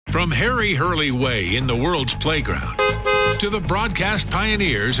From Harry Hurley Way in the world's playground to the broadcast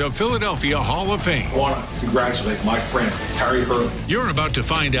pioneers of Philadelphia Hall of Fame. I want to congratulate my friend, Harry Hurley. You're about to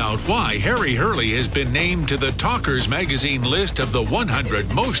find out why Harry Hurley has been named to the Talkers Magazine list of the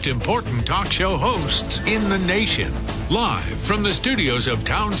 100 most important talk show hosts in the nation. Live from the studios of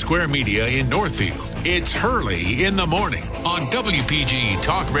Town Square Media in Northfield, it's Hurley in the Morning on WPG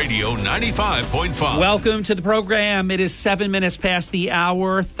Talk Radio 95.5. Welcome to the program. It is 7 minutes past the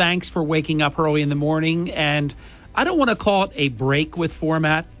hour. Thanks for waking up early in the morning. And I don't want to call it a break with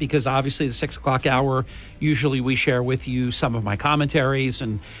format because obviously the 6 o'clock hour, usually we share with you some of my commentaries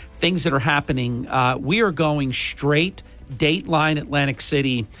and things that are happening. We are going straight Dateline Atlantic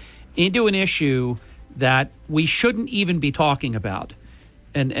City into an issue that we shouldn't even be talking about.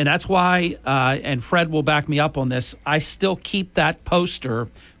 And that's why, and Fred will back me up on this, I still keep that poster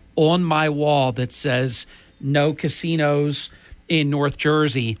on my wall that says no casinos in North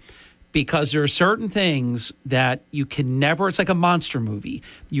Jersey, because there are certain things that you can never, it's like a monster movie.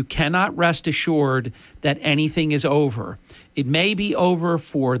 You cannot rest assured that anything is over. It may be over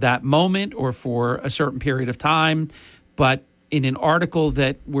for that moment or for a certain period of time, but in an article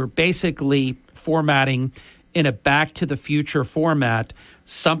that we're basically formatting in a Back to the Future format,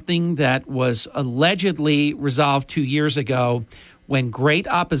 something that was allegedly resolved 2 years ago when great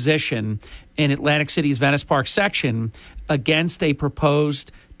opposition in Atlantic City's Venice Park section against a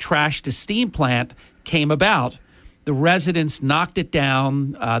proposed trash to steam plant came about. The residents knocked it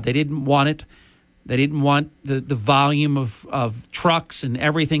down. They didn't want it. They didn't want the volume of trucks and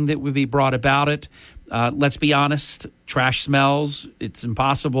everything that would be brought about it. Let's be honest, trash smells. It's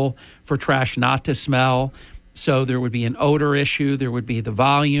impossible for trash not to smell. So there would be an odor issue. There would be the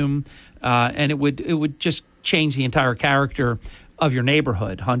volume, and it would just change the entire character of your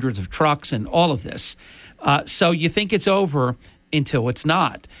neighborhood. Hundreds of trucks and all of this. So you think it's over until it's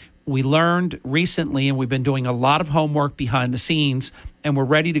not. We learned recently, and we've been doing a lot of homework behind the scenes, and we're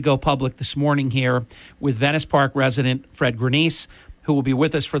ready to go public this morning here with Venice Park resident Fred Grenice, who will be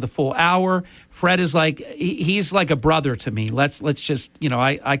with us for the full hour. Fred is he's like a brother to me. Let's just,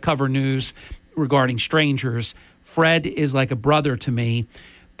 I cover news regarding strangers. Fred is like a brother to me,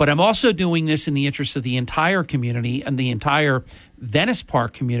 but I'm also doing this in the interest of the entire community and the entire Venice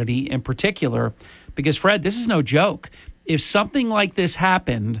Park community in particular, because Fred, this is no joke. If something like this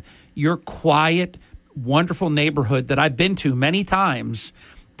happened, your quiet, wonderful neighborhood that I've been to many times,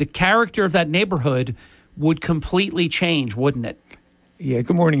 the character of that neighborhood would completely change, wouldn't it? Yeah,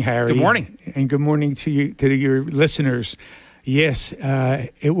 good morning, Harry. Good morning. And good morning to you, to your listeners. Yes,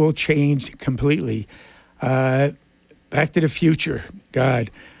 it will change completely. Back to the future,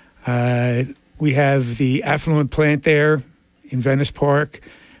 God. We have the affluent plant there in Venice Park,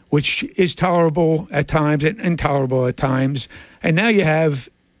 which is tolerable at times and intolerable at times. And now you have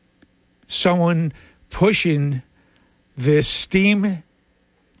someone pushing this steam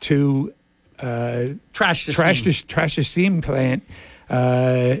to trash the steam plant,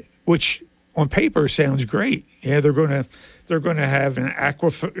 which on paper sounds great. Yeah, they're going to have an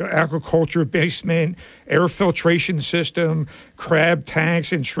aquaculture basement, air filtration system, crab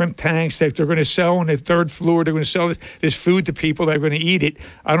tanks and shrimp tanks that they're going to sell on the third floor. They're going to sell this food to people that are going to eat it.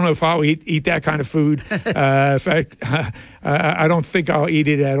 I don't know if I'll eat that kind of food. In fact, I don't think I'll eat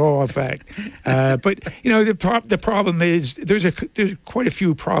it at all, in fact. But, the problem is there's quite a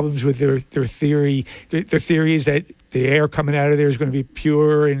few problems with their theory. Their theory is that the air coming out of there is going to be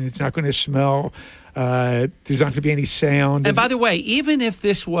pure and it's not going to smell. There's not going to be any sound. And by the way, even if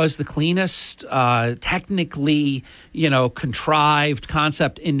this was the cleanest, technically, contrived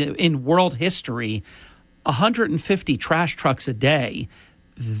concept in world history, 150 trash trucks a day,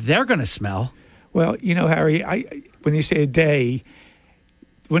 they're going to smell. Well, Harry, when you say a day,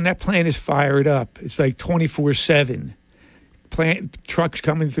 when that plant is fired up, it's like 24/7. Plant trucks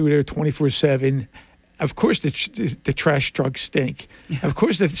coming through there 24/7. Of course, the trash trucks stink. Yeah. Of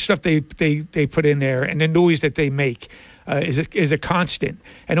course, the stuff they put in there and the noise that they make is a constant,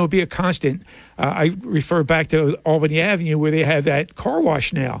 and it will be a constant. I refer back to Albany Avenue where they have that car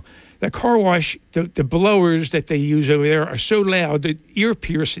wash now. That car wash, the blowers that they use over there are so loud that ear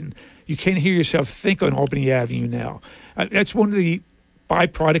piercing. You can't hear yourself think on Albany Avenue now. That's one of the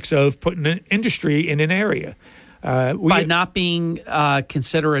byproducts of putting an industry in an area. By not being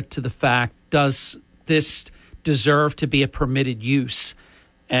considerate to the fact, does this deserve to be a permitted use?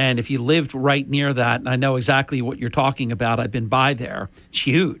 And if you lived right near that, and I know exactly what you're talking about, I've been by there, it's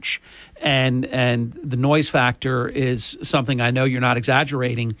huge. And the noise factor is something I know you're not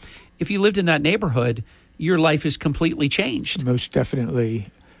exaggerating. If you lived in that neighborhood, your life is completely changed. Most definitely.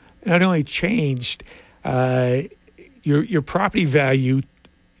 Not only changed, your property value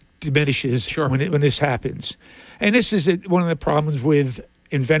diminishes Sure. when this happens. And this is one of the problems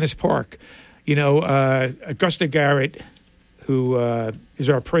in Venice Park. Augusta Garrett, who is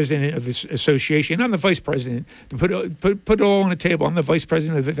our president of this association. I'm the vice president. To put it all on the table, I'm the vice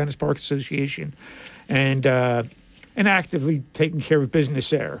president of the Venice Park Association, and actively taking care of business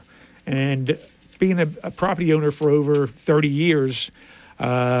there. And being a property owner for over 30 years,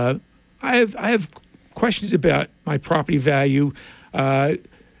 I have questions about my property value,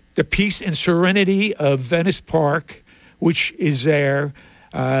 the peace and serenity of Venice Park, which is there.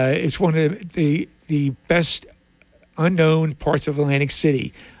 It's one of the best unknown parts of Atlantic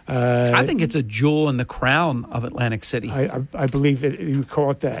City. I think it's a jewel in the crown of Atlantic City. I believe that you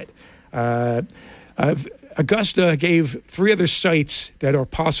call it that. Augusta gave 3 other sites that are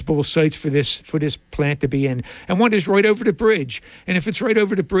possible sites for this plant to be in, and one is right over the bridge. And if it's right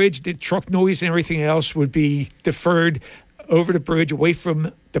over the bridge, the truck noise and everything else would be deferred over the bridge, away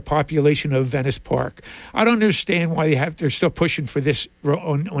from the population of Venice Park. I don't understand why they're still pushing for this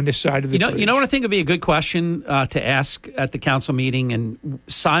on this side of the bridge. You know what I think would be a good question to ask at the council meeting, and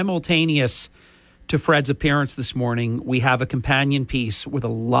simultaneous to Fred's appearance this morning, we have a companion piece with a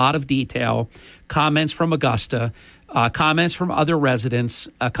lot of detail, comments from Augusta, comments from other residents,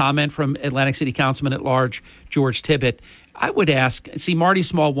 a comment from Atlantic City Councilman at Large George Tibbett. I would ask, Marty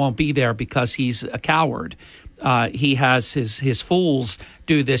Small won't be there because he's a coward. He has his fools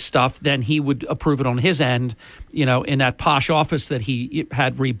do this stuff, then he would approve it on his end, in that posh office that he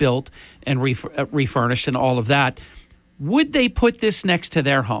had rebuilt and refurnished and all of that. Would they put this next to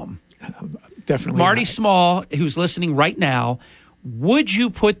their home? Definitely Marty not. Small, who's listening right now, would you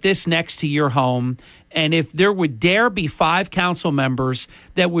put this next to your home? And if there would dare be 5 council members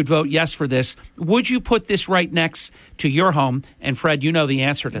that would vote yes for this, would you put this right next to your home? And Fred, you know the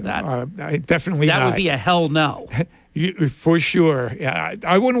answer to that. Definitely that not. would be a hell no. For sure. Yeah,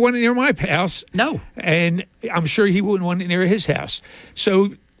 I wouldn't want it near my house. No. And I'm sure he wouldn't want it near his house.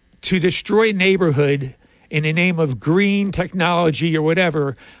 So to destroy a neighborhood in the name of green technology or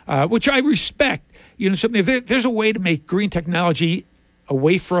whatever, which I respect, if there's a way to make green technology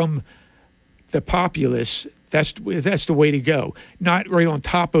away from the populace, that's the way to go. Not right on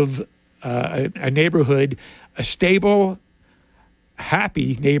top of a neighborhood, a stable,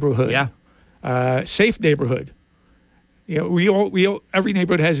 happy neighborhood, safe neighborhood. We all every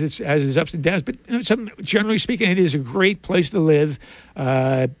neighborhood has its ups and downs, but generally speaking, it is a great place to live.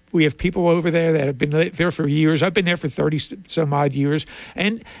 We have people over there that have been there for years. I've been there for 30 some odd years,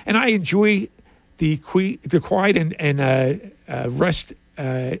 and I enjoy the quiet and rest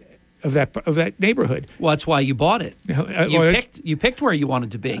of that neighborhood. Well, that's why you bought it. You picked where you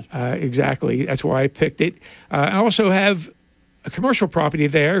wanted to be. Exactly. That's why I picked it. I also have a commercial property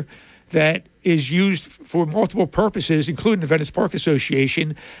there that is used for multiple purposes, including the Venice Park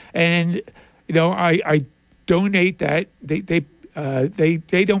Association, and I donate that.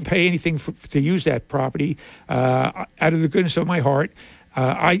 They don't pay anything to use that property out of the goodness of my heart.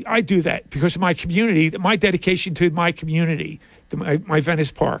 I do that because of my community, my dedication to my community, to my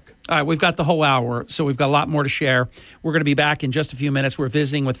Venice Park. All right, we've got the whole hour, so we've got a lot more to share. We're going to be back in just a few minutes. We're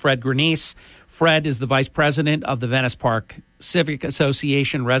visiting with Fred Grenice. Fred is the vice president of the Venice Park Civic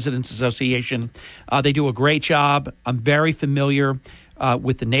Association, Residents Association. They do a great job. I'm very familiar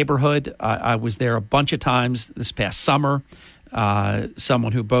with the neighborhood. I was there a bunch of times this past summer.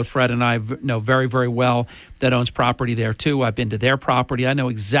 Someone who both Fred and I know very, very well that owns property there, too. I've been to their property. I know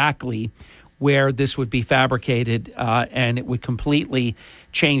exactly where this would be fabricated, and it would completely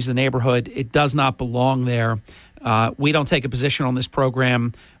change the neighborhood. It does not belong there. We don't take a position on this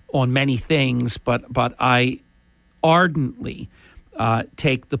program on many things, but I ardently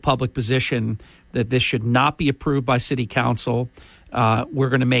take the public position that this should not be approved by City Council. We're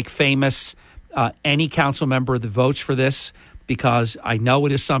going to make famous any council member that votes for this, because I know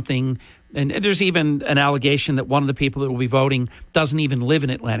it is something, and there's even an allegation that one of the people that will be voting doesn't even live in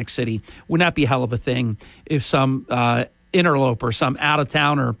Atlantic City. Wouldn't that be a hell of a thing if some interloper, some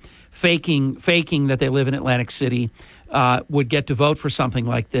out-of-towner faking that they live in Atlantic City would get to vote for something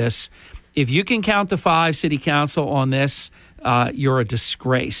like this? If you can count to 5, City Council, on this, you're a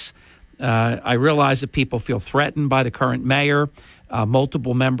disgrace. I realize that people feel threatened by the current mayor.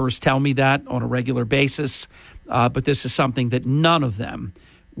 Multiple members tell me that on a regular basis. But this is something that none of them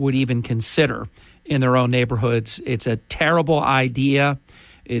would even consider in their own neighborhoods. It's a terrible idea.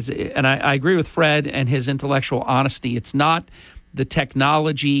 And I agree with Fred and his intellectual honesty. It's not the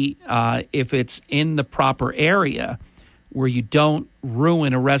technology, if it's in the proper area where you don't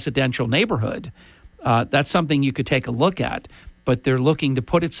ruin a residential neighborhood. That's something you could take a look at. But they're looking to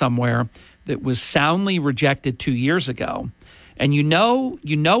put it somewhere that was soundly rejected 2 years ago. And you know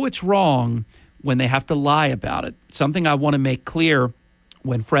it's wrong when they have to lie about it. Something I want to make clear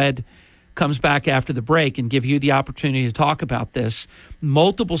when Fred comes back after the break and give you the opportunity to talk about this.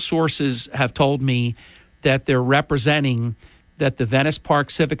 Multiple sources have told me that they're representing that the Venice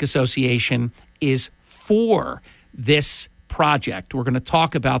Park Civic Association is for this project. We're going to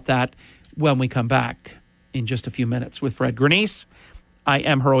talk about that when we come back in just a few minutes with Fred Granice. I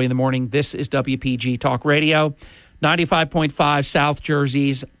am Hurley in the Morning. This is WPG Talk Radio, 95.5 South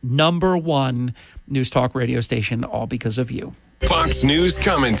Jersey's #1 news talk radio station, all because of you. Fox News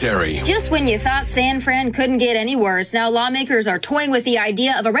commentary. Just when you thought San Fran couldn't get any worse, now lawmakers are toying with the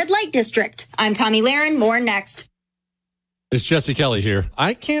idea of a red light district. I'm Tommy Lahren. More next. It's Jesse Kelly here.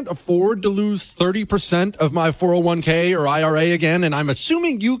 I can't afford to lose 30% of my 401k or IRA again, and I'm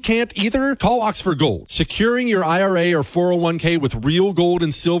assuming you can't either. Call Oxford Gold. Securing your IRA or 401k with real gold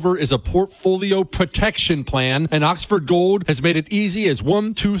and silver is a portfolio protection plan, and Oxford Gold has made it easy as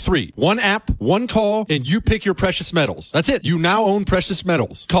 1, 2, 3. One app, one call, and you pick your precious metals. That's it. You now own precious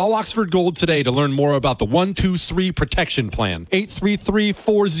metals. Call Oxford Gold today to learn more about the 1, 2, 3 protection plan.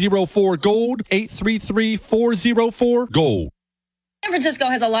 833-404-GOLD. 833-404-GOLD. San Francisco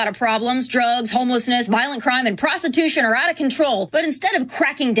has a lot of problems. Drugs, homelessness, violent crime, and prostitution are out of control. But instead of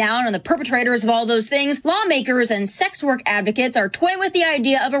cracking down on the perpetrators of all those things, lawmakers and sex work advocates are toying with the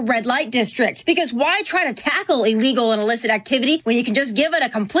idea of a red light district. Because why try to tackle illegal and illicit activity when you can just give it a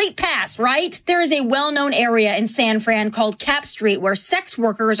complete pass, right? There is a well-known area in San Fran called Cap Street where sex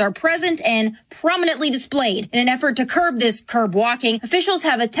workers are present and prominently displayed. In an effort to curb this curb walking, officials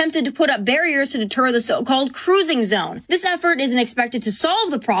have attempted to put up barriers to deter the so-called cruising zone. This effort isn't expected to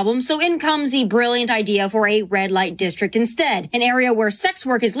solve the problem, so in comes the brilliant idea for a red light district instead, an area where sex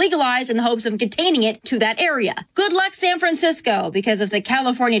work is legalized in the hopes of containing it to that area. Good luck, San Francisco, because if the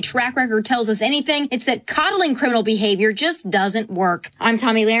California track record tells us anything, it's that coddling criminal behavior just doesn't work. I'm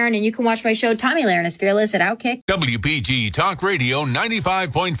Tommy Lahren, and you can watch my show Tommy Lahren is Fearless at Outkick. WPG Talk Radio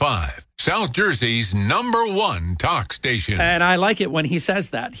 95.5. South Jersey's #1 talk station. And I like it when he says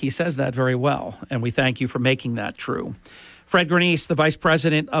that. He says that very well, and we thank you for making that true. Fred Granice, the vice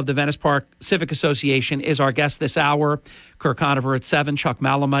president of the Venice Park Civic Association, is our guest this hour. Kirk Conover at 7, Chuck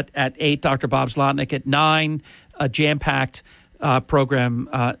Malamut at 8, Dr. Bob Zlotnick at 9. A jam-packed program,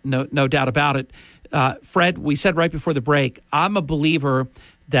 no doubt about it. Fred, we said right before the break, I'm a believer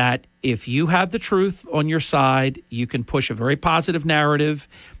that if you have the truth on your side, you can push a very positive narrative.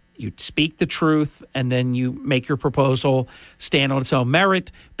 You speak the truth, and then you make your proposal stand on its own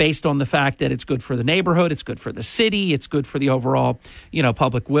merit based on the fact that it's good for the neighborhood, it's good for the city, it's good for the overall,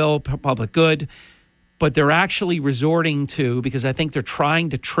 public will, public good. But they're actually resorting to, because I think they're trying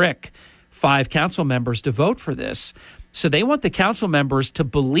to trick 5 council members to vote for this. So they want the council members to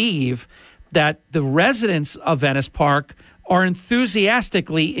believe that the residents of Venice Park are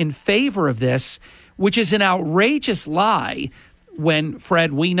enthusiastically in favor of this, which is an outrageous lie. When,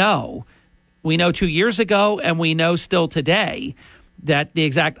 Fred, we know 2 years ago and we know still today that the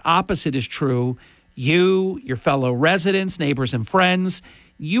exact opposite is true. You, your fellow residents, neighbors, and friends,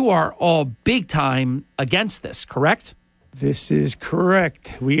 you are all big time against this, correct? This is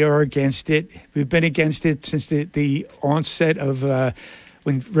correct. We are against it. We've been against it since the onset of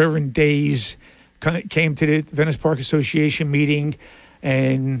when Reverend Days came to the Venice Park Association meeting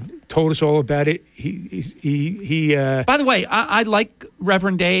and told us all about it. He By the way, I like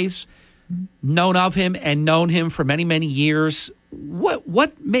Reverend Days, known of him and known him for many, many years.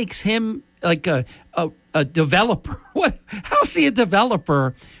 What makes him like a developer? How is he a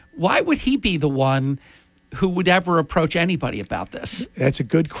developer? Why would he be the one who would ever approach anybody about this? That's a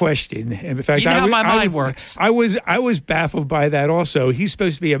good question. And in fact, how my mind works. I was baffled by that also. He's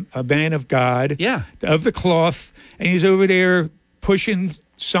supposed to be a man of God, of the cloth, and he's over there pushing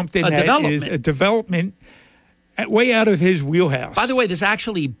something is a development way out of his wheelhouse. By the way, this is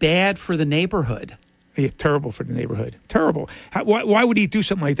actually bad for the neighborhood. Yeah, terrible for the neighborhood. Terrible. Why would he do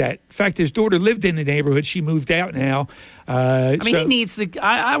something like that? In fact, his daughter lived in the neighborhood. She moved out now. He needs to,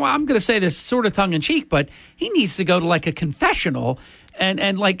 I'm going to say this sort of tongue-in-cheek, but he needs to go to like a confessional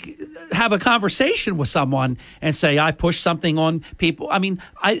and like have a conversation with someone and say, I pushed something on people. I mean,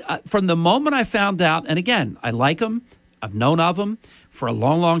 I from the moment I found out, and again, I like him. I've known of him for a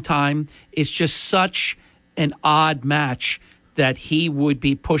long, long time. It's just such an odd match that he would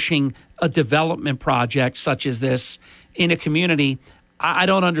be pushing a development project such as this in a community. I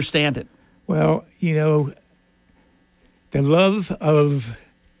don't understand it. Well, the love of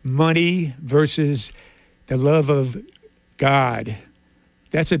money versus the love of God.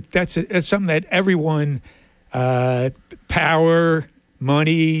 That's something that everyone, power,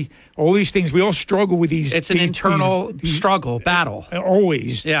 money, all these things. We all struggle with these. It's an internal these struggle, battle.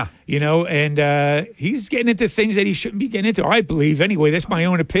 Always. Yeah. And he's getting into things that he shouldn't be getting into, I believe, anyway. That's my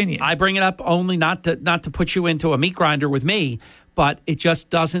own opinion. I bring it up only not to put you into a meat grinder with me, but it just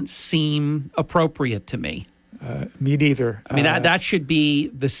doesn't seem appropriate to me. Me neither. I mean, that should be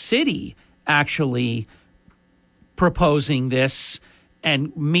the city actually proposing this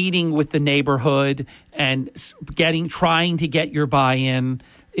and meeting with the neighborhood and trying to get your buy-in.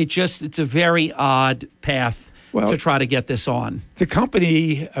 It's a very odd path to try to get this on. The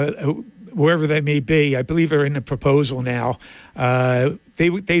company, wherever they may be, I believe they're in the proposal now. They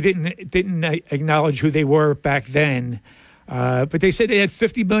didn't acknowledge who they were back then. But they said they had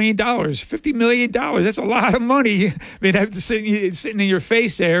 $50 million. $50 million, that's a lot of money. I mean, sitting in your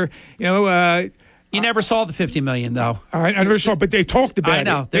face there, you never saw the $50 million, though. I never saw, but they talked about it. I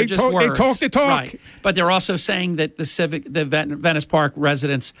know. They're just words. They talk the talk. Right. But they're also saying that the Venice Park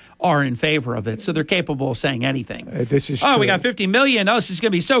residents are in favor of it, so they're capable of saying anything. This is true. We got $50 million. Oh, this is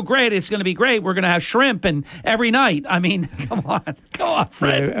going to be so great. It's going to be great. We're going to have shrimp and every night. I mean, come on,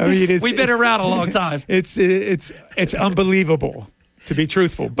 Fred. Yeah, I mean, we've been around a long time. It's unbelievable. To be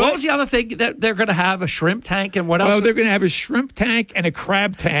truthful. But what was the other thing that they're going to have? A shrimp tank and what else? Oh, they're going to have a shrimp tank and a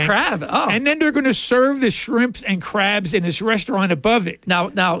crab tank. And then they're going to serve the shrimps and crabs in this restaurant above it.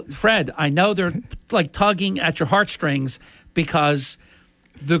 Now, Fred, I know they're like tugging at your heartstrings because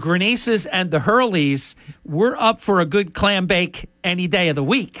the Grenaces and the Hurleys, we're up for a good clam bake any day of the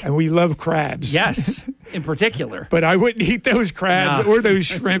week. And we love crabs. Yes, in particular. But I wouldn't eat those crabs or those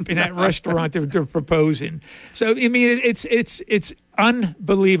shrimp in that restaurant they're proposing. So, I mean, it's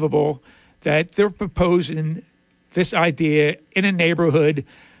unbelievable that they're proposing this idea in a neighborhood,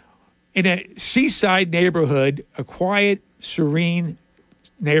 in a seaside neighborhood, a quiet, serene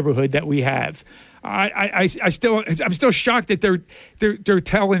neighborhood that we have. I'm still shocked that they're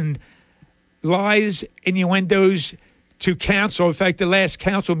telling lies, innuendos to council. In fact, the last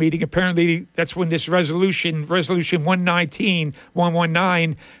council meeting, apparently that's when this resolution 119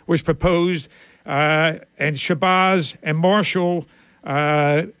 was proposed, and Shabazz and Marshall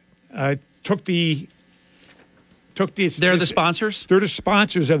took this. They're the sponsors? They're the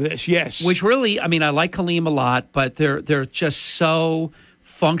sponsors of this, yes. Which really, I mean, I like Kaleem a lot, but they're just so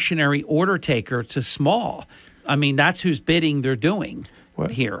functionary order taker to small. I mean, that's whose bidding they're doing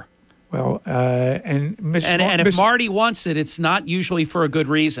here. Well, and if Marty wants it, it's not usually for a good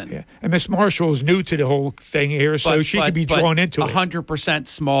reason. Yeah, and Miss Marshall is new to the whole thing here, so she could be drawn into it. 100%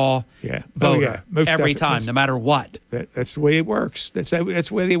 small voter every time, no matter what. That's the way it works. That's the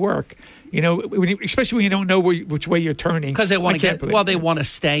way they work. Especially when you don't know which way you're turning. Because they want they want to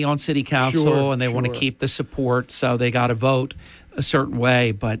stay on city council and they want to keep the support, so they got to vote a certain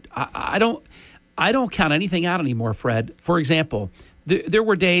way. But I don't count anything out anymore, Fred. For example, there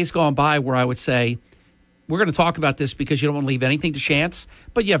were days gone by where I would say, we're going to talk about this because you don't want to leave anything to chance,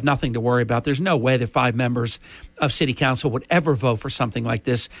 but you have nothing to worry about. There's no way that 5 members of city council would ever vote for something like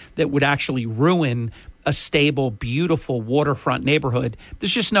this that would actually ruin a stable, beautiful waterfront neighborhood.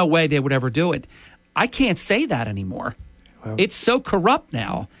 There's just no way they would ever do it. I can't say that anymore. Well, it's so corrupt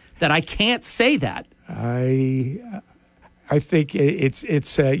now that I can't say that. I think it's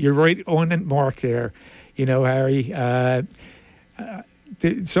you're right on the mark there. Harry,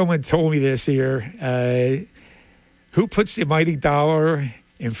 someone told me this here. Who puts the mighty dollar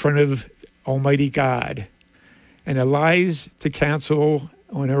in front of Almighty God? And a lies to council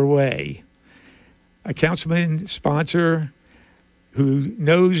on her way. A councilman sponsor who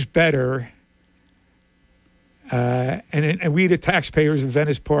knows better, and we, the taxpayers of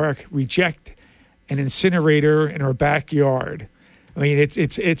Venice Park, reject an incinerator in our backyard. I mean,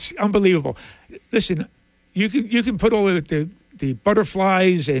 it's unbelievable. Listen, you can put all the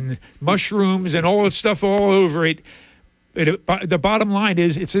butterflies and mushrooms and all that stuff all over it. The bottom line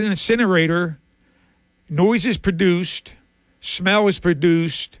is it's an incinerator. Noise is produced. Smell is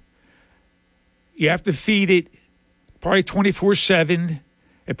produced. You have to feed it probably 24/7.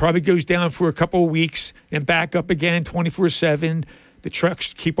 It probably goes down for a couple of weeks and back up again 24/7. The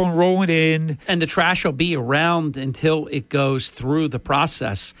trucks keep on rolling in. And the trash will be around until it goes through the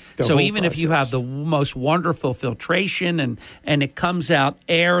process. So even if you have the most wonderful filtration and it comes out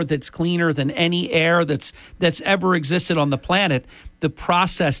air that's cleaner than any air that's ever existed on the planet, the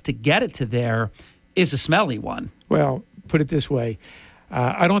process to get it to there is a smelly one. Well, put it this way.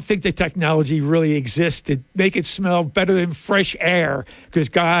 I don't think the technology really exists to make it smell better than fresh air, because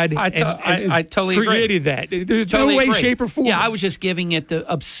God I totally created agree. that. There's Totally no way, agree. shape, or form. Yeah, I was just giving it the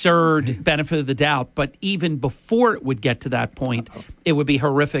absurd benefit of the doubt. But even before it would get to that point, it would be a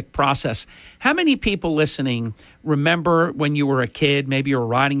horrific process. How many people listening remember when you were a kid, maybe you were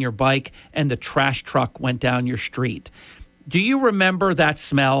riding your bike and the trash truck went down your street? Do you remember that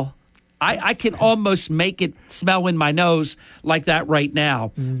smell? I can almost make it smell in my nose like that right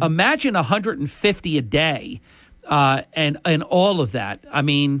now. Mm-hmm. Imagine 150 a day and all of that. I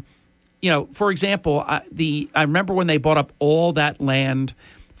mean, for example, I remember when they bought up all that land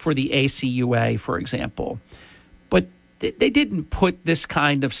for the ACUA, for example. But they didn't put this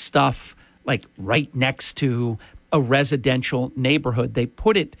kind of stuff like right next to a residential neighborhood. They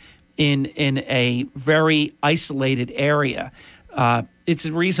put it in a very isolated area. It's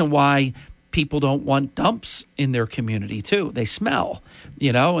a reason why people don't want dumps in their community, too. They smell,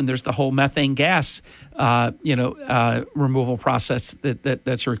 and there's the whole methane gas, removal process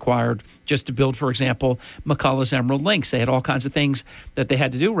that's required just to build, for example, McCullough's Emerald Links. They had all kinds of things that they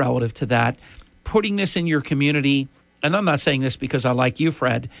had to do relative to that. Putting this in your community, and I'm not saying this because I like you,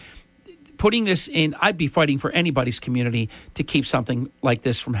 Fred, putting this in, I'd be fighting for anybody's community to keep something like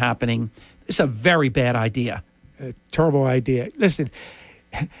this from happening. It's a very bad idea. A terrible idea. Listen,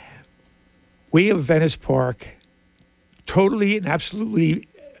 we of Venice Park totally and absolutely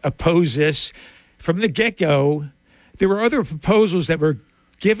oppose this. From the get-go, there were other proposals that were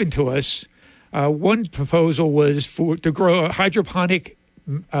given to us. One proposal was to grow a hydroponic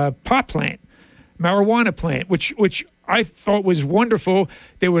pot plant, marijuana plant, which I thought was wonderful.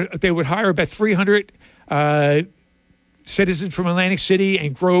 They would hire about 300 citizens from Atlantic City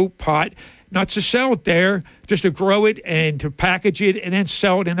and grow pot, not to sell it there, just to grow it and to package it and then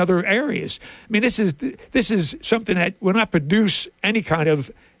sell it in other areas. I mean, this is something that will not produce any kind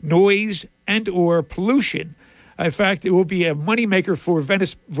of noise and or pollution. In fact, it will be a moneymaker for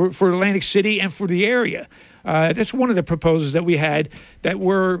Venice, for Atlantic City, and for the area. That's one of the proposals that we had that we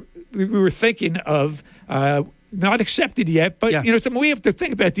were thinking of. Not accepted yet, but we have to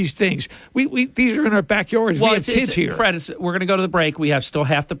think about these things. These are in our backyards. Well, we have kids here. Fred, we're going to go to the break. We have still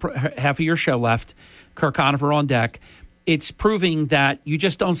half of your show left. Kirk Conover on deck. It's proving that you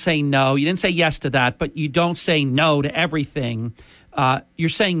just don't say no. You didn't say yes to that, but you don't say no to everything. You're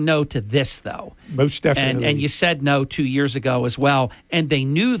saying no to this, though. Most definitely. And you said no 2 years ago as well, and they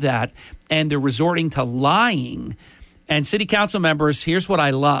knew that, and they're resorting to lying. And city council members, here's what I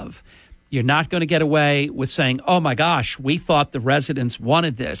love. You're not going to get away with saying, oh, my gosh, we thought the residents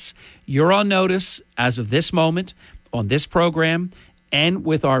wanted this. You're on notice as of this moment on this program and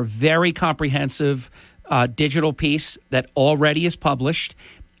with our very comprehensive digital piece that already is published.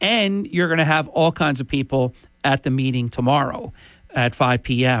 And you're going to have all kinds of people at the meeting tomorrow at 5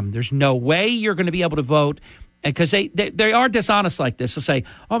 p.m. There's no way you're going to be able to vote, because they are dishonest like this. They'll say,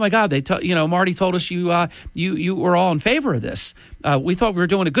 "Oh my God, Marty told us you were all in favor of this. We thought we were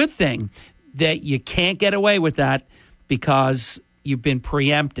doing a good thing." That you can't get away with that because you've been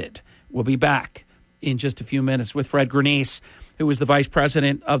preempted. We'll be back in just a few minutes with Fred Grenice, who is the vice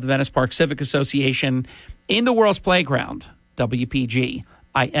president of the Venice Park Civic Association in the World's Playground. WPG.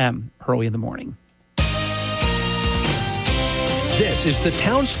 I am Hurley in the Morning. This is the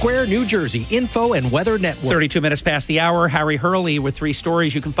Town Square, New Jersey Info and Weather Network. 32 minutes past the hour. Harry Hurley with 3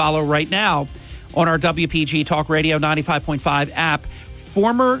 stories you can follow right now on our WPG Talk Radio 95.5 app.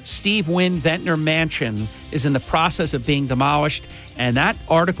 Former Steve Wynn Ventnor Mansion is in the process of being demolished, and that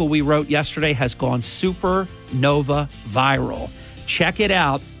article we wrote yesterday has gone supernova viral. Check it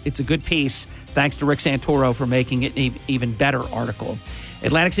out. It's a good piece. Thanks to Rick Santoro for making it an even better article.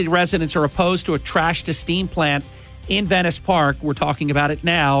 Atlantic City residents are opposed to a trash-to-steam plant in Venice Park. We're talking about it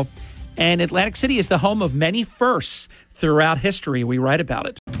now. And Atlantic City is the home of many firsts throughout history. We write about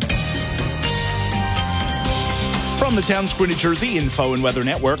it. From the Town Square, New Jersey Info and Weather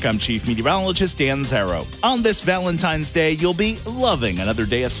Network, I'm Chief Meteorologist Dan Zarrow. On this Valentine's Day, you'll be loving another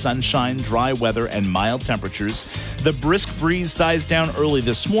day of sunshine, dry weather, and mild temperatures. The brisk breeze dies down early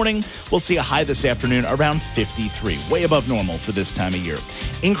this morning. We'll see a high this afternoon around 53, way above normal for this time of year.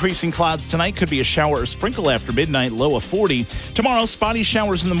 Increasing clouds tonight, could be a shower or sprinkle after midnight, low of 40. Tomorrow, spotty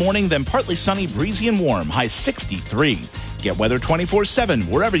showers in the morning, then partly sunny, breezy, and warm, high 63. Get weather 24/7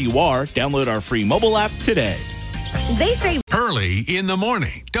 wherever you are. Download our free mobile app today. They say Hurley in the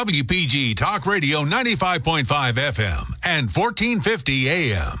Morning. WPG Talk Radio 95.5 FM and 1450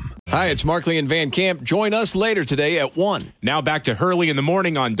 AM. Hi, it's Markley and Van Camp. Join us later today at 1. Now back to Hurley in the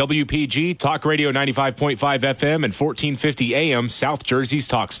Morning on WPG Talk Radio 95.5 FM and 1450 AM, South Jersey's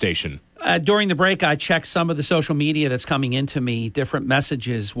talk station. During the break, I checked some of the social media that's coming into me, different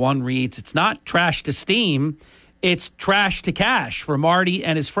messages. One reads, it's not trash to steam, it's trash to cash for Marty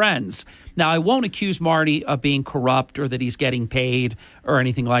and his friends. Now, I won't accuse Marty of being corrupt or that he's getting paid or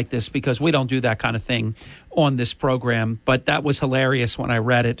anything like this, because we don't do that kind of thing on this program. But that was hilarious when I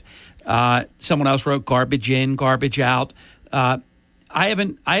read it. Someone else wrote garbage in, garbage out. I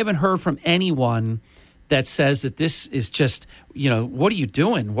haven't heard from anyone that says that this is just, what are you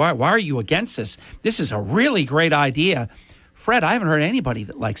doing? Why are you against this? This is a really great idea. Fred, I haven't heard anybody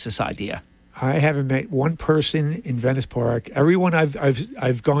that likes this idea. I haven't met one person in Venice Park. Everyone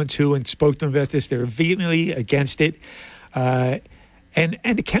I've gone to and spoke to them about this, they're vehemently against it. And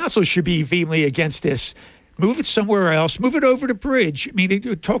the council should be vehemently against this. Move it somewhere else. Move it over the bridge. I mean,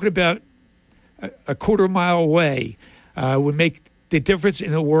 they're talking about a quarter mile away would make the difference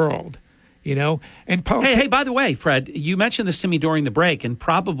in the world. And hey, by the way, Fred, you mentioned this to me during the break, and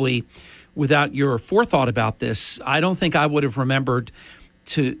probably without your forethought about this, I don't think I would have remembered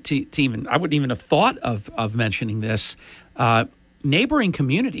to even, I wouldn't even have thought of mentioning this. Neighboring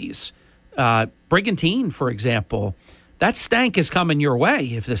communities, Brigantine, for example, that stank is coming your way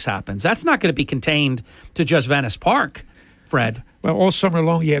if this happens. That's not going to be contained to just Venice Park, Fred. Well, all summer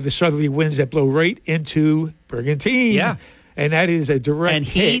long, you have the southerly winds that blow right into Brigantine. Yeah. And that is a direct and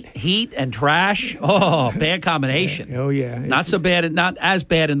hit. heat and trash. Oh, bad combination. Yeah. Oh, yeah. Not so bad, not as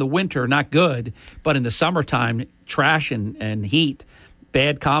bad in the winter, not good. But in the summertime, trash and heat,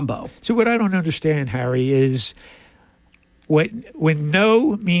 bad combo. So what I don't understand, Harry, is when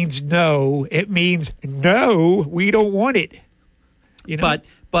no means no, it means no, we don't want it.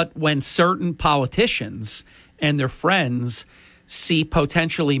 But when certain politicians and their friends see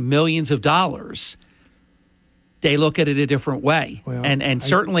potentially millions of dollars, they look at it a different way. Well, and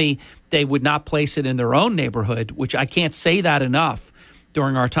certainly they would not place it in their own neighborhood, which I can't say that enough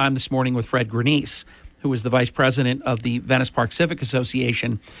during our time this morning with Fred Grenice, who is the vice president of the Venice Park Civic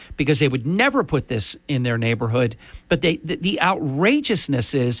Association, because they would never put this in their neighborhood. But the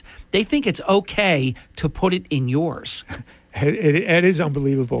outrageousness is they think it's okay to put it in yours. It is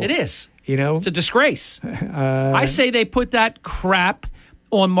unbelievable. It is. It's a disgrace. I say they put that crap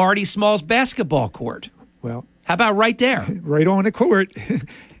on Marty Small's basketball court. Well, how about right there? Right on the court.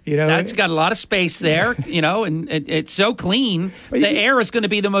 That's got a lot of space there, and it's so clean. The air is going to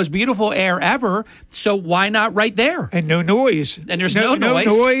be the most beautiful air ever. So why not right there? And no noise. And there's no noise.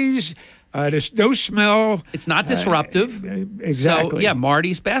 No noise. There's no smell. It's not disruptive. Exactly. So,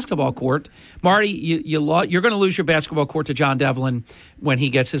 Marty's basketball court. Marty, you're going to lose your basketball court to John Devlin when he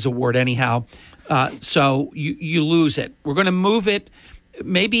gets his award anyhow. So you lose it. We're going to move it.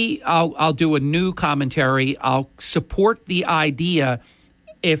 Maybe I'll do a new commentary. I'll support the idea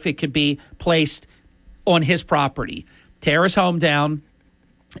if it could be placed on his property. Tear his home down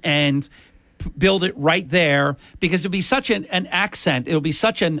and build it right there, because it'll be such an accent. It'll be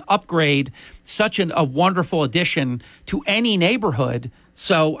such an upgrade, such a wonderful addition to any neighborhood.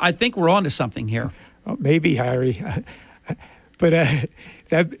 So I think we're on to something here. Well, maybe, Harry. But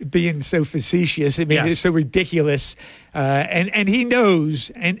that being so facetious, it's so ridiculous. And he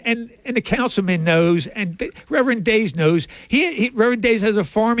knows, and the councilman knows, and Reverend Days knows. Reverend Days has a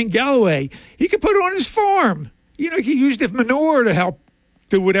farm in Galloway. He could put it on his farm. He could use the manure to help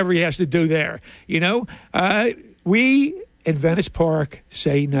do whatever he has to do there. We in Venice Park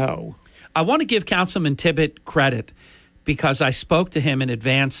say no. I want to give Councilman Tibbet credit, because I spoke to him in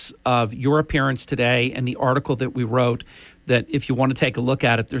advance of your appearance today and the article that we wrote, that if you want to take a look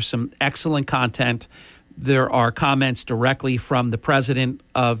at it, there's some excellent content. There are comments directly from the president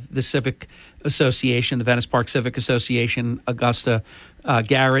of the Civic Association, the Venice Park Civic Association, Augusta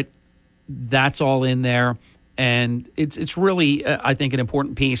Garrett. That's all in there. And it's really, I think, an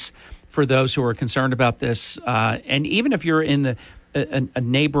important piece for those who are concerned about this. And even if you're in a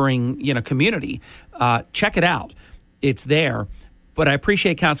neighboring community, check it out. It's there. But I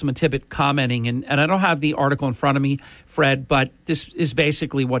appreciate Councilman Tibbet commenting, and I don't have the article in front of me, Fred, but this is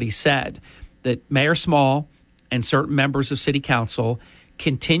basically what he said, that Mayor Small and certain members of City Council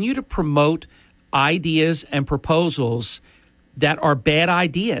continue to promote ideas and proposals that are bad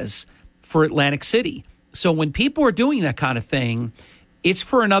ideas for Atlantic City. So when people are doing that kind of thing, it's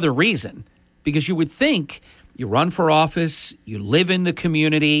for another reason, because you would think you run for office, you live in the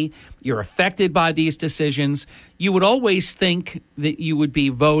community, you're affected by these decisions. You would always think that you would be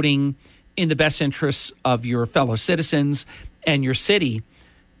voting in the best interests of your fellow citizens and your city.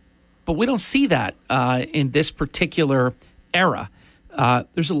 But we don't see that in this particular era.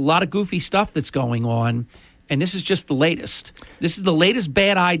 There's a lot of goofy stuff that's going on, and this is just the latest. This is the latest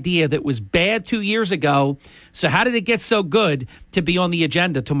bad idea that was bad 2 years ago. So how did it get so good to be on the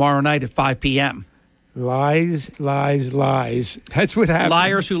agenda tomorrow night at 5 p.m.? Lies, lies, lies. That's what happened.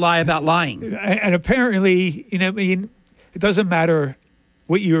 Liars who lie about lying. And apparently, it doesn't matter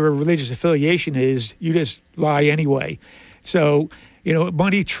what your religious affiliation is. You just lie anyway. So,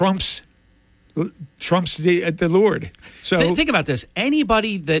 money trumps the Lord. So think about this.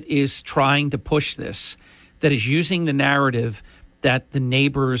 Anybody that is trying to push this, that is using the narrative that the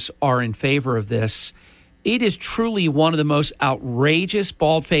neighbors are in favor of this, it is truly one of the most outrageous,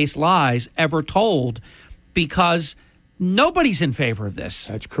 bald-faced lies ever told, because nobody's in favor of this.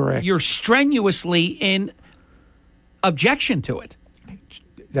 That's correct. You're strenuously in objection to it.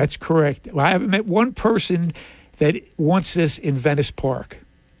 That's correct. Well, I haven't met one person that wants this in Venice Park.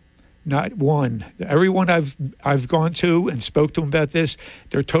 Not one. Everyone I've gone to and spoke to them about this,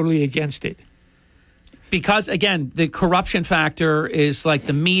 they're totally against it. Because, again, the corruption factor is like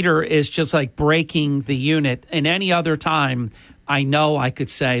the meter is just like breaking the unit. In any other time, I know I could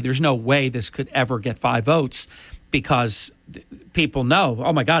say there's no way this could ever get 5 votes, because people know,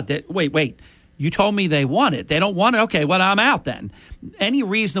 oh, my God, wait, you told me they want it. They don't want it. Okay, well, I'm out then. Any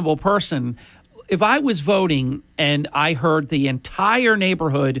reasonable person, if I was voting and I heard the entire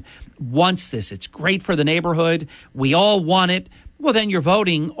neighborhood wants this, it's great for the neighborhood, we all want it, well, then you're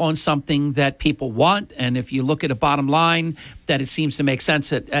voting on something that people want. And if you look at a bottom line, that it seems to make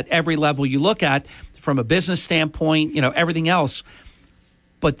sense at every level you look at, from a business standpoint, everything else.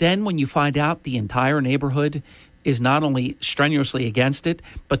 But then when you find out the entire neighborhood is not only strenuously against it,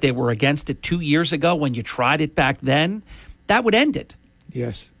 but they were against it 2 years ago when you tried it back then, that would end it.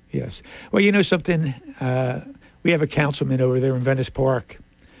 Yes. Well, you know something? We have a councilman over there in Venice Park,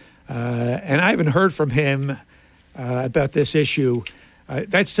 and I haven't heard from him about this issue.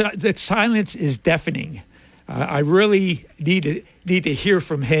 That silence is deafening. I really need to hear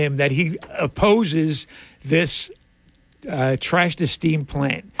from him that he opposes this trash to steam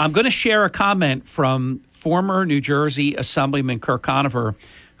plant. I'm going to share a comment from former New Jersey Assemblyman Kirk Conover,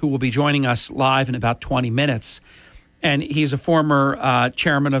 who will be joining us live in about 20 minutes. And he's a former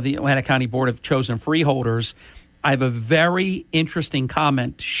chairman of the Atlantic County Board of Chosen Freeholders. I have a very interesting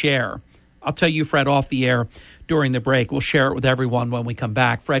comment to share. I'll tell you, Fred, off the air during the break. We'll share it with everyone when we come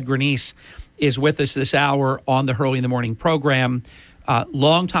back. Fred Grenice is with us this hour on the Hurley in the Morning program.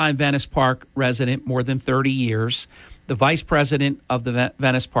 Longtime Venice Park resident, more than 30 years, the vice president of the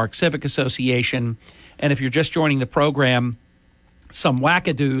Venice Park Civic Association. And if you're just joining the program, some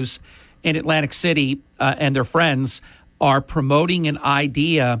wackadoos in Atlantic City and their friends are promoting an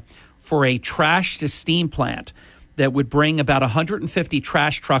idea for a trash to steam plant that would bring about 150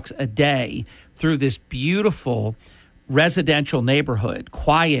 trash trucks a day through this beautiful residential neighborhood,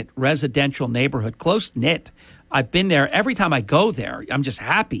 quiet residential neighborhood, close-knit. I've been there. Every time I go there, I'm just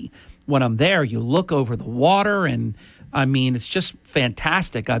happy. When I'm there, you look over the water, and, it's just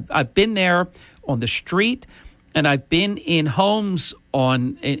fantastic. I've been there on the street, and I've been in homes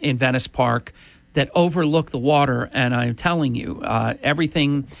in Venice Park that overlook the water, and I'm telling you,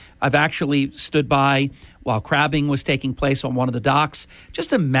 everything. I've actually stood by while crabbing was taking place on one of the docks.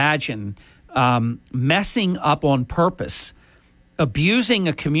 Just imagine messing up on purpose, abusing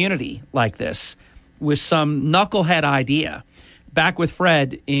a community like this with some knucklehead idea. Back with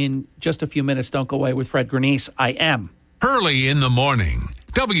Fred in just a few minutes. Don't go away with Fred Grenice. I am. Hurley in the morning.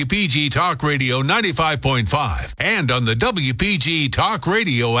 WPG Talk Radio 95.5 and on the WPG Talk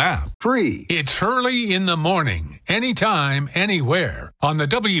Radio app. Free. It's Hurley in the morning, anytime, anywhere on the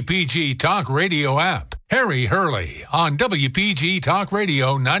WPG Talk Radio app. Harry Hurley on WPG Talk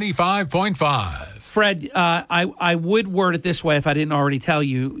Radio 95.5. Fred, I would word it this way if I didn't already tell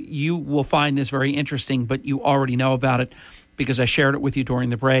you. You will find this very interesting, but you already know about it because I shared it with you during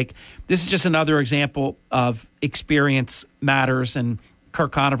the break. This is just another example of experience matters, and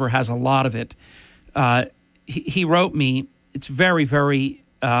Kirk Conover has a lot of it. He wrote me. It's very, very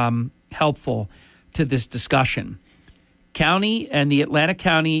helpful to this discussion. County and the Atlantic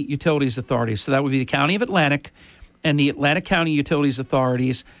County Utilities Authorities, so that would be the County of Atlantic and the Atlantic County Utilities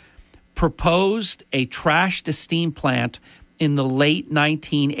Authorities, proposed a trash to steam plant in the late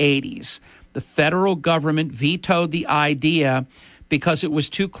 1980s. The federal government vetoed the idea because it was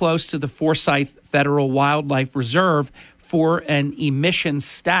too close to the Forsyth Federal Wildlife Reserve for an emission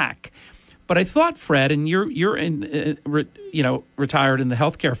stack. But I thought, Fred, and you're in retired in the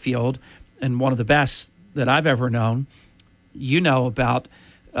healthcare field and one of the best that I've ever known. You know about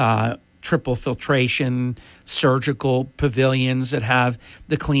triple filtration, surgical pavilions that have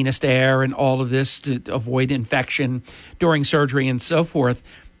the cleanest air and all of this to avoid infection during surgery and so forth.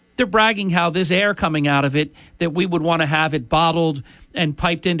 they're bragging how this air coming out of it, that we would want to have it bottled and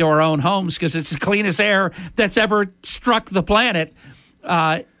piped into our own homes because it's the cleanest air that's ever struck the planet.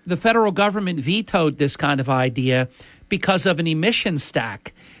 The federal government vetoed this kind of idea because of an emission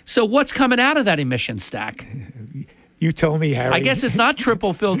stack. So what's coming out of that emission stack? You tell me, Harry. I guess it's not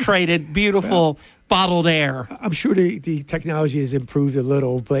triple filtrated, beautiful bottled air. I'm sure the technology has improved a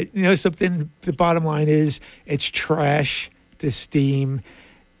little, but something. The bottom line is it's trash. The steam,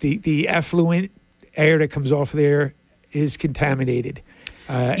 the effluent air that comes off there is contaminated.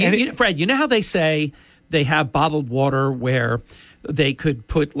 Fred, you know how they say they have bottled water where they could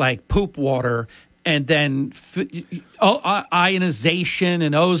put like poop water and then ionization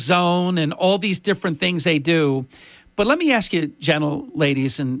and ozone and all these different things they do. But let me ask you,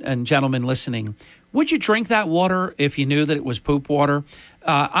 ladies and gentlemen listening, would you drink that water if you knew that it was poop water?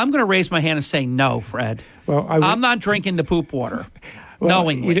 I'm going to raise my hand and say no, Fred. Well, I'm not drinking the poop water,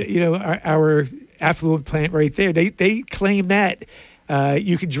 knowingly. Our affluent plant right there, they claim that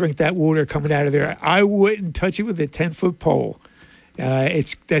you can drink that water coming out of there. I wouldn't touch it with a 10-foot pole.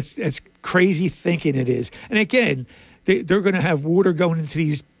 That's crazy thinking it is. And again, they're going to have water going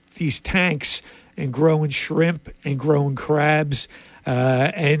into these tanks and growing shrimp and growing crabs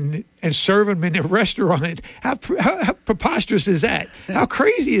and serve them in a restaurant. How preposterous is that? How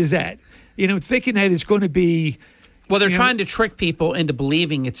crazy is that? Thinking that it's going to be. Well, they're trying to trick people into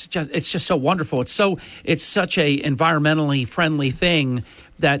believing it's just so wonderful. It's such a environmentally friendly thing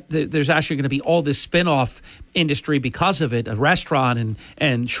that there's actually going to be all this spin-off industry because of it, a restaurant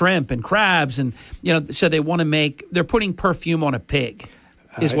and shrimp and crabs. And, so they want to they're putting perfume on a pig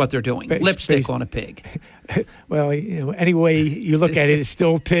is what they're doing. Lipstick on a pig. Well, any way you look at it, it's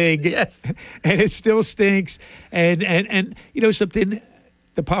still pig. Yes. And it still stinks. And something,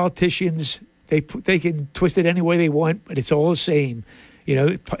 the politicians, they can twist it any way they want, but it's all the same.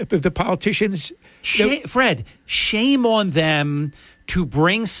 If the politicians... Fred, shame on them to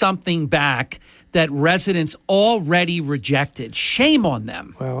bring something back that residents already rejected. Shame on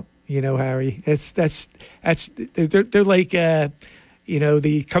them. Well, Harry, they're like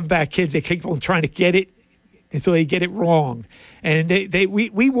the comeback kids. They keep on trying to get it until they get it wrong, and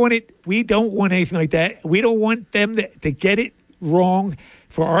we want it. We don't want anything like that. We don't want them to get it wrong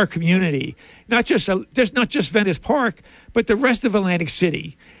for our community. Not just Venice Park, but the rest of Atlantic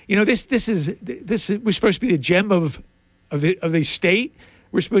City. This is we're supposed to be the gem of the state.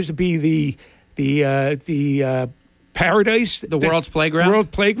 We're supposed to be the paradise, the world's playground,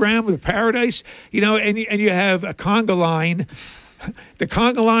 the paradise. And you have a conga line, the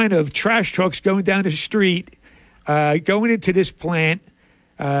conga line of trash trucks going down the street, going into this plant,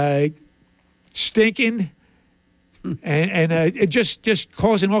 stinking, and just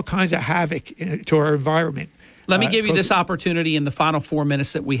causing all kinds of havoc to our environment. Let me give you this opportunity in the final 4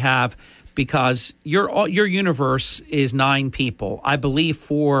 minutes that we have, because your universe is 9 people. I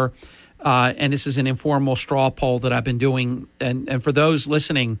believe and this is an informal straw poll that I've been doing. And for those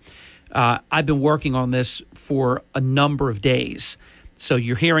listening, I've been working on this for a number of days. So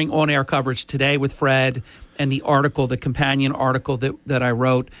you're hearing on-air coverage today with Fred and the companion article that I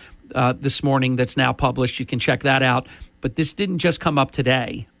wrote this morning that's now published. You can check that out. But this didn't just come up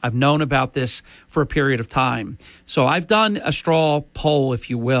today. I've known about this for a period of time. So I've done a straw poll, if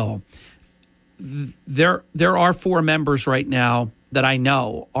you will. There are 4 members right now that I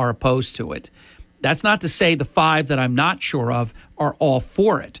know are opposed to it. That's not to say the 5 that I'm not sure of are all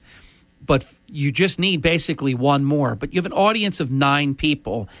for it. But you just need basically 1 more. But you have an audience of 9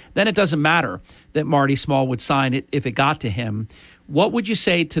 people. Then it doesn't matter that Marty Small would sign it if it got to him. What would you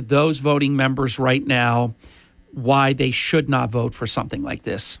say to those voting members right now why they should not vote for something like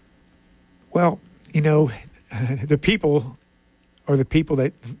this? Well, the people are the people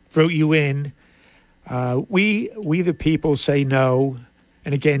that vote you in. We the people say no.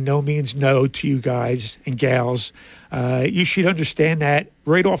 And again, no means no to you guys and gals. You should understand that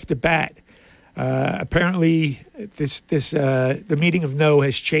right off the bat. Apparently, the meaning of no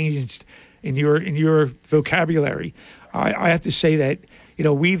has changed in your vocabulary. I have to say that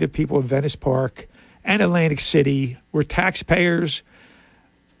we the people of Venice Park and Atlantic City, we're taxpayers,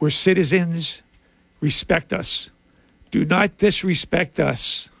 we're citizens. Respect us. Do not disrespect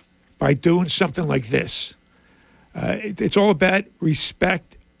us by doing something like this. It's all about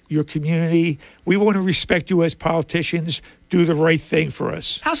respect your community. We want to respect you as politicians. Do the right thing for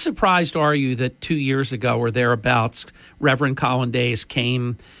us. How surprised are you that 2 years ago or thereabouts, Reverend Colin Days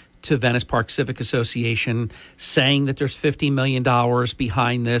came to Venice Park Civic Association saying that there's $50 million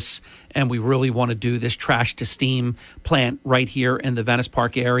behind this and we really want to do this trash to steam plant right here in the Venice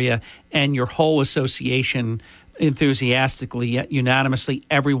Park area, and your whole association enthusiastically, yet unanimously,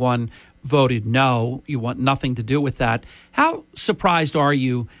 everyone voted no. You want nothing to do with that. How surprised are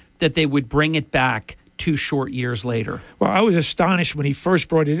you that they would bring it back 2 short years later? Well, I was astonished when he first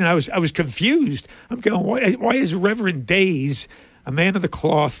brought it in. I was confused. I'm going, why is Reverend Days, a man of the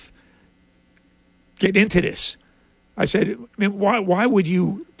cloth, get into this? I said, why would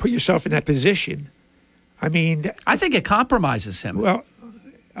you put yourself in that position? I mean, I think it compromises him. Well,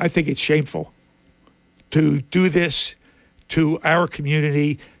 I think it's shameful to do this to our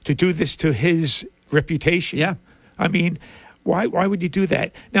community, to do this to his reputation. Yeah. I mean, why would you do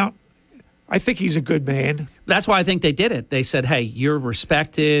that? Now, I think he's a good man. That's why I think they did it. They said, hey, you're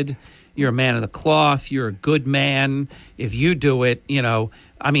respected. You're a man of the cloth. You're a good man. If you do it,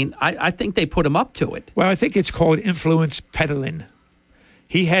 I think they put him up to it. Well, I think it's called influence peddling.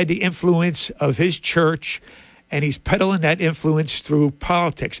 He had the influence of his church, and he's peddling that influence through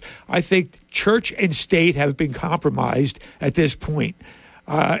politics. I think church and state have been compromised at this point.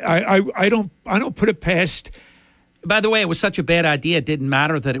 I don't put it past. By the way, it was such a bad idea. It didn't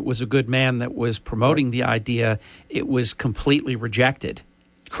matter that it was a good man that was promoting the idea. It was completely rejected.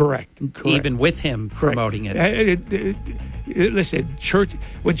 Correct. Even with him promoting it. Listen,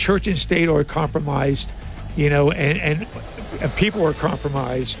 when church and state are compromised, and people are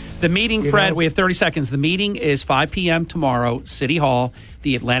compromised. The meeting, Fred, we have 30 seconds. The meeting is 5 p.m. tomorrow, City Hall,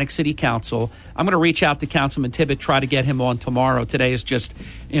 the Atlantic City Council. I'm going to reach out to Councilman Tibbet, try to get him on tomorrow. Today is just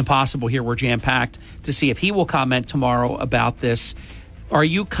impossible here. We're jam-packed, to see if he will comment tomorrow about this. Are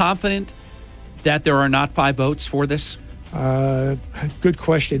you confident that there are not 5 votes for this? Good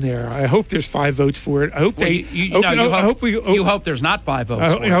question there. I hope there's 5 votes for it. I hope you hope there's not 5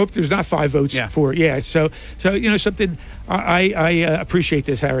 votes for it. I hope there's not 5 votes for it. Yeah. So something. I appreciate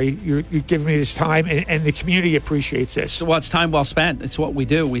this, Harry. You're giving me this time, and the community appreciates this. Well, it's time well spent. It's what we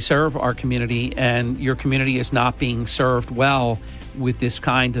do. We serve our community, and your community is not being served well with this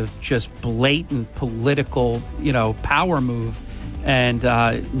kind of just blatant political, power move. And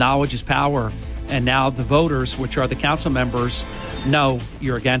knowledge is power. And now the voters, which are the council members, know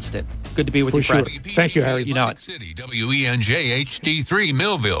you're against it. Good to be with you, Fred. Thank you, Harry. You know it. City, WENJ HD3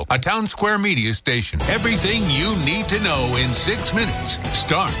 Millville, a Town Square media station. Everything you need to know in 6 minutes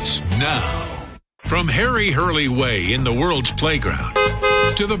starts now. From Harry Hurley Way in the world's playground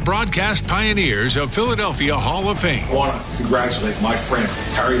to the broadcast pioneers of Philadelphia Hall of Fame. I want to congratulate my friend,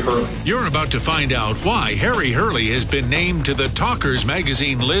 Harry Hurley. You're about to find out why Harry Hurley has been named to the Talkers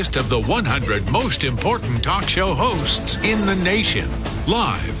Magazine list of the 100 most important talk show hosts in the nation.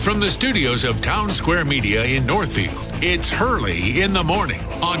 Live from the studios of Town Square Media in Northfield, it's Hurley in the Morning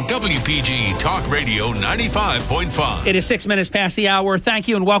on WPG Talk Radio 95.5. It is 6 minutes past the hour. Thank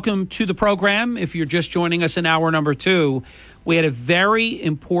you and welcome to the program. If you're just joining us in hour number 2, we had a very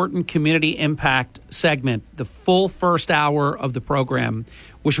important community impact segment, the full first hour of the program,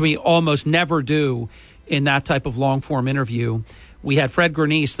 which we almost never do in that type of long-form interview. We had Fred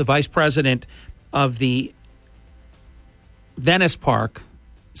Gurnice, the vice president of the Venice Park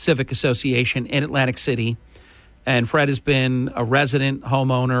Civic Association in Atlantic City. And Fred has been a resident,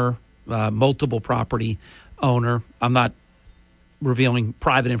 homeowner, multiple property owner. I'm not revealing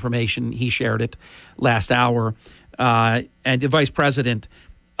private information. He shared it last hour. And the vice president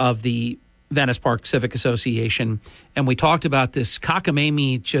of the Venice Park Civic Association. And we talked about this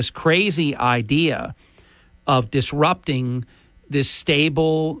cockamamie, just crazy idea of disrupting this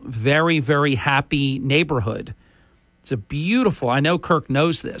stable, very, very happy neighborhood. It's a beautiful, I know Kirk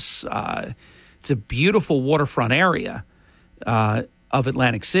knows this, it's a beautiful waterfront area of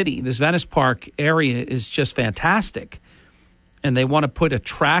Atlantic City. This Venice Park area is just fantastic. And they want to put a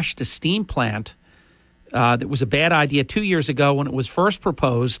trash-to-steam plant that was a bad idea 2 years ago when it was first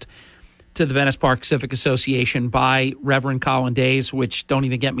proposed to the Venice Park Civic Association by Reverend Colin Days, which don't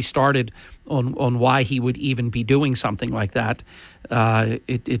even get me started on why he would even be doing something like that.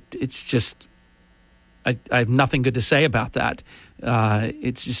 It's just, I have nothing good to say about that.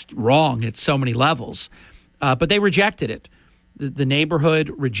 It's just wrong at so many levels. But they rejected it. The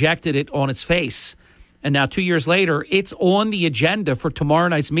neighborhood rejected it on its face. And now 2 years later, it's on the agenda for tomorrow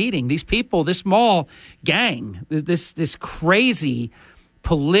night's meeting. These people, this mall gang, this crazy,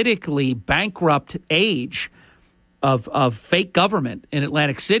 politically bankrupt age of fake government in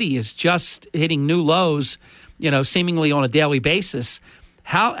Atlantic City is just hitting new lows, seemingly on a daily basis.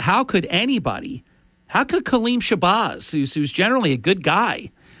 How could anybody, how could Kaleem Shabazz, who's generally a good guy,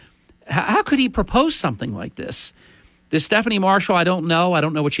 how could he propose something like this? This Stephanie Marshall, I don't know. I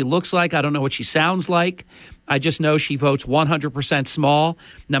don't know what she looks like. I don't know what she sounds like. I just know she votes 100% small,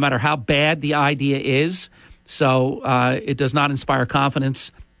 no matter how bad the idea is. So it does not inspire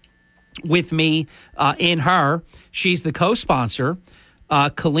confidence with me in her. She's the co-sponsor.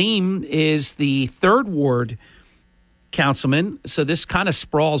 Kaleem is the 3rd Ward councilman. So this kind of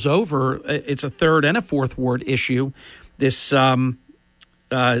sprawls over. It's a 3rd and a 4th Ward issue. This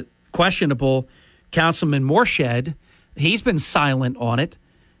questionable Councilman Morshed, he's been silent on it,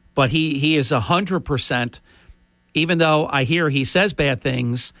 but he is 100%. Even though I hear he says bad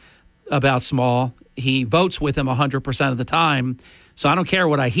things about Small, he votes with him 100% of the time. So I don't care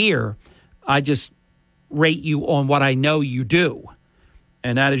what I hear. I just rate you on what I know you do.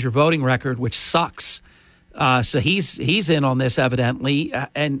 And that is your voting record, which sucks. So he's in on this, evidently.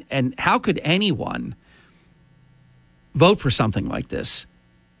 And how could anyone vote for something like this?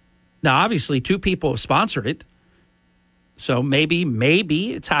 Now, obviously, 2 people have sponsored it. So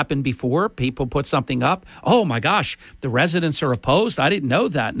maybe it's happened before. People put something up. Oh, my gosh, the residents are opposed. I didn't know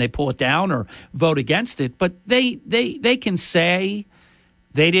that. And they pull it down or vote against it. But they can say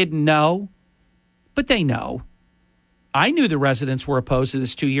they didn't know, but they know. I knew the residents were opposed to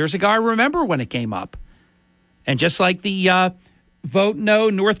this 2 years ago. I remember when it came up. And just like the Vote No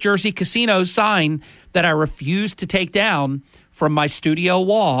North Jersey Casino sign that I refused to take down from my studio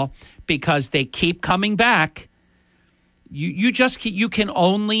wall because they keep coming back, you can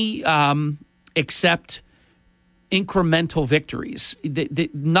only accept incremental victories.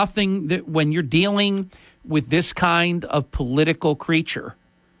 Nothing that when you're dealing with this kind of political creature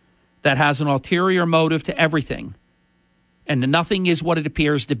that has an ulterior motive to everything, and nothing is what it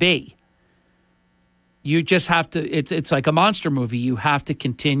appears to be. You just have to, it's like a monster movie. You have to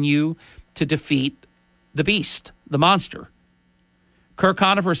continue to defeat the beast, the monster. Kirk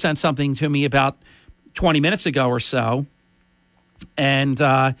Conover sent something to me about 20 minutes ago or so, and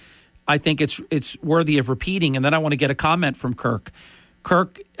I think it's worthy of repeating, and then I want to get a comment from Kirk.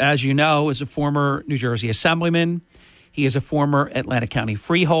 Kirk, as you know, is a former New Jersey assemblyman. He is a former Atlantic County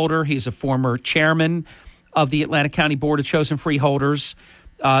freeholder. He's a former chairman of the Atlantic County Board of Chosen Freeholders.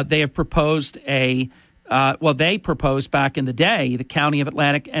 They have proposed they proposed back in the day, the County of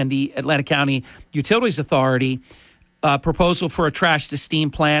Atlantic and the Atlantic County Utilities Authority, proposal for a trash-to-steam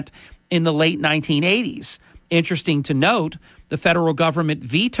plant in the late 1980s. Interesting to note, the federal government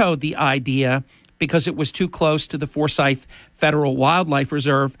vetoed the idea because it was too close to the Forsyth Federal Wildlife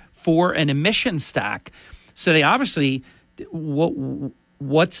Reserve for an emission stack. So they obviously,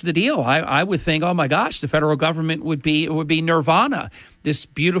 what's the deal? I would think, oh my gosh, the federal government would be nirvana. This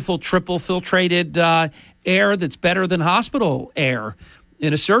beautiful triple filtrated air that's better than hospital air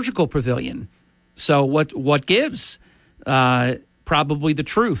in a surgical pavilion. So what gives? Probably the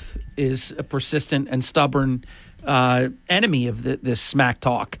truth is a persistent and stubborn enemy of this smack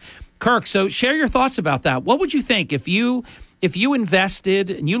talk. Kirk, so share your thoughts about that. What would you think if you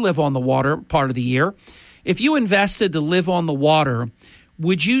invested, and you live on the water part of the year, if you invested to live on the water,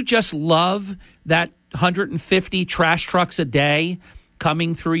 would you just love that 150 trash trucks a day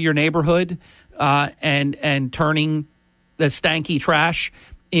coming through your neighborhood and turning that stanky trash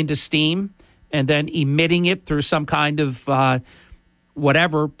into steam and then emitting it through some kind of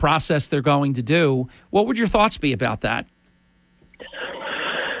whatever process they're going to do? What would your thoughts be about that?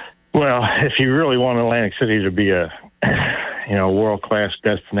 Well, if you really want Atlantic City to be a world-class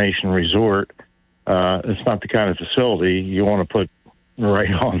destination resort, it's not the kind of facility you want to put right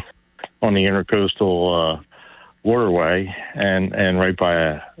on the intercoastal waterway and right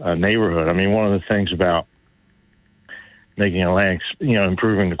by a neighborhood. I mean, one of the things about making Atlantic,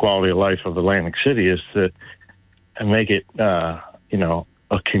 improving the quality of life of Atlantic City is to make it,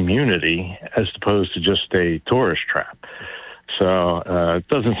 a community as opposed to just a tourist trap. So it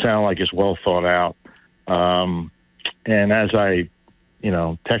doesn't sound like it's well thought out. And as I,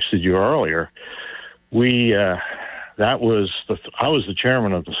 texted you earlier, I was the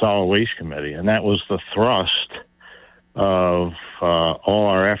chairman of the Solid Waste Committee, and that was the thrust of all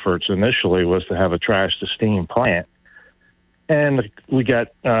our efforts initially was to have a trash-to-steam plant. And we got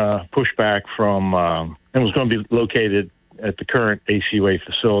pushback from, it was going to be located at the current ACUA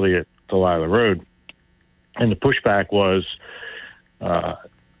facility at Delilah Road. And the pushback was, that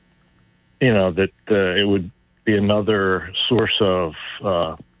it would be another source of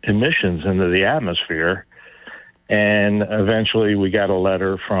emissions into the atmosphere. And eventually we got a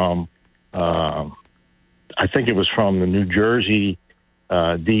letter from, I think it was from the New Jersey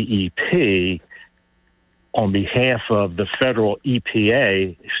DEP on behalf of the federal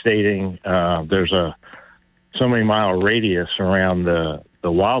EPA stating there's a so many mile radius around the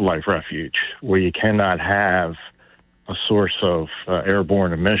wildlife refuge where you cannot have a source of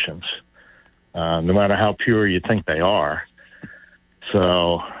airborne emissions, no matter how pure you think they are.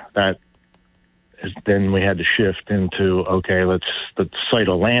 So that then we had to shift into, okay, let's site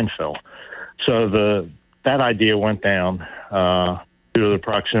a landfill. So that idea went down due to the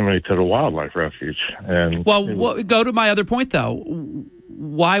proximity to the wildlife refuge. And go to my other point, though.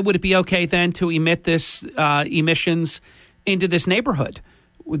 Why would it be okay then to emit this emissions into this neighborhood?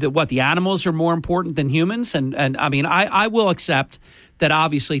 The animals are more important than humans? And I mean, I will accept that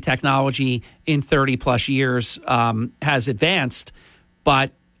obviously technology in 30 plus years has advanced,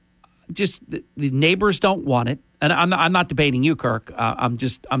 but just the neighbors don't want it. And I'm not debating you, Kirk. I'm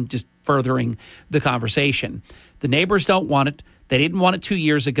just furthering the conversation. The neighbors don't want it. They didn't want it 2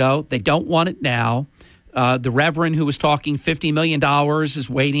 years ago. They don't want it now. The Reverend who was talking $50 million is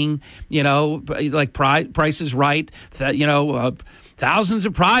waiting, like Price is Right, thousands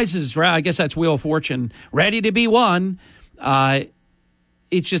of prizes. I guess that's Wheel of Fortune, ready to be won.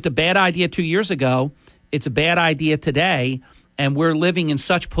 It's just a bad idea 2 years ago. It's a bad idea today. And we're living in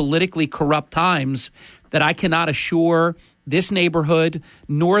such politically corrupt times that I cannot assure this neighborhood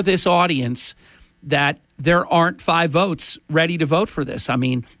nor this audience that there aren't 5 votes ready to vote for this. I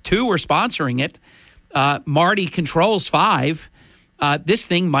mean, 2 are sponsoring it. Marty controls 5. This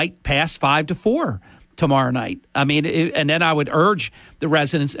thing might pass 5-4 tomorrow night. I mean, and then I would urge the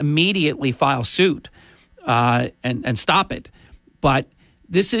residents immediately file suit and stop it. But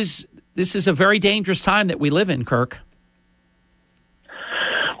this is a very dangerous time that we live in, Kirk.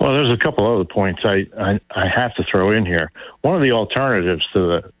 Well, there's a couple other points I have to throw in here. One of the alternatives to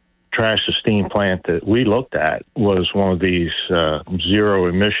the trash to steam plant that we looked at was one of these zero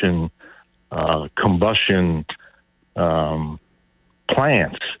emission combustion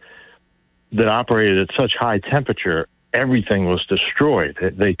plants that operated at such high temperature, everything was destroyed.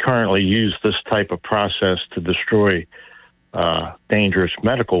 They currently use this type of process to destroy dangerous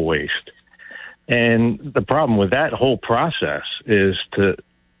medical waste. And the problem with that whole process is to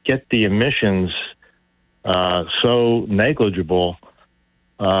get the emissions so negligible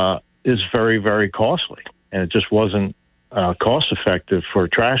is very, very costly. And it just wasn't cost effective for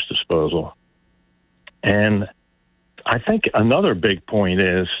trash disposal. And I think another big point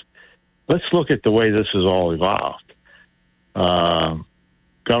is, let's look at the way this has all evolved.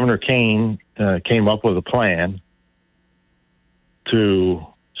 Governor Kane came up with a plan to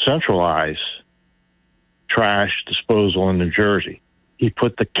centralize trash disposal in New Jersey. He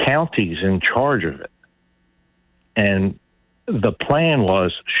put the counties in charge of it. And the plan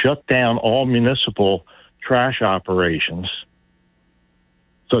was shut down all municipal trash operations,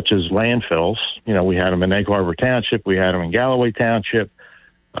 such as landfills. We had them in Egg Harbor Township. We had them in Galloway Township.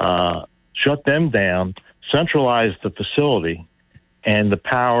 Shut them down, centralize the facility, and the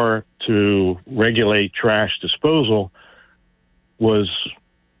power to regulate trash disposal was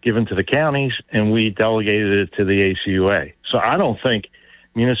given to the counties, and we delegated it to the ACUA. So I don't think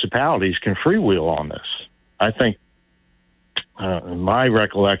municipalities can freewheel on this. I think, in my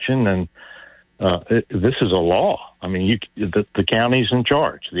recollection, and this is a law. I mean, the county's in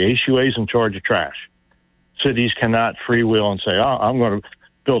charge. The ACUA's in charge of trash. Cities cannot freewheel and say, "Oh, I'm going to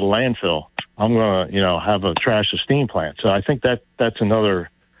build a landfill. I'm going to, have a trash to steam plant." So I think that's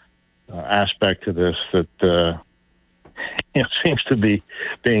another aspect to this that seems to be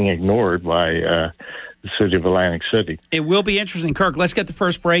being ignored by the city of Atlantic City. It will be interesting. Kirk, let's get the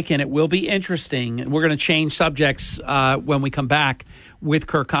first break in. It will be interesting. We're going to change subjects when we come back with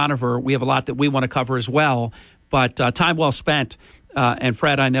Kirk Conover. We have a lot that we want to cover as well, but time well spent. And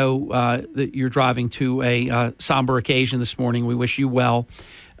Fred, I know that you're driving to a somber occasion this morning. We wish you well.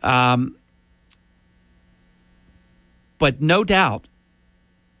 But no doubt,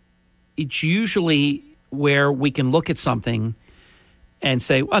 it's usually where we can look at something and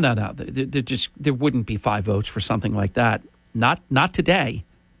say, "Oh, no, there wouldn't be 5 votes for something like that." Not today,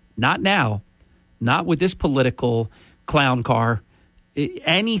 not now, not with this political clown car.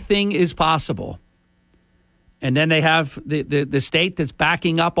 Anything is possible. And then they have the state that's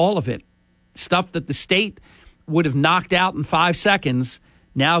backing up all of it. Stuff that the state would have knocked out in 5 seconds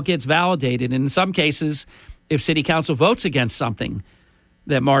now gets validated. And in some cases, if city council votes against something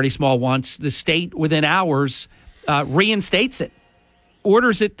that Marty Small wants, the state within hours reinstates it,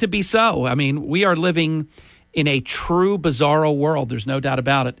 orders it to be so. I mean, we are living in a true bizarro world. There's no doubt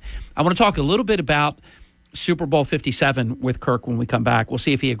about it. I want to talk a little bit about Super Bowl 57 with Kirk when we come back. We'll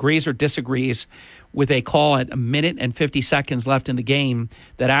see if he agrees or disagrees with a call at 1 minute and 50 seconds left in the game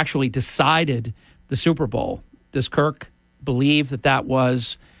that actually decided the Super Bowl. Does Kirk believe that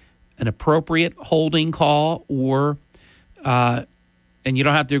was an appropriate holding call, or and you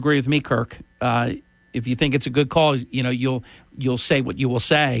don't have to agree with me, Kirk. If you think it's a good call, you'll say what you will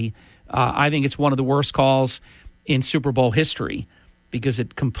say. I think it's one of the worst calls in Super Bowl history because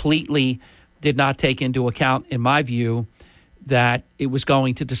it completely did not take into account, in my view, that it was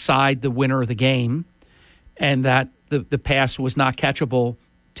going to decide the winner of the game and that the pass was not catchable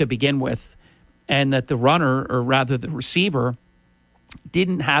to begin with, and that the runner, or rather the receiver,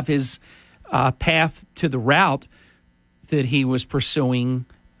 didn't have his path to the route that he was pursuing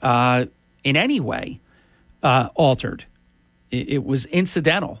in any way altered. It was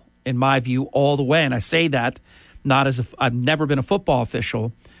incidental, in my view, all the way. And I say that not as I've never been a football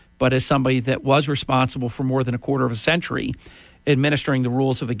official, but as somebody that was responsible for more than a quarter of a century administering the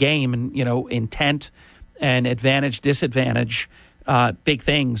rules of the game, and, intent and advantage, disadvantage, big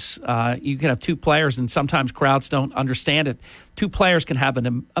things. You can have two players, and sometimes crowds don't understand it. Two players can have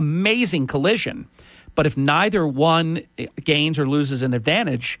an amazing collision, but if neither one gains or loses an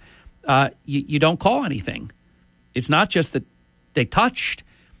advantage, you don't call anything. It's not just that they touched.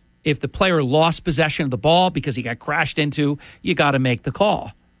 If the player lost possession of the ball because he got crashed into, you got to make the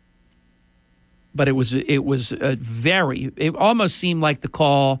call. But it was it almost seemed like the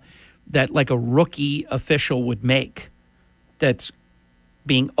call that like a rookie official would make, that's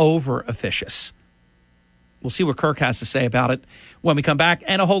being over officious. We'll see what Kirk has to say about it when we come back,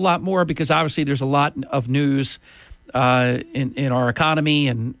 and a whole lot more, because obviously there's a lot of news in our economy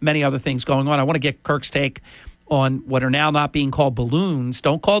and many other things going on. I want to get Kirk's take on what are now not being called balloons.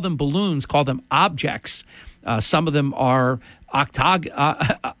 Don't call them balloons, call them objects. Some of them are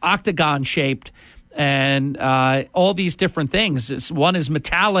octagon-shaped, and all these different things. One is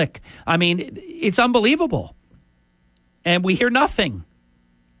metallic. I mean, it's unbelievable. And we hear nothing.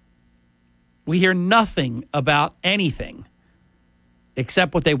 We hear nothing about anything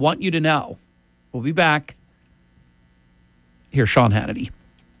except what they want you to know. We'll be back. Here's Sean Hannity.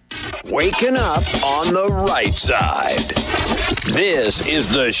 Waking up on the right side. This is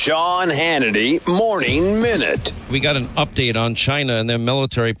the Sean Hannity Morning Minute. We got an update on China, and their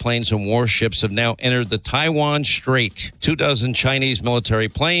military planes and warships have now entered the Taiwan Strait. 24 Chinese military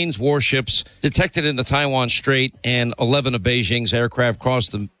planes, warships detected in the Taiwan Strait, and 11 of Beijing's aircraft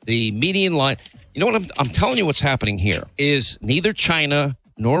crossed the median line. You know what I'm telling you, what's happening here is neither China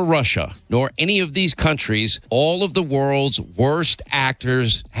nor Russia, nor any of these countries, all of the world's worst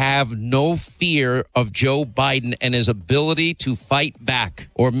actors, have no fear of Joe Biden and his ability to fight back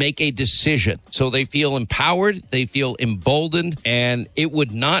or make a decision. So they feel empowered, they feel emboldened, and it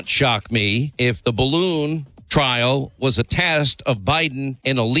would not shock me if the balloon trial was a test of Biden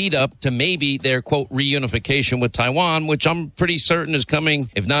in a lead up to maybe their, quote, reunification with Taiwan, which I'm pretty certain is coming,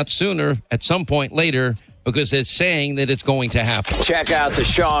 if not sooner, at some point later, because they're saying that it's going to happen. Check out the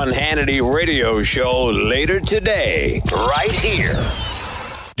Sean Hannity radio show later today, right here.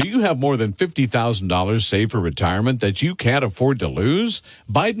 Do you have more than $50,000 saved for retirement that you can't afford to lose?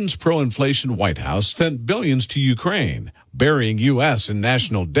 Biden's pro-inflation White House sent billions to Ukraine, burying U.S. in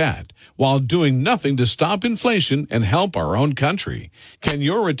national debt, while doing nothing to stop inflation and help our own country. Can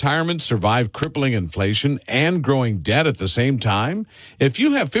your retirement survive crippling inflation and growing debt at the same time? If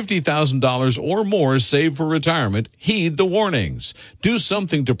you have $50,000 or more saved for retirement, heed the warnings. Do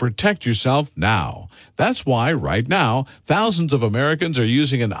something to protect yourself now. That's why, right now, thousands of Americans are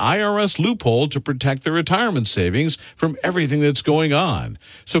using an IRS loophole to protect their retirement savings from everything that's going on.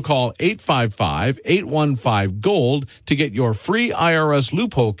 So call 855-815-GOLD to get your free IRS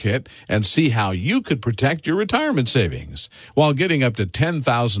loophole kit and see how you could protect your retirement savings while getting up to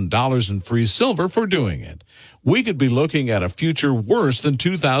 $10,000 in free silver for doing it. We could be looking at a future worse than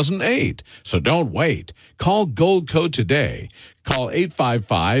 2008. So don't wait. Call Gold Code today. Call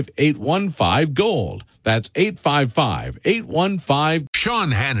 855-815-GOLD. That's 855-815.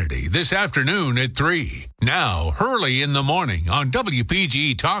 Sean Hannity this afternoon at 3. Now, Hurley in the Morning on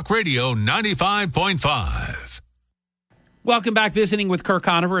WPG Talk Radio 95.5. Welcome back, visiting with Kirk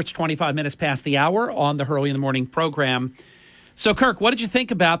Conover. It's 25 minutes past the hour on the Hurley in the Morning program. So, Kirk, what did you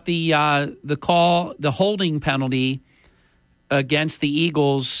think about the call, the holding penalty against the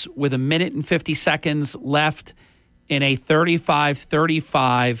Eagles with 1 minute and 50 seconds left in a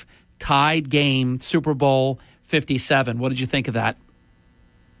 35-35 tied game, Super Bowl 57? What did you think of that?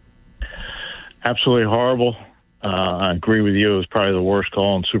 Absolutely horrible. I agree with you. It was probably the worst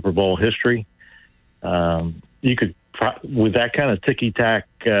call in Super Bowl history. You could, with that kind of ticky-tack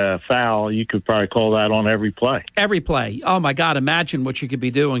foul, you could probably call that on every play. Every play. Oh, my God. Imagine what you could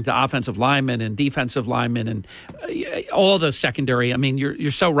be doing to offensive linemen and defensive linemen and all the secondary. I mean,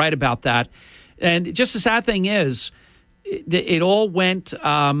 you're so right about that. And just the sad thing is, it all went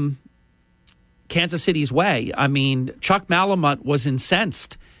Kansas City's way. I mean, Chuck Malamut was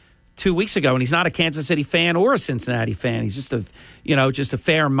incensed 2 weeks ago, and he's not a Kansas City fan or a Cincinnati fan. He's just a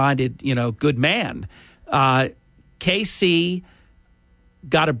fair-minded, good man. KC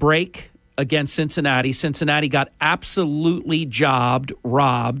got a break against Cincinnati. Cincinnati got absolutely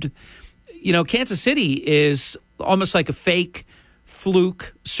robbed. You know, Kansas City is almost like a fake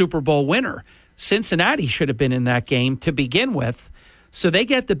fluke Super Bowl winner. Cincinnati should have been in that game to begin with. So they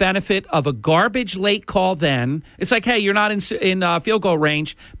get the benefit of a garbage late call then. It's like, hey, you're not in field goal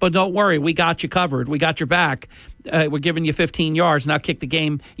range, but don't worry, we got you covered. We got your back. We're giving you 15 yards. Now kick the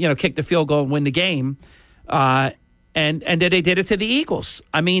game, kick the field goal and win the game. And then they did it to the Eagles.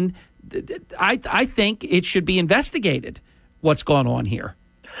 I mean, I think it should be investigated what's going on here.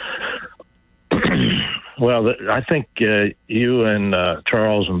 Well, I think you and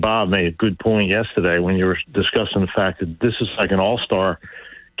Charles and Bob made a good point yesterday when you were discussing the fact that this is like an all-star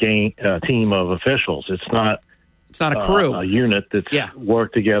team of officials. It's not a crew, a unit that's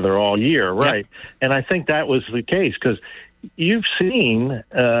worked together all year, right? Yeah. And I think that was the case because you've seen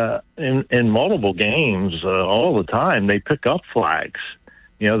in multiple games all the time they pick up flags.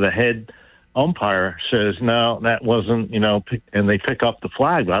 The head umpire says, no, that wasn't, and they pick up the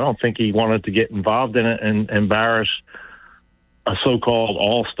flag. But I don't think he wanted to get involved in it and embarrass a so-called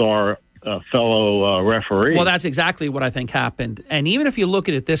all-star fellow referee. Well, that's exactly what I think happened. And even if you look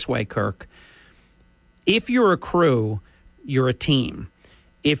at it this way, Kirk, if you're a crew, you're a team.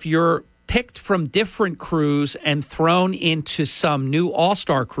 If you're picked from different crews and thrown into some new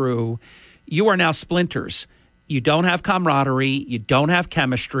all-star crew, you are now splinters. You don't have camaraderie. You don't have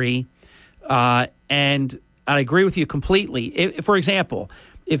chemistry. And I agree with you completely. For example,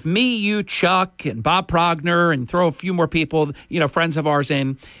 if me, you, Chuck, and Bob Progner, and throw a few more people, friends of ours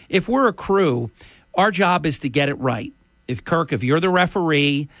in, if we're a crew, our job is to get it right. If you're the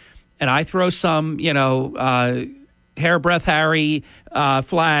referee and I throw some, hairbreadth Harry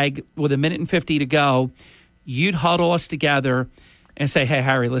flag with 1:50 to go, you'd huddle us together and say, hey,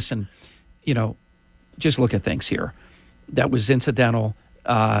 Harry, listen, just look at things here. That was incidental.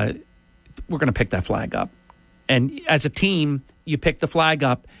 We're going to pick that flag up. And as a team, you pick the flag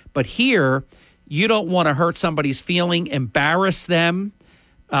up. But here, you don't want to hurt somebody's feeling, embarrass them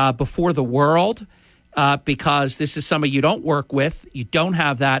before the world because this is somebody you don't work with. You don't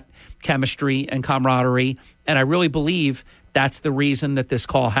have that chemistry and camaraderie. And I really believe that's the reason that this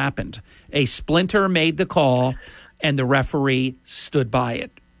call happened. A splinter made the call, and the referee stood by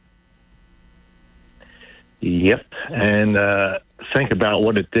it. Yep. And think about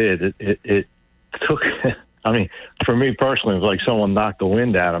what it did. It took, I mean, for me personally, it was like someone knocked the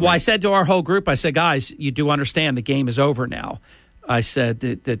wind out of me. Well, I said to our whole group, I said, guys, you do understand the game is over now. I said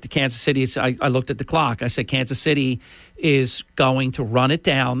that the Kansas City, I looked at the clock. I said, Kansas City is going to run it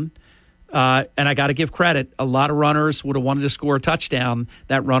down. And I got to give credit. A lot of runners would have wanted to score a touchdown.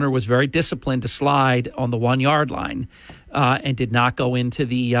 That runner was very disciplined to slide on the 1 yard line and did not go into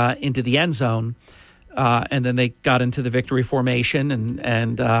the end zone. And then they got into the victory formation.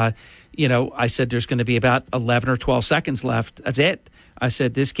 And I said there's going to be about 11 or 12 seconds left. That's it. I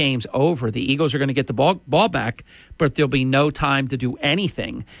said this game's over. The Eagles are going to get the ball back, but there'll be no time to do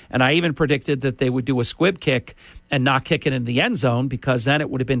anything. And I even predicted that they would do a squib kick and not kick it in the end zone because then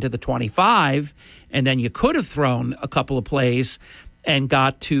it would have been to the 25, and then you could have thrown a couple of plays and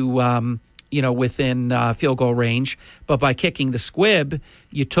got to within field goal range. But by kicking the squib,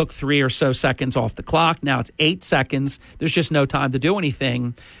 you took 3 or so seconds off the clock. Now it's 8 seconds. There's just no time to do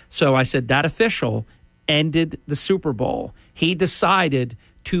anything. So I said that official ended the Super Bowl. He decided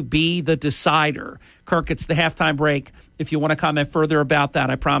to be the decider. Kirk, it's the halftime break. If you want to comment further about that,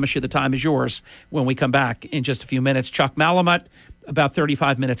 I promise you the time is yours when we come back in just a few minutes. Chuck Malamut, about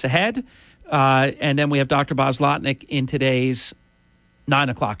 35 minutes ahead. And then we have Dr. Bob Zlotnick in today's 9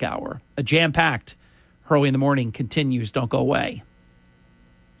 o'clock hour. A jam-packed Hurley in the Morning continues. Don't go away.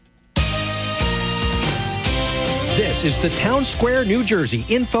 This is the Town Square, New Jersey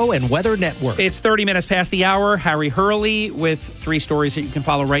Info and Weather Network. It's 30 minutes past the hour. Harry Hurley with 3 stories that you can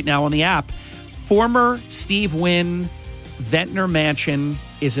follow right now on the app. Former Steve Wynn Ventnor Mansion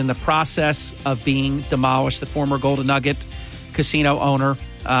is in the process of being demolished. The former Golden Nugget casino owner.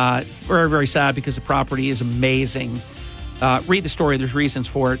 Very, very sad because the property is amazing. Read the story. There's reasons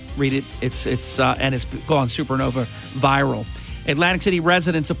for it. Read it. It's and it's gone supernova viral. Atlantic City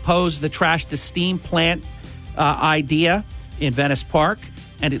residents oppose the trash to steam plant idea in Venice Park,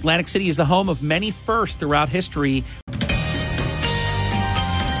 and Atlantic City is the home of many firsts throughout history.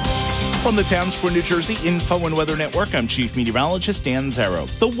 From the Town Square, New Jersey Info and Weather Network, I'm Chief Meteorologist Dan Zarrow.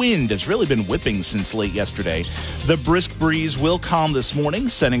 The wind has really been whipping since late yesterday. The brisk breeze will calm this morning,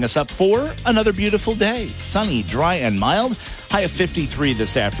 setting us up for another beautiful day. Sunny, dry, and mild. High of 53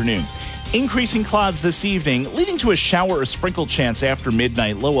 this afternoon. Increasing clouds this evening, leading to a shower or sprinkle chance after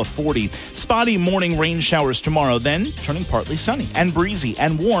midnight, low of 40. Spotty morning rain showers tomorrow, then turning partly sunny and breezy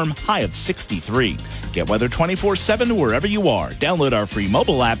and warm, high of 63. Get weather 24/7 wherever you are. Download our free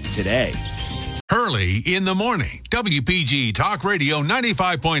mobile app today. Hurley in the morning. WPG Talk Radio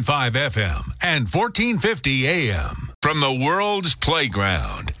 95.5 FM and 1450 AM. From the world's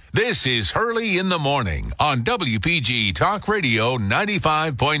playground, this is Hurley in the morning on WPG Talk Radio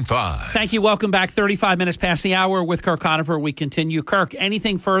 95.5. Thank you. Welcome back. 35 minutes past the hour with Kirk Conover. We continue. Kirk,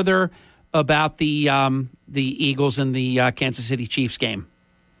 anything further about the Eagles and the Kansas City Chiefs game?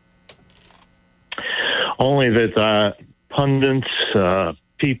 Only that pundits,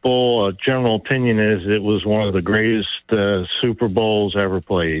 people, general opinion is it was one of the greatest Super Bowls ever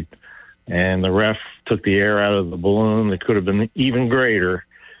played. And the ref took the air out of the balloon. It could have been even greater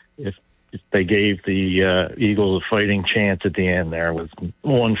if they gave the Eagles a fighting chance at the end there with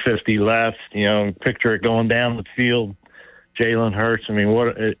 150 left. You know, picture it going down the field. Jalen Hurts. I mean,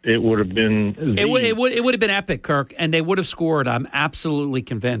 it would have been. It would have been epic, Kirk, and they would have scored. I'm absolutely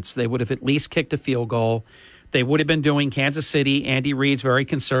convinced they would have at least kicked a field goal. They would have been doing Kansas City. Andy Reid's very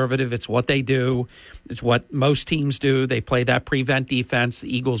conservative. It's what they do. It's what most teams do. They play that prevent defense.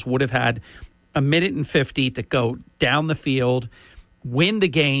 The Eagles would have had a minute and 50 to go down the field, win the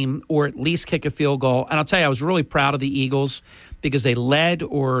game, or at least kick a field goal. And I'll tell you, I was really proud of the Eagles because they led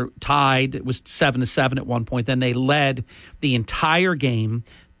or tied. It was 7-7 at one point. Then they led the entire game,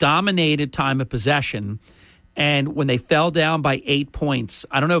 dominated time of possession. And when they fell down by 8 points,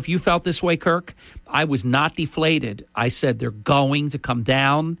 I don't know if you felt this way, Kirk. I was not deflated. I said they're going to come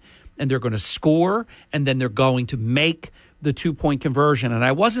down and they're going to score and then they're going to make the 2-point conversion. And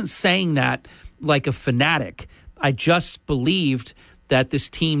I wasn't saying that like a fanatic. I just believed that this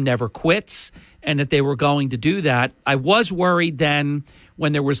team never quits and that they were going to do that. I was worried then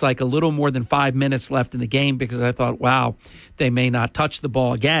when there was like a little more than 5 minutes left in the game because I thought, wow, they may not touch the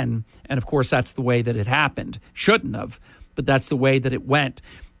ball again. And, of course, that's the way that it happened. Shouldn't have, but that's the way that it went.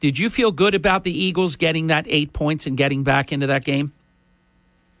 Did you feel good about the Eagles getting that 8 points and getting back into that game?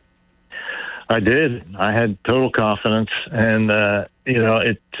 I did. I had total confidence. And,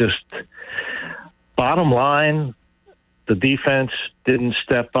 it just – bottom line, the defense didn't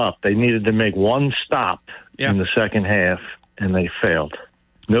step up. They needed to make one stop in the second half, and they failed.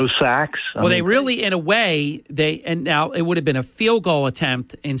 No sacks. They really, in a way, and now it would have been a field goal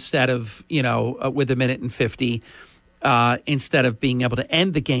attempt instead of, with a minute and 50, instead of being able to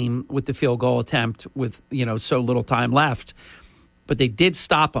end the game with the field goal attempt with, so little time left. But they did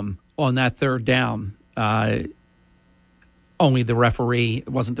stop them on that third down. Only the referee, it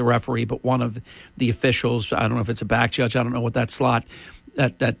wasn't the referee, but one of the officials, I don't know if it's a back judge, I don't know what that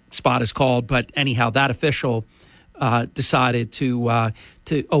spot is called, but anyhow, that official decided to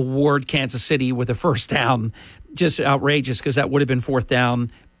award Kansas City with a first down. Just outrageous because that would have been fourth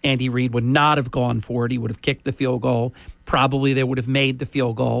down. Andy Reid would not have gone for it. He would have kicked the field goal. Probably they would have made the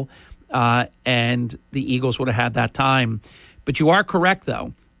field goal, and the Eagles would have had that time. But you are correct,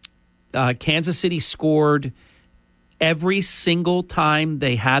 though. Kansas City scored every single time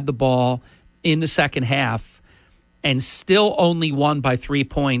they had the ball in the second half and still only won by 3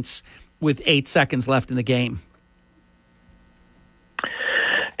 points with 8 seconds left in the game.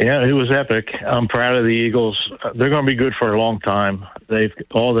 Yeah, it was epic. I'm proud of the Eagles. They're going to be good for a long time. They've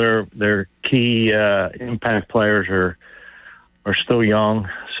all their key impact players are still young,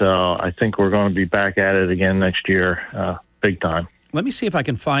 so I think we're going to be back at it again next year, big time. Let me see if I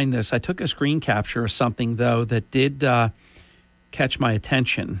can find this. I took a screen capture of something, though, that did catch my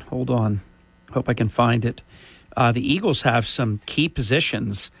attention. Hold on. Hope I can find it. The Eagles have some key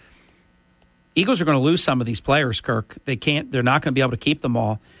positions. Eagles are going to lose some of these players, Kirk. They're not going to be able to keep them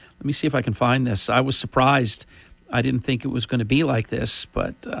all. Let me see if I can find this. I was surprised. I didn't think it was going to be like this,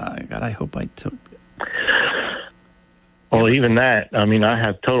 but God, I hope I took. Well, even that, I mean, I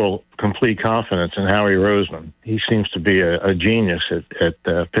have complete confidence in Howie Roseman. He seems to be a genius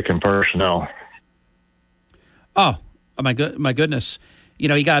at picking personnel. Oh, my goodness.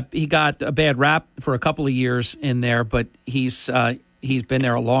 He got a bad rap for a couple of years in there, but he's been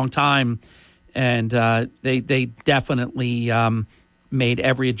there a long time. And they definitely made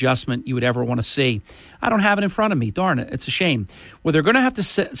every adjustment you would ever want to see. I don't have it in front of me. Darn it. It's a shame. Well, they're going to have to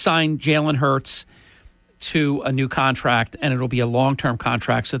sign Jalen Hurts to a new contract, and it'll be a long-term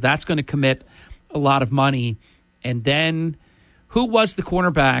contract. So that's going to commit a lot of money. And then who was the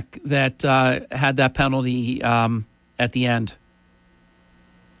cornerback that had that penalty at the end?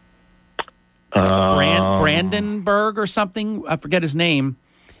 Brandenburg or something? I forget his name.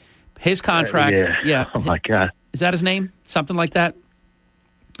 His contract. Yeah. Oh, my God. Is that his name? Something like that?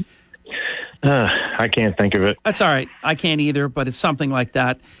 I can't think of it. That's all right. I can't either, but it's something like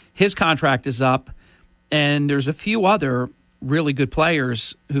that. His contract is up, and there's a few other really good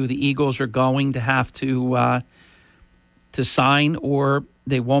players who the Eagles are going to have to sign, or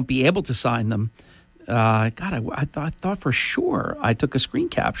they won't be able to sign them. I thought for sure I took a screen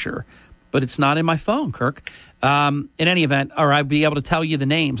capture, but it's not in my phone, Kirk. In any event, or I'd be able to tell you the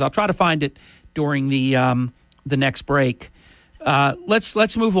names. I'll try to find it during the next break.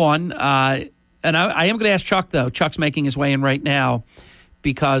 Let's move on. And I am going to ask Chuck, though. Chuck's making his way in right now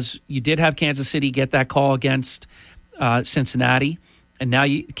because you did have Kansas City get that call against Cincinnati, and now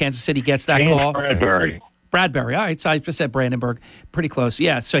Kansas City gets that call. Bradbury. All right, so I just said Brandenburg. Pretty close.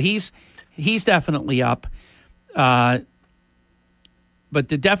 Yeah, so he's definitely up. But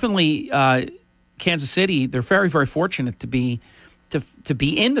definitely Kansas City, they're very, very fortunate to be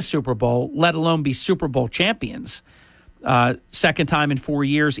in the Super Bowl, let alone be Super Bowl champions. Second time in 4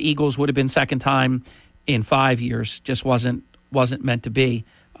 years. Eagles would have been second time in 5 years. Just wasn't meant to be.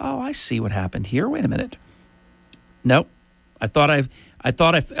 Oh, I see what happened here. Wait a minute. Nope. I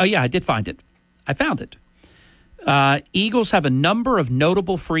did find it. I found it. Eagles have a number of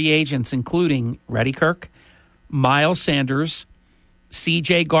notable free agents, including, ready, Kirk? Miles Sanders,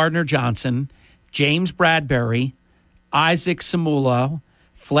 C.J. Gardner-Johnson, James Bradbury, Isaac Samulo,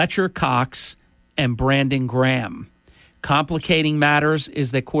 Fletcher Cox, and Brandon Graham. Complicating matters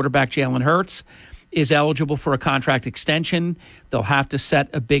is that quarterback Jalen Hurts is eligible for a contract extension. They'll have to set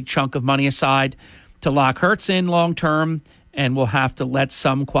a big chunk of money aside to lock Hurts in long term, and we'll have to let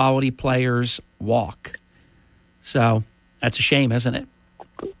some quality players walk. So that's a shame, isn't it?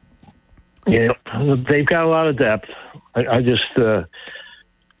 Yeah, they've got a lot of depth. I just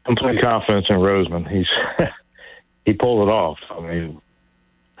complete confidence in Roseman. He pulled it off. I mean,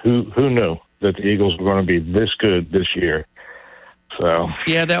 who knew that the Eagles were going to be this good this year? So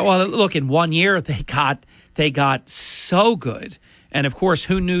yeah, look, in 1 year they got so good, and of course,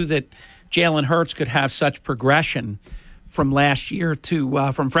 who knew that Jalen Hurts could have such progression from last year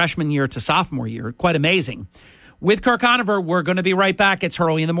to from freshman year to sophomore year? Quite amazing. With Kirk Conover, we're going to be right back. It's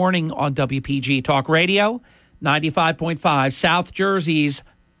Hurley in the Morning on WPG Talk Radio, 95.5, South Jersey's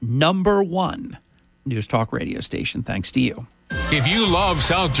 #1 news talk radio station. Thanks to you. If you love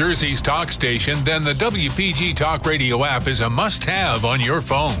South Jersey's talk station, then the WPG Talk Radio app is a must-have on your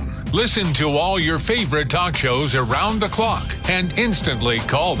phone. Listen to all your favorite talk shows around the clock and instantly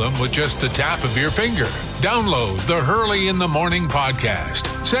call them with just the tap of your finger. Download the Hurley in the Morning podcast.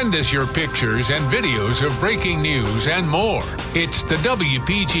 Send us your pictures and videos of breaking news and more. It's the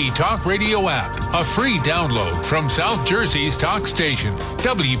WPG Talk Radio app, a free download from South Jersey's talk station,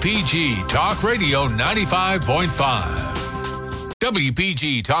 WPG Talk Radio 95.5.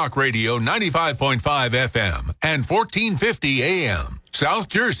 WPG Talk Radio 95.5 FM and 1450 AM. South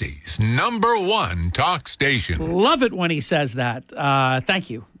Jersey's #1 talk station. Love it when he says that.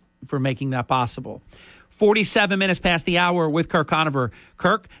 Thank you for making that possible. 47 minutes past the hour with Kirk Conover.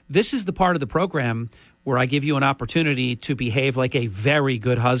 Kirk, this is the part of the program where I give you an opportunity to behave like a very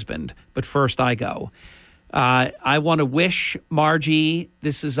good husband. But first I go. I want to wish Margie,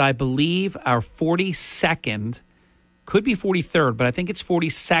 this is, I believe, our 42nd, could be 43rd, but I think it's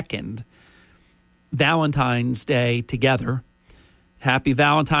 42nd Valentine's Day together. Happy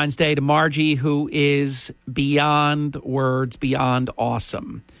Valentine's Day to Margie, who is beyond words, beyond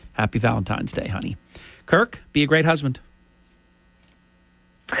awesome. Happy Valentine's Day, honey. Kirk, be a great husband.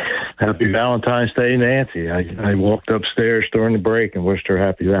 Happy Valentine's Day, Nancy. I walked upstairs during the break and wished her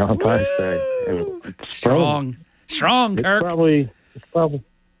happy Valentine's Day. Strong, Kirk. It's probably,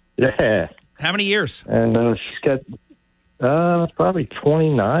 yeah. How many years? And she's got, it's probably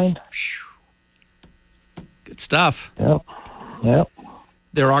 29. Good stuff. Yep.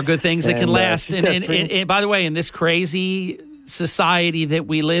 There are good things that can last. And by the way, in this crazy society that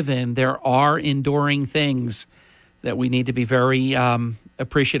we live in, there are enduring things that we need to be very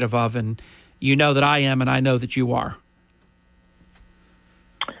appreciative of. And you know that I am, and I know that you are.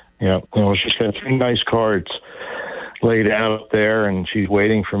 Yeah. Well, she's got 3 nice cards laid out there, and she's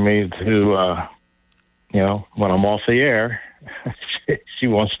waiting for me to, when I'm off the air, she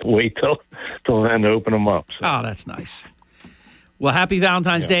wants to wait till then to open them up. So. Oh, that's nice. Well, happy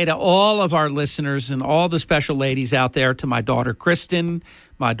Valentine's Day to all of our listeners and all the special ladies out there, to my daughter, Kristen,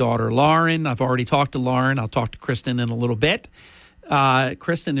 my daughter, Lauren. I've already talked to Lauren. I'll talk to Kristen in a little bit.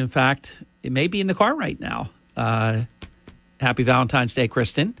 Kristen, in fact, it may be in the car right now. Happy Valentine's Day,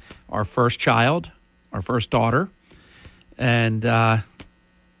 Kristen, our first child, our first daughter. And,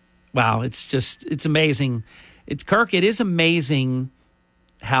 wow, it's amazing. Kirk, it is amazing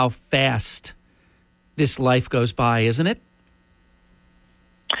how fast this life goes by, isn't it?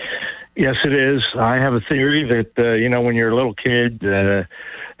 Yes, it is. I have a theory that, when you're a little kid,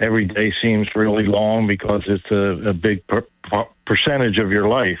 every day seems really long because it's a big percentage of your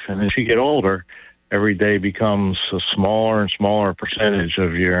life. And as you get older, every day becomes a smaller and smaller percentage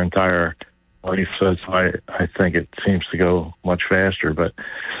of your entire life. So that's why I think it seems to go much faster. But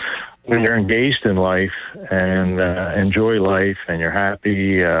when you're engaged in life and enjoy life and you're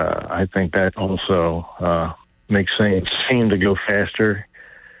happy, I think that also makes things seem to go faster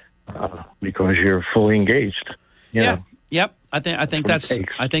because you're fully engaged. You know? Yep. I think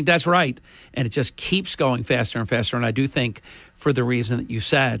that's right, and it just keeps going faster and faster. And I do think, for the reason that you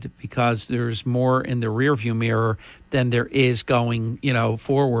said, because there's more in the rearview mirror than there is going,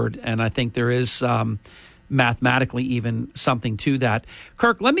 forward. And I think there is mathematically even something to that.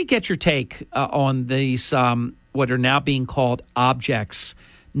 Kirk, let me get your take on these what are now being called objects,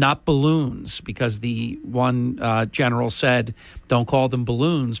 not balloons, because the one general said, "Don't call them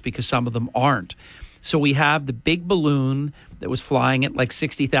balloons because some of them aren't." So we have the big balloon that was flying at like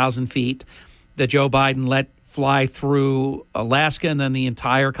 60,000 feet that Joe Biden let fly through Alaska and then the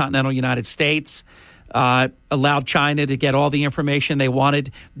entire continental United States, allowed China to get all the information they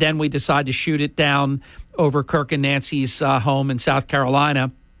wanted. Then we decided to shoot it down over Kirk and Nancy's home in South Carolina.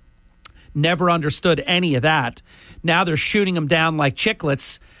 Never understood any of that. Now they're shooting them down like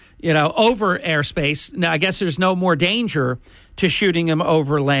chiclets, over airspace. Now, I guess there's no more danger to shooting them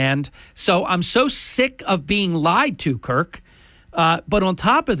over land. So I'm so sick of being lied to, Kirk. But on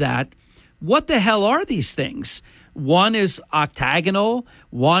top of that, what the hell are these things? One is octagonal.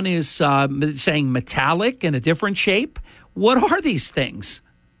 One is saying metallic in a different shape. What are these things?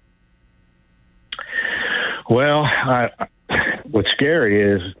 Well, what's scary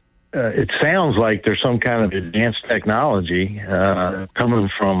is it sounds like there's some kind of advanced technology coming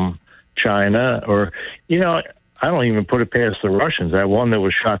from China, or, I don't even put it past the Russians. That one that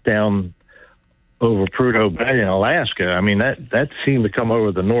was shot down over Prudhoe Bay in Alaska, I mean, that seemed to come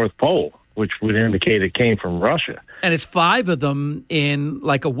over the North Pole, which would indicate it came from Russia. And it's 5 of them in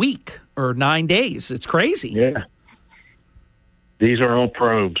like a week or 9 days. It's crazy. Yeah. These are all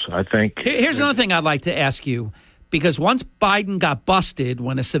probes, I think. Here's another thing I'd like to ask you. Because once Biden got busted,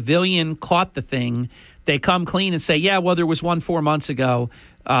 when a civilian caught the thing, they come clean and say, yeah, well, there was one 4 months ago,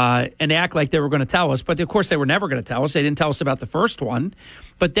 and act like they were going to tell us. But, of course, they were never going to tell us. They didn't tell us about the first one.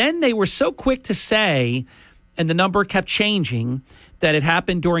 But then they were so quick to say, and the number kept changing, that it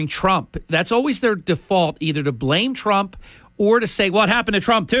happened during Trump. That's always their default, either to blame Trump or to say, well, it happened to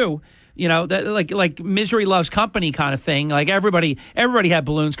Trump, too. That, like misery loves company kind of thing. Like everybody had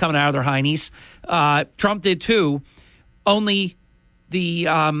balloons coming out of their heinies. Trump did too. Only the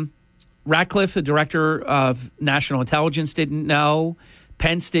Ratcliffe, the director of national intelligence, didn't know.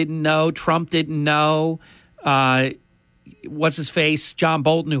 Pence didn't know. Trump didn't know. What's his face? John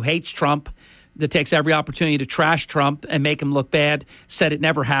Bolton, who hates Trump, that takes every opportunity to trash Trump and make him look bad, said it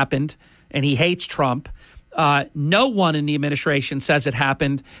never happened, and he hates Trump. No one in the administration says it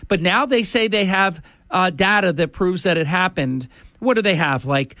happened, but now they say they have data that proves that it happened. What do they have?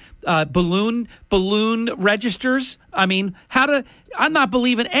 Like balloon registers? I mean, I'm not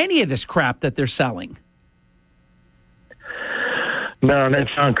believing any of this crap that they're selling. No,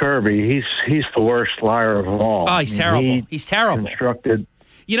 that's John Kirby. He's the worst liar of them all. Oh, he's terrible. He's terrible. Constructed.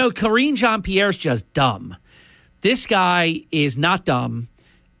 Karine Jean-Pierre's just dumb. This guy is not dumb.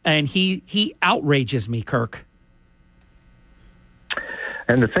 And he outrages me, Kirk.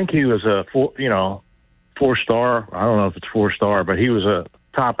 And to think he was a 4-star, I don't know if it's 4-star, but he was a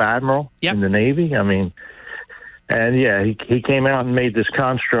top admiral in the Navy. I mean, and yeah, he came out and made this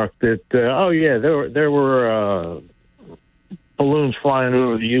construct that there were balloons flying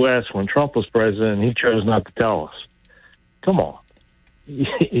over the U.S. when Trump was president, and he chose not to tell us. Come on. As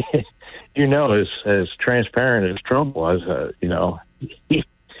transparent as Trump was,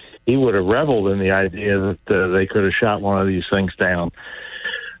 he would have reveled in the idea that they could have shot one of these things down.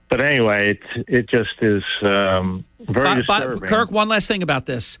 But anyway, it just is very disturbing. Kirk, one last thing about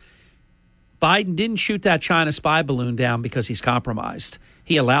this. Biden didn't shoot that China spy balloon down because he's compromised.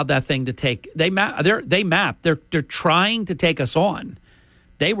 He allowed that thing to take. They mapped. They're trying to take us on.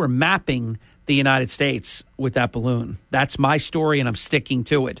 They were mapping the United States with that balloon. That's my story, and I'm sticking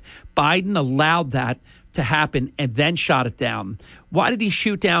to it. Biden allowed that to happen and then shot it down. Why did he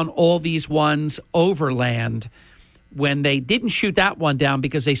shoot down all these ones over land when they didn't shoot that one down?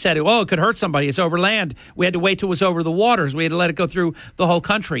 Because they said, it could hurt somebody. It's over land. We had to wait till it was over the waters. We had to let it go through the whole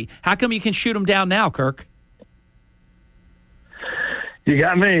country. How come you can shoot them down now, Kirk? You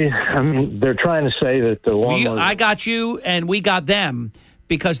got me. I mean, they're trying to say that the one I got you and we got them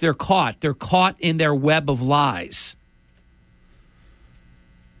because they're caught. They're caught in their web of lies.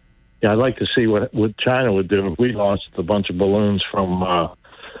 I'd like to see what China would do if we launched a bunch of balloons from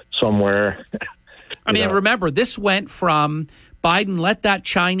somewhere. I mean, remember, this went from Biden let that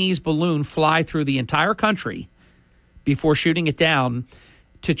Chinese balloon fly through the entire country before shooting it down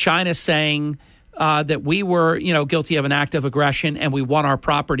to China saying that we were, guilty of an act of aggression and we want our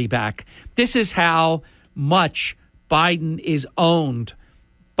property back. This is how much Biden is owned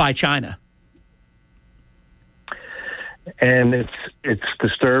by China. And it's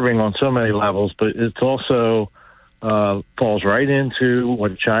disturbing on so many levels, but it's also falls right into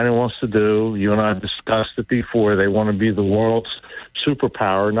what China wants to do. You and I have discussed it before. They want to be the world's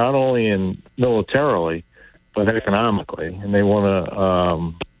superpower, not only militarily, but economically. And they want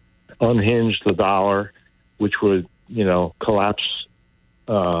to unhinge the dollar, which would, collapse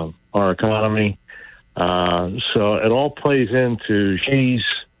our economy. So it all plays into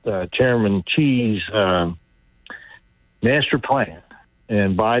Chairman Xi's master plan.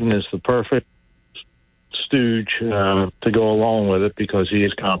 And Biden is the perfect stooge to go along with it because he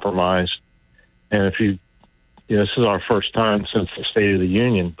is compromised. And if this is our first time since the State of the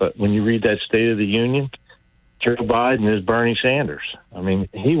Union, but when you read that State of the Union, Joe Biden is Bernie Sanders. I mean,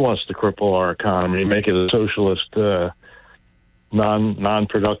 he wants to cripple our economy, make it a socialist,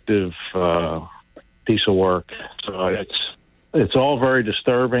 non-productive piece of work. So it's all very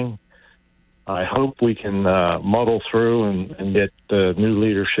disturbing. I hope we can muddle through and get new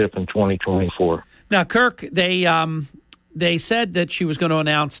leadership in 2024. Now, Kirk, they said that she was going to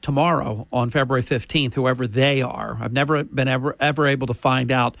announce tomorrow on February 15th, whoever they are. I've never been ever able to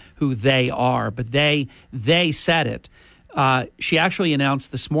find out who they are, but they said it. She actually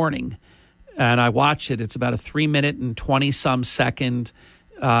announced this morning, and I watched it. It's about a 3-minute and 20-some second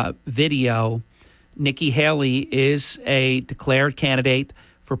video. Nikki Haley is a declared candidate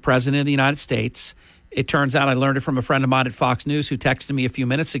for president of the United States. It turns out, I learned it from a friend of mine at Fox News who texted me a few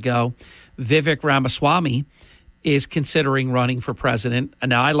minutes ago, Vivek Ramaswamy is considering running for president. And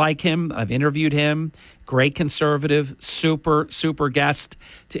now I like him. I've interviewed him. Great conservative, super guest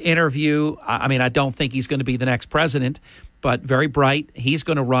to interview. I mean, I don't think he's going to be the next president, but very bright. He's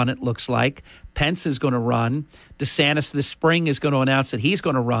going to run, it looks like. Pence is going to run. DeSantis this spring is going to announce that he's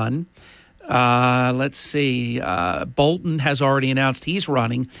going to run. Let's see. Bolton has already announced he's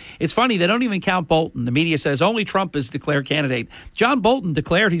running. It's funny, they don't even count Bolton. The media says only Trump is declared candidate. John Bolton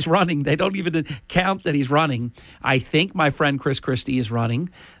declared he's running. They don't even count that he's running. I think my friend Chris Christie is running.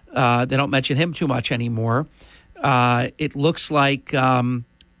 They don't mention him too much anymore. It looks like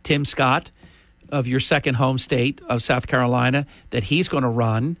Tim Scott of your second home state of South Carolina, that he's going to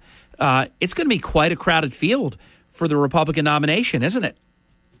run. It's going to be quite a crowded field for the Republican nomination, isn't it?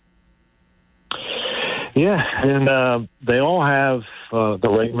 Yeah, and they all have the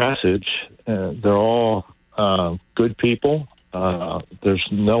right message. They're all good people. There's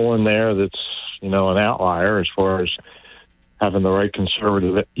no one there that's, an outlier as far as having the right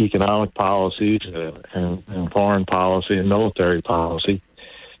conservative economic policies and foreign policy and military policy.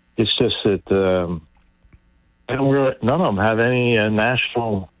 It's just that none of them have any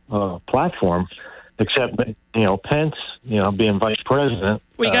national platform. Except, Pence, being vice president.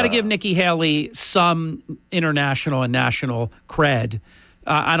 Well, you got to give Nikki Haley some international and national cred.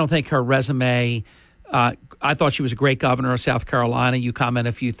 I don't think her resume, I thought she was a great governor of South Carolina. You comment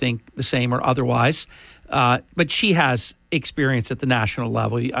if you think the same or otherwise. But she has experience at the national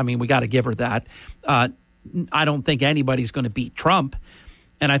level. I mean, we got to give her that. I don't think anybody's going to beat Trump.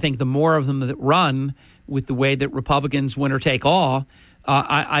 And I think the more of them that run with the way that Republicans winner take all,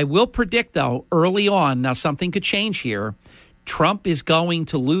 I will predict, though, early on, now something could change here, Trump is going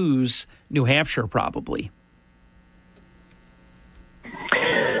to lose New Hampshire probably.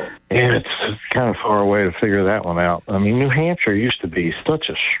 Yeah, it's kind of far away to figure that one out. I mean, New Hampshire used to be such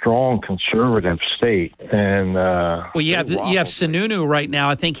a strong conservative state. And well, you have Sununu right now.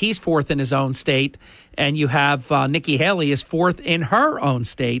 I think he's fourth in his own state. And you have Nikki Haley is fourth in her own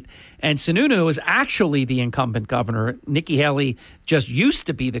state. And Sununu is actually the incumbent governor. Nikki Haley just used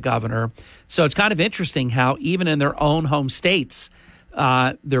to be the governor. So it's kind of interesting how even in their own home states,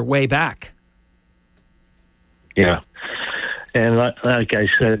 they're way back. Yeah. And like I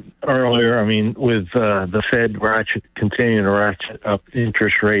said earlier, I mean, with the Fed continuing to ratchet up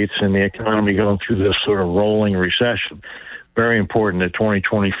interest rates and the economy going through this sort of rolling recession, very important that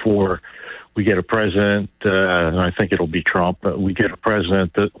 2024 we get a president, and I think it'll be Trump, but we get a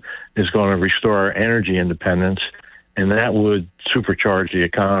president that is going to restore our energy independence, and that would supercharge the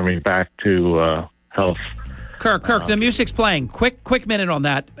economy back to health. Kirk, the music's playing. Quick minute on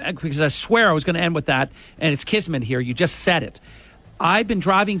that, because I swear I was going to end with that, and it's Kismet here. You just said it. I've been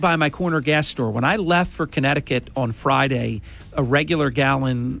driving by my corner gas store. When I left for Connecticut on Friday, a regular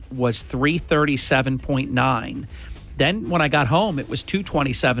gallon was 337.9. Then when I got home, it was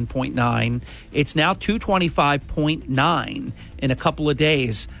 227.9. It's now 225.9 in a couple of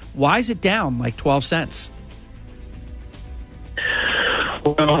days. Why is it down like 12 cents?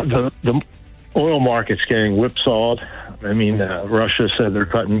 Well, the oil market's getting whipsawed. I mean, Russia said they're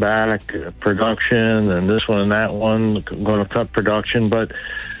cutting back production, and this one and that one going to cut production. But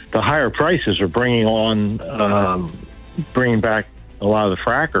the higher prices are bringing back a lot of the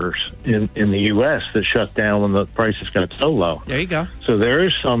frackers in the U.S. that shut down when the prices got so low. There you go. So there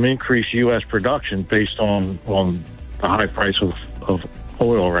is some increased U.S. production based on the high price of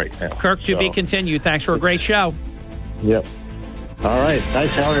oil right now. Kirk, to be continued. Thanks for a great show. Yep. All right.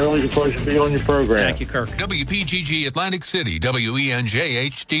 Thanks, Howard. Always a pleasure to be on your program. Thank you, Kirk. WPGG Atlantic City, WENJ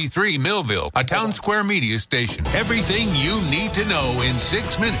HD3 Millville, a Town Square media station. Everything you need to know in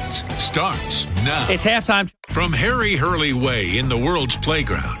 6 minutes starts now. It's halftime. From Harry Hurley Way in the world's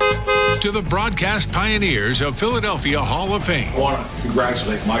playground to the broadcast pioneers of Philadelphia Hall of Fame. I want to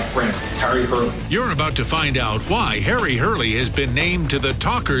congratulate my friend, Harry Hurley. You're about to find out why Harry Hurley has been named to the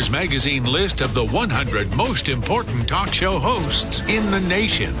Talkers Magazine list of the 100 most important talk show hosts in the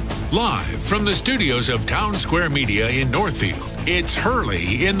nation. Live from the studios of Town Square Media in Northfield, it's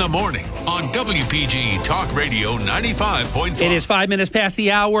Hurley in the Morning on WPG Talk Radio 95.5. It is 5 minutes past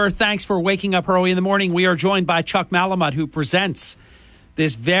the hour. Thanks for waking up early in the morning. We are joined by Chuck Malamud, who presents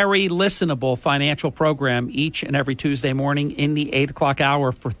this very listenable financial program each and every Tuesday morning in the 8 o'clock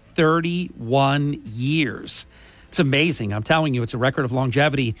hour for 31 years. It's amazing. I'm telling you, it's a record of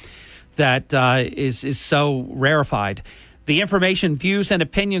longevity that is so rarefied. The information, views, and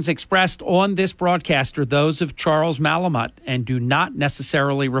opinions expressed on this broadcast are those of Charles Malamud and do not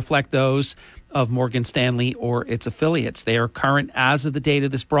necessarily reflect those of Morgan Stanley or its affiliates. They are current as of the date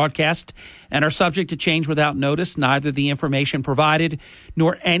of this broadcast and are subject to change without notice. Neither the information provided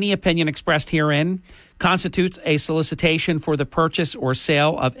nor any opinion expressed herein constitutes a solicitation for the purchase or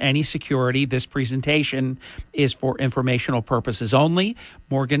sale of any security. This presentation is for informational purposes only.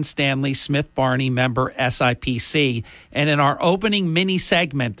 Morgan Stanley Smith Barney, member SIPC. And in our opening mini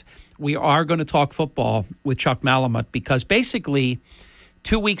segment, we are going to talk football with Chuck Malamud because basically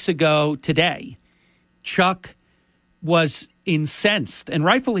 2 weeks ago today, Chuck was incensed, and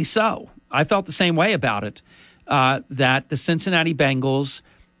rightfully so. I felt the same way about it, that the Cincinnati Bengals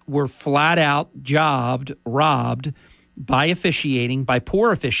were flat out robbed by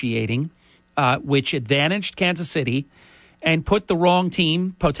poor officiating, which advantaged Kansas City and put the wrong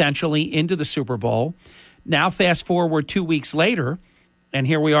team potentially into the Super Bowl. Now fast forward 2 weeks later, and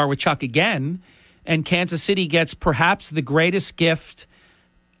here we are with Chuck again, and Kansas City gets perhaps the greatest gift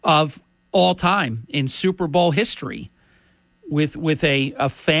of all time in Super Bowl history with a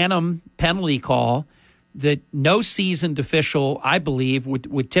phantom penalty call that no seasoned official, I believe,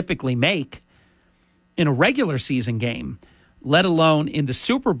 would typically make in a regular season game, let alone in the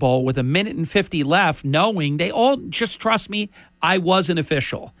Super Bowl with 1:50 left, knowing they all, just trust me, I was an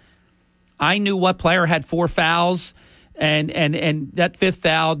official. I knew what player had 4 fouls, and that 5th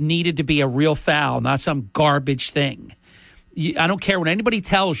foul needed to be a real foul, not some garbage thing. I don't care what anybody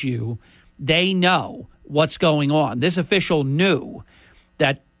tells you. They know what's going on. This official knew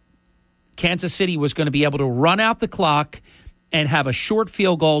that Kansas City was going to be able to run out the clock and have a short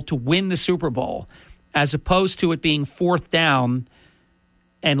field goal to win the Super Bowl, as opposed to it being 4th down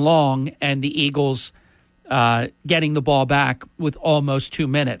and long and the Eagles getting the ball back with almost 2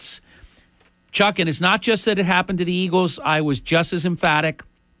 minutes. Chuck, and it's not just that it happened to the Eagles. I was just as emphatic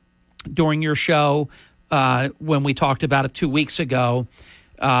during your show when we talked about it 2 weeks ago.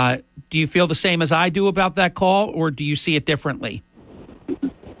 Do you feel the same as I do about that call, or do you see it differently?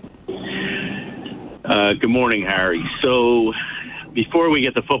 Good morning, Harry. So before we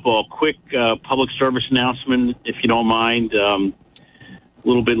get to football, quick public service announcement, if you don't mind. A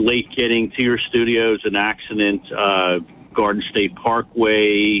little bit late getting to your studios, an accident, Garden State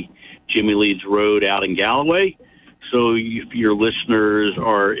Parkway, Jimmy Leeds Road out in Galloway. So if your listeners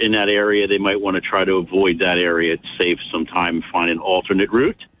are in that area, they might want to try to avoid that area to save some time and find an alternate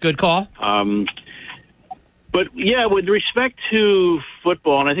route. Good call. But, yeah, with respect to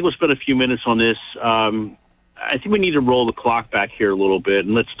football, and I think we'll spend a few minutes on this, I think we need to roll the clock back here a little bit,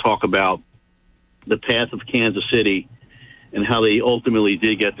 and let's talk about the path of Kansas City and how they ultimately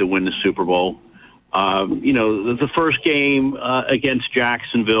did get to win the Super Bowl. The first game against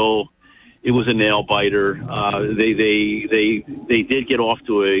Jacksonville, it was a nail biter. They did get off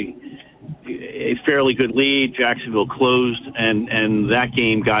to a fairly good lead. Jacksonville closed, and that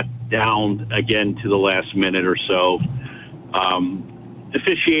game got down again to the last minute or so.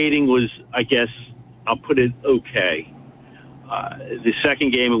 Officiating was, I guess, I'll put it okay. The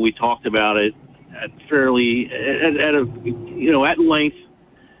second game, and we talked about it at length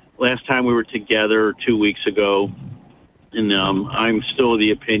last time we were together 2 weeks ago, and I'm still of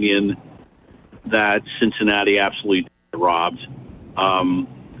the opinion that Cincinnati absolutely robbed,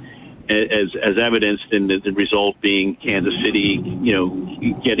 as evidenced in the result being Kansas City,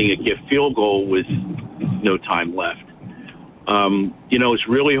 getting a gift field goal with no time left. It's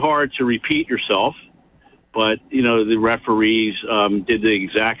really hard to repeat yourself, but, the referees did the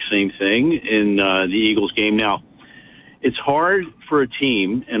exact same thing in the Eagles game. Now, it's hard for a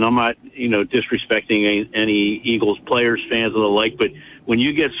team, and I'm not, disrespecting any Eagles players, fans, or the like, but when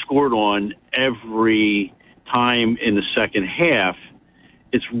you get scored on every time in the second half,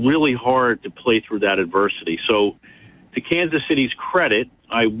 it's really hard to play through that adversity. So, to Kansas City's credit,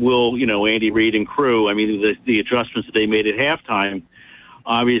 I will, Andy Reid and crew, the adjustments that they made at halftime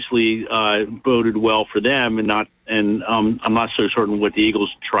obviously boded well for them, and I'm not so certain what the Eagles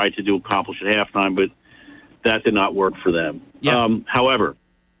tried to accomplish at halftime, but that did not work for them. Yeah. However,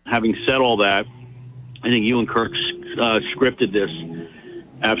 having said all that, I think you and Kirk scripted this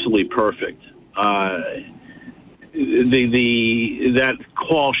absolutely perfect. That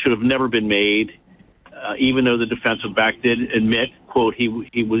call should have never been made, even though the defensive back did admit, quote,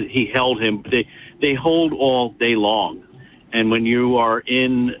 he held him. They hold all day long. And when you are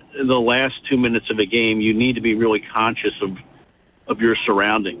in the last 2 minutes of a game, you need to be really conscious of your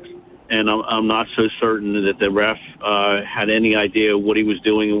surroundings. And I'm not so certain that the ref had any idea what he was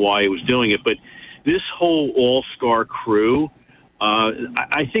doing and why he was doing it. But this whole all-star crew,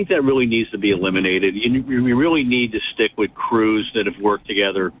 I think that really needs to be eliminated. You really need to stick with crews that have worked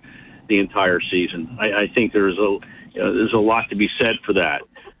together the entire season. I think there's a lot to be said for that.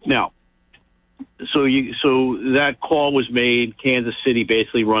 Now, so that call was made. Kansas City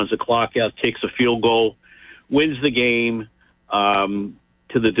basically runs the clock out, kicks a field goal, wins the game,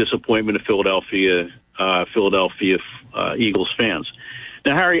 to the disappointment of Philadelphia Eagles fans.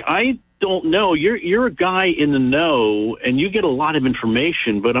 Now, Harry, I don't know. You're a guy in the know, and you get a lot of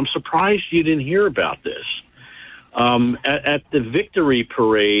information, but I'm surprised you didn't hear about this. At the victory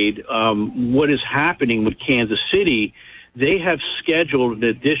parade, what is happening with Kansas City, they have scheduled an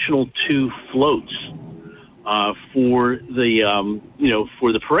additional 2 floats for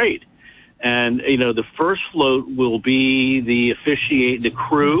the parade. And, the first float will be the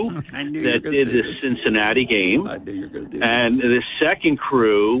crew that did the Cincinnati game. I knew you were going to do this. And the second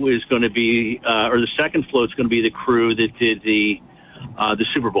crew is going to be, the second float is going to be the crew that did the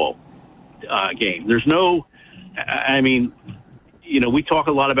Super Bowl game. There's no, we talk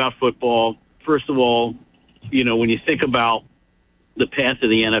a lot about football. First of all, when you think about the path of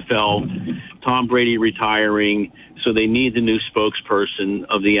the NFL, Tom Brady retiring, so they need the new spokesperson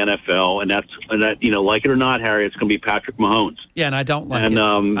of the NFL, and that like it or not, Harry, it's going to be Patrick Mahomes. Yeah, and I don't like it. I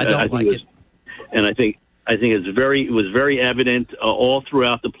don't like it. And I think it was very evident all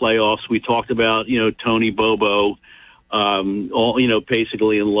throughout the playoffs. We talked about Tony Bobo,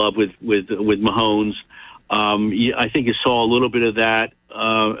 basically in love with Mahomes. I think you saw a little bit of that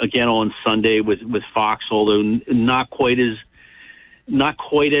again on Sunday with Fox, although not quite as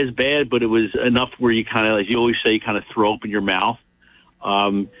bad, but it was enough where you kind of, as you always say, you kind of throw up in your mouth.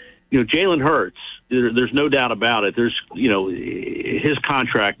 Jalen Hurts, there's no doubt about it. His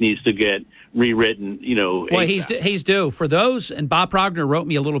contract needs to get rewritten. Well, he's due for those. And Bob Progner wrote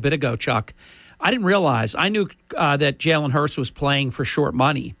me a little bit ago, Chuck. I didn't realize. I knew that Jalen Hurts was playing for short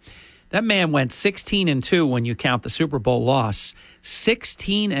money. That man went 16-2 when you count the Super Bowl loss.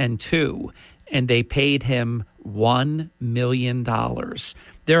 16-2, and they paid him $1 million.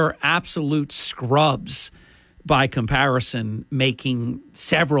 They're absolute scrubs by comparison, making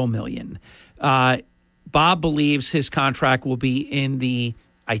several million. Bob believes his contract will be in the,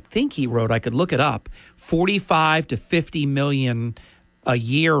 I think he wrote, I could look it up, 45 to 50 million a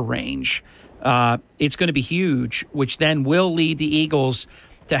year range. It's going to be huge, which then will lead the Eagles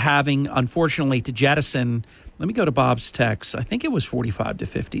to having, unfortunately, to jettison. Let me go to Bob's text. I think it was 45 to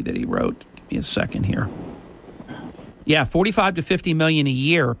 50 that he wrote. Give me a second here. Yeah, 45 to 50 million a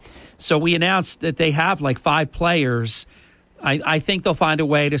year. So we announced that they have like 5 players. I think they'll find a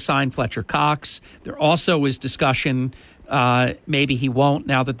way to sign Fletcher Cox. There also is discussion. Maybe he won't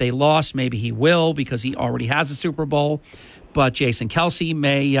now that they lost. Maybe he will because he already has a Super Bowl. But Jason Kelce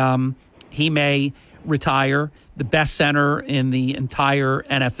may retire. The best center in the entire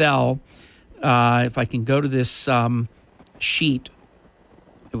NFL. If I can go to this sheet,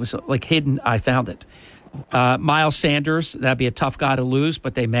 it was like hidden. I found it. Miles Sanders, that'd be a tough guy to lose,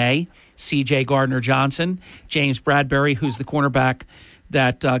 but they may. C.J. Gardner-Johnson, James Bradbury, who's the cornerback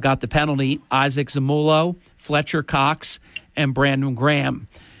that got the penalty, Isaac Zamulo, Fletcher Cox, and Brandon Graham.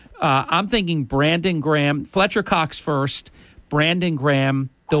 I'm thinking Brandon Graham, Fletcher Cox first, Brandon Graham.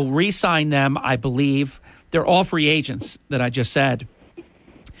 They'll re-sign them, I believe. They're all free agents that I just said.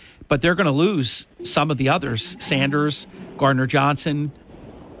 But they're going to lose some of the others, Sanders, Gardner Johnson,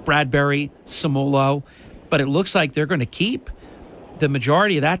 Bradbury, Samulo. But it looks like they're going to keep the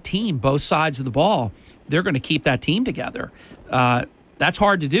majority of that team, both sides of the ball. They're going to keep that team together. That's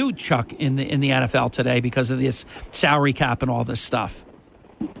hard to do, Chuck, in the NFL today because of this salary cap and all this stuff.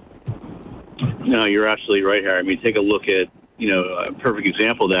 No, you're absolutely right, Harry. I mean, take a look at, a perfect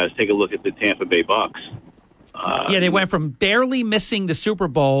example of that is take a look at the Tampa Bay Bucks. They went from barely missing the Super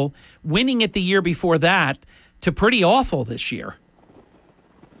Bowl, winning it the year before that, to pretty awful this year.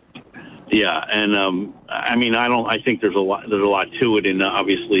 Yeah, and I think there's a lot to it, and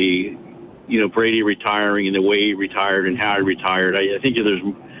obviously, Brady retiring and the way he retired and how he retired. I think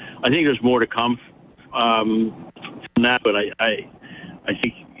there's more to come from that, but I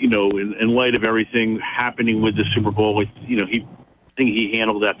think in light of everything happening with the Super Bowl, he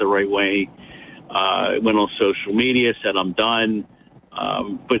handled that the right way. Went on social media, said I'm done,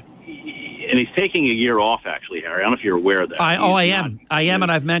 and he's taking a year off. Actually, Harry, I don't know if you're aware of that. I am,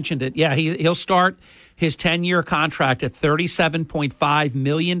 and I've mentioned it. Yeah, he'll start his 10-year contract at $37.5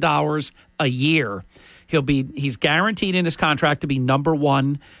 million a year. He's guaranteed in his contract to be number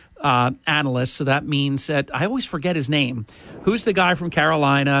one analyst. So that means that I always forget his name. Who's the guy from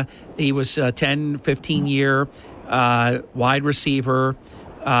Carolina? He was 10, 15-year wide receiver.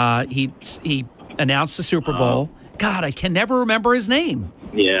 He announced the Super Bowl. God, I can never remember his name.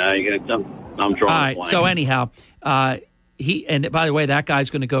 Yeah, I'm drawing. All right. So anyhow, and by the way, that guy's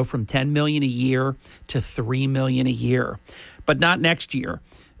going to go from $10 million a year to $3 million a year, but not next year.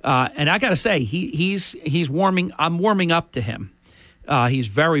 And I got to say, he's warming. I'm warming up to him. He's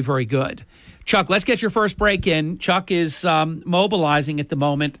very, very good. Chuck, let's get your first break in. Chuck is mobilizing at the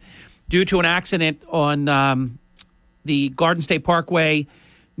moment due to an accident on the Garden State Parkway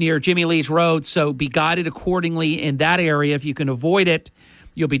near Jimmy Lee's Road. So be guided accordingly in that area. If you can avoid it,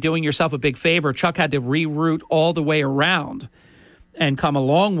 you'll be doing yourself a big favor. Chuck had to reroute all the way around and come a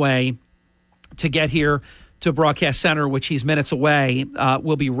long way to get here to Broadcast Center, which he's minutes away.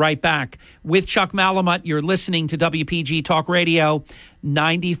 We'll be right back with Chuck Malamut. You're listening to WPG Talk Radio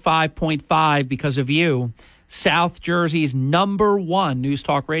 95.5 because of you, South Jersey's #1 news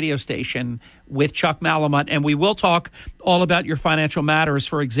talk radio station with Chuck Malamut. And we will talk all about your financial matters.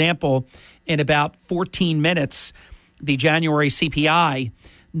 For example, in about 14 minutes, the January CPI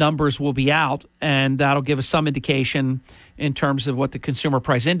numbers will be out, and that'll give us some indication in terms of what the consumer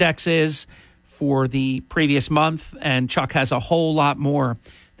price index is for the previous month. And Chuck has a whole lot more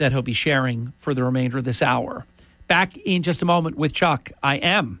that he'll be sharing for the remainder of this hour. Back in just a moment with Chuck. I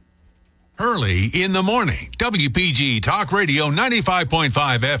am Early in the morning, WPG Talk Radio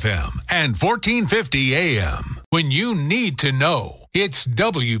 95.5 FM and 1450 AM. When you need to know, it's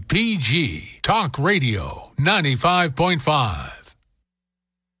WPG Talk Radio 95.5.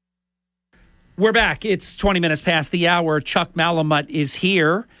 We're back. It's 20 minutes past the hour. Chuck Malamut is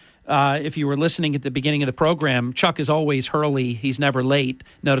here. If you were listening at the beginning of the program, Chuck is always Hurley. He's never late.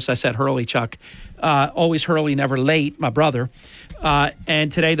 Notice I said Hurley, Chuck. Always Hurley, never late, my brother.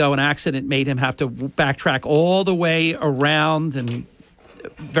 And today, though, an accident made him have to backtrack all the way around and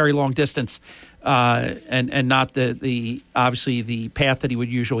very long distance and not the obviously the path that he would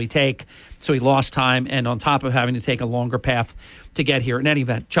usually take. So he lost time, and on top of having to take a longer path to get here. In any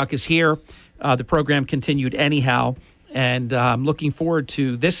event, Chuck is here. The program continued anyhow. And I'm looking forward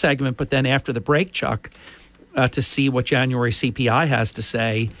to this segment, but then after the break, Chuck, to see what January CPI has to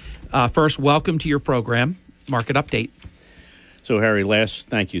say. First, welcome to your program, Market Update. So, Harry,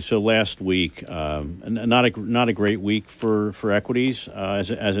 thank you. So last week, not a great week for equities. As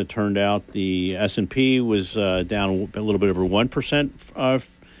it turned out, the S&P was down a little bit over 1%.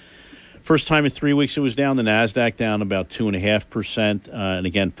 First time in 3 weeks it was down. The NASDAQ down about 2.5%. And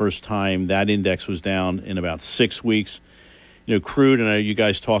again, first time that index was down in about 6 weeks. Crude, and you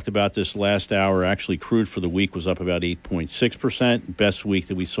guys talked about this last hour, actually crude for the week was up about 8.6%. Best week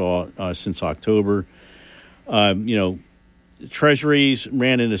that we saw since October. Treasuries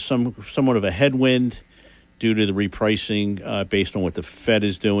ran into somewhat of a headwind due to the repricing based on what the Fed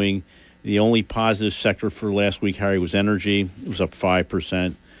is doing. The only positive sector for last week, Harry, was energy. It was up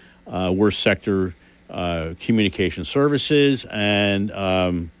 5%. Worst sector, communication services, and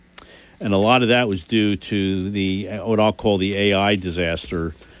a lot of that was due to what I'll call the AI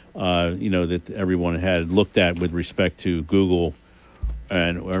disaster, that everyone had looked at with respect to Google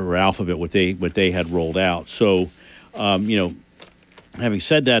or Alphabet, what they had rolled out. So, Having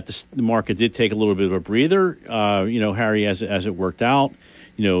said that, the market did take a little bit of a breather, Harry, as it worked out.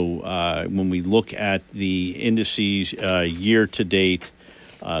 When we look at the indices year to date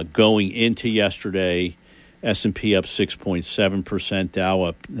going into yesterday, S&P up 6.7%, Dow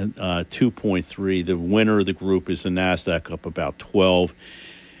up 2.3%. The winner of the group is the NASDAQ, up about 12%.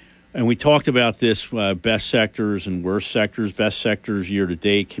 And we talked about this, best sectors and worst sectors. Best sectors year to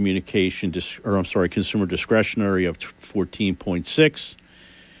date, consumer discretionary up 14.6%.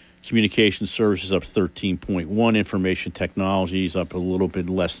 Communication services up 13.1%. Information technologies up a little bit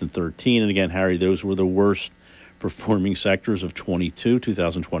less than 13%. And again, Harry, those were the worst performing sectors of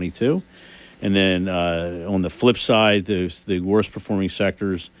 2022. And then on the flip side, the worst performing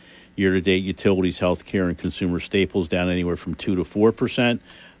sectors year to date, utilities, healthcare, and consumer staples down anywhere from 2 to 4%.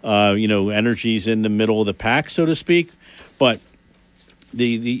 Energy's in the middle of the pack, so to speak. But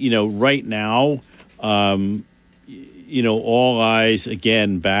right now, all eyes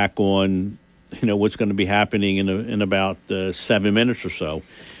again back on what's going to be happening in about 7 minutes or so,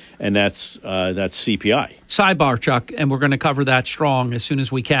 and that's CPI. Sidebar, Chuck, and we're going to cover that strong as soon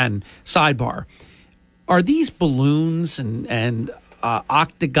as we can. Sidebar: are these balloons and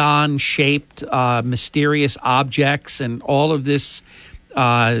octagon-shaped mysterious objects and all of this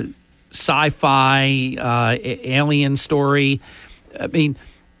sci-fi alien story? I mean,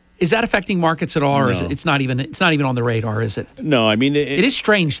 is that affecting markets at all, or is it's not even on the radar? Is it? No, I mean it is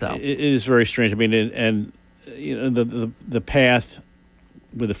strange though. It is very strange. I mean, the path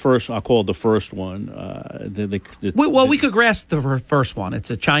with the first, I'll call it the first one. We could grasp the first one. It's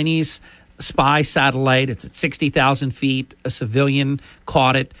a Chinese spy satellite. It's at 60,000 feet. A civilian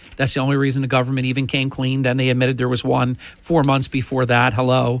caught it. That's the only reason the government even came clean. Then they admitted there was one 4 months before that.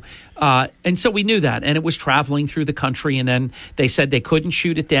 Hello. And so we knew that. And it was traveling through the country. And then they said they couldn't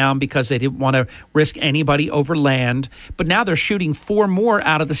shoot it down because they didn't want to risk anybody over land. But now they're shooting 4 more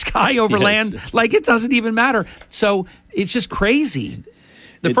out of the sky over land. Like it doesn't even matter. So it's just crazy.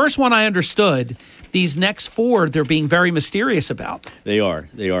 The first one I understood. These next 4, they're being very mysterious about. They are,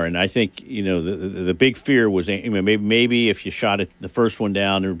 and I think the big fear was maybe if you shot the first one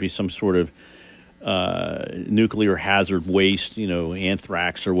down, there would be some sort of nuclear hazard waste,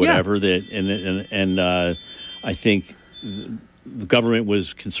 anthrax or whatever. Yeah. I think the government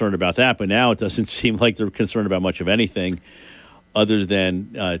was concerned about that, but now it doesn't seem like they're concerned about much of anything other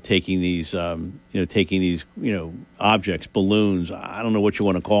than taking these objects, balloons. I don't know what you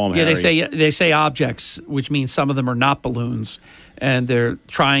want to call them. Yeah, Harry. they say objects, which means some of them are not balloons, and they're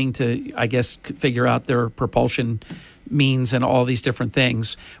trying to, I guess, figure out their propulsion means and all these different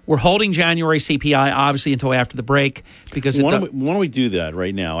things. We're holding January CPI obviously until after the break because why don't we do that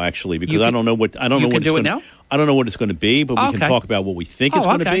right now? Actually, because I don't know what I don't know what it's going to be, but we can talk about what we think it's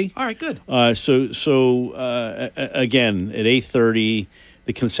going to be. All right, good. So again, at 8:30,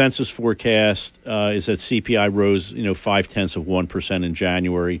 the consensus forecast is that CPI rose, 0.5% in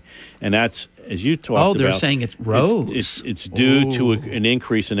January, and that's, as you talked about. Oh, they're saying it rose. It's due to an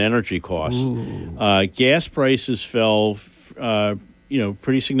increase in energy costs. Gas prices fell,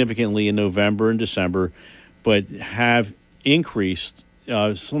 pretty significantly in November and December, but have increased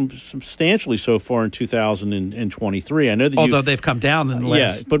substantially so far in 2023. I know that although they've come down in the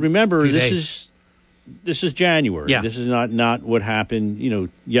last but remember few this days. This is January. Yeah. This is not what happened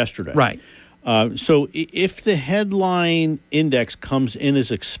yesterday. Right. So if the headline index comes in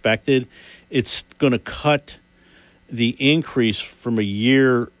as expected, it's going to cut the increase from a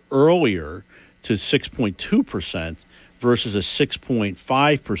year earlier to 6.2% versus a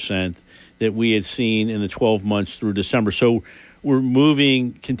 6.5% that we had seen in the 12 months through December. So we're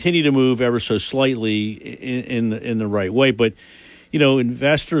continue to move ever so slightly in the right way. But,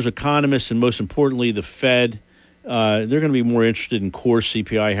 investors, economists, and most importantly, the Fed, they're going to be more interested in core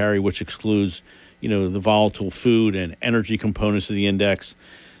CPI, Harry, which excludes, the volatile food and energy components of the index.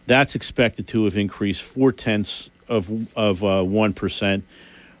 That's expected to have increased 0.4%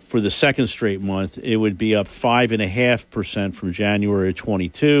 for the second straight month. It would be up 5.5% from January of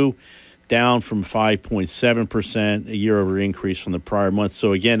 22. Down from 5.7%, a year-over increase from the prior month.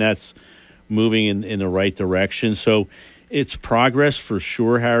 So, again, that's moving in the right direction. So it's progress for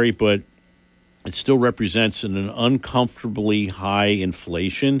sure, Harry, but it still represents an uncomfortably high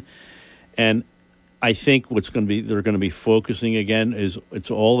inflation. And I think they're going to be focusing again is it's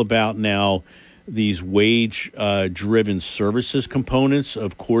all about now these wage-driven services components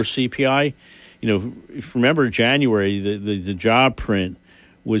of core CPI. If you remember January, the job print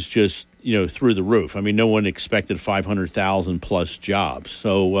was just through the roof. I mean, no one expected 500,000 plus jobs.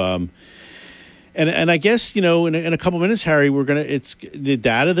 So, And I guess, in a couple minutes, Harry, it's the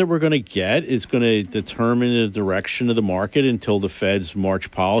data that we're going to get is going to determine the direction of the market until the Fed's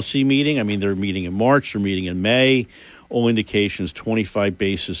March policy meeting. I mean, they're meeting in March, they're meeting in May. All indications 25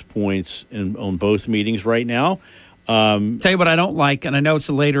 basis points on both meetings right now. Tell you what I don't like, and I know it's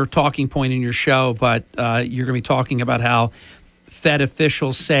a later talking point in your show, but you're going to be talking about how Fed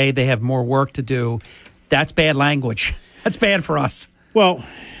officials say they have more work to do. That's bad language. That's bad for us. Well,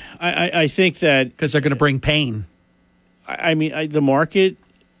 I think that because they're going to bring pain. I mean, the market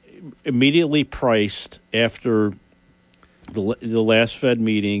immediately priced after the last Fed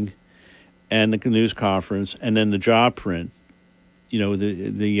meeting and the news conference, and then the job print.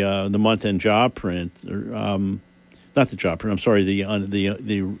 The month-end job print, not the job print. I'm sorry,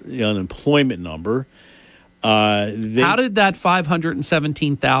 the unemployment number. How did that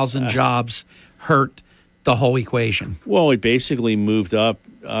 517,000 jobs hurt the whole equation? Well, it basically moved up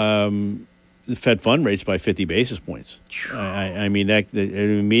the Fed fund rates by 50 basis points. I mean, that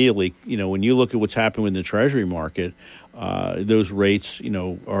immediately, when you look at what's happened in the Treasury market, those rates,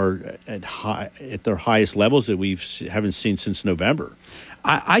 are at their highest levels that haven't seen since November.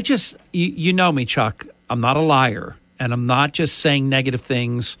 I just, you know me, Chuck. I'm not a liar, and I'm not just saying negative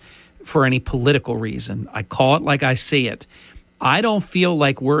things for any political reason. I call it like I see it. I don't feel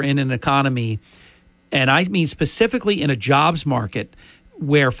like we're in an economy, and I mean specifically in a jobs market,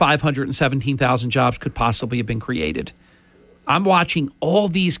 where 517,000 jobs could possibly have been created. I'm watching all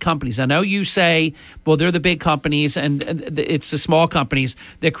these companies. I know you say, well, they're the big companies and it's the small companies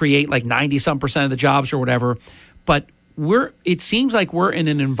that create like 90-some% of the jobs or whatever. But it seems like we're in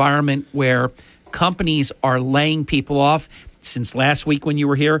an environment where companies are laying people off. Since last week when you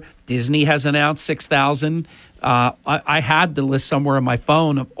were here, Disney has announced 6,000. I had the list somewhere on my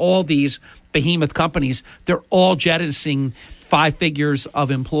phone of all these behemoth companies. They're all jettisoning 5 figures of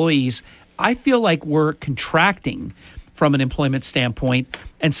employees. I feel like we're contracting from an employment standpoint,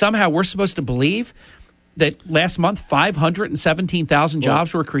 and somehow we're supposed to believe that last month 517,000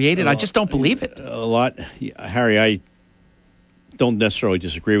 jobs were created. I just don't believe it. A lot, Harry, I don't necessarily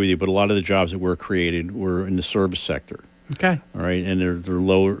disagree with you, but a lot of the jobs that were created were in the service sector. Okay. All right, and they're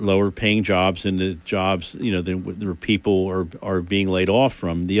lower paying jobs, and the jobs, the people are being laid off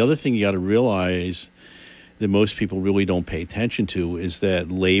from. The other thing you got to realize that most people really don't pay attention to is that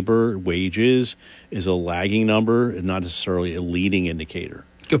labor wages is a lagging number and not necessarily a leading indicator.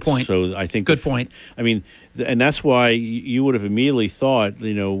 Good point. So I think good point. I mean, and that's why you would have immediately thought,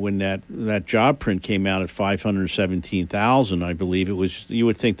 when that job print came out at 517,000, I believe it was, you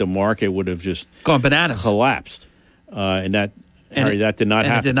would think the market would have just gone bananas, collapsed, that did not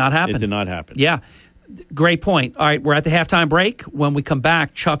happen. It did not happen. It did not happen. Yeah, great point. All right, we're at the halftime break. When we come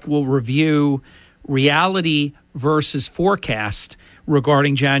back, Chuck will review reality versus forecast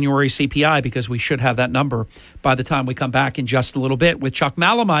regarding January CPI, because we should have that number by the time we come back in just a little bit. With Chuck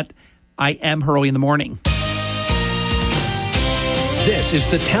Malamut, I am Hurley in the Morning. This is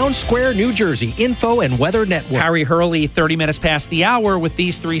the Town Square, New Jersey Info and Weather Network. Harry Hurley, 30 minutes past the hour, with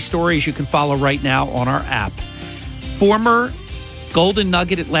these 3 stories you can follow right now on our app. Former Golden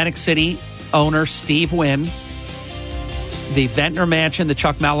Nugget Atlantic City owner Steve Wynn, the Ventnor Mansion that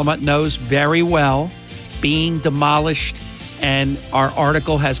Chuck Malamut knows very well, being demolished, and our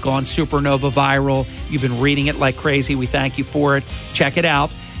article has gone supernova viral. You've been reading it like crazy. We thank you for it. Check it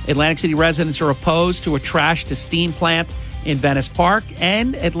out. Atlantic City residents are opposed to a trash-to-steam plant in Venice Park,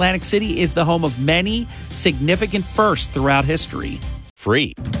 and Atlantic City is the home of many significant firsts throughout history.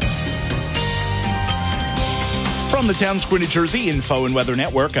 Free. From the Town Square, New Jersey Info and Weather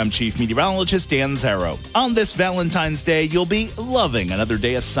Network, I'm Chief Meteorologist Dan Zarrow. On this Valentine's Day, you'll be loving another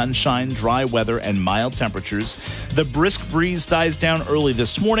day of sunshine, dry weather, and mild temperatures. The brisk breeze dies down early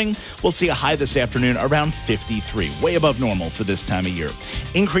this morning. We'll see a high this afternoon around 53, way above normal for this time of year.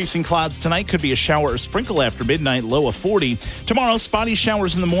 Increasing clouds tonight, could be a shower or sprinkle after midnight, low of 40. Tomorrow, spotty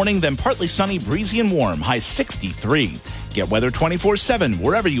showers in the morning, then partly sunny, breezy, and warm, high 63. Get weather 24/7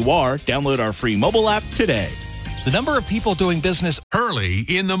 wherever you are. Download our free mobile app today. The number of people doing business Hurley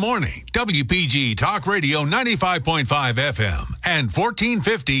in the Morning. WPG Talk Radio 95.5 FM and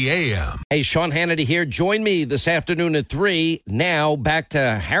 1450 AM. Hey, Sean Hannity here. Join me this afternoon at 3. Now back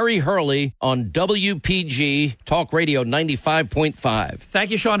to Harry Hurley on WPG Talk Radio 95.5.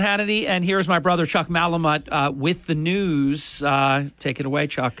 Thank you, Sean Hannity. And here's my brother, Chuck Malamut, with the news. Take it away,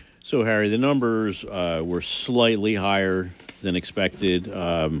 Chuck. So, Harry, the numbers were slightly higher than expected.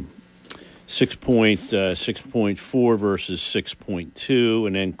 6.4 versus 6.2,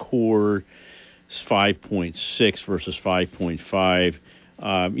 and then core is 5.6 versus 5.5.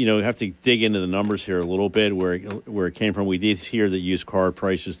 Have to dig into the numbers here a little bit where it came from. We did hear that used car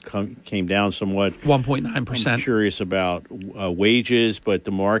prices came down somewhat, 1.9%. I'm curious about wages, but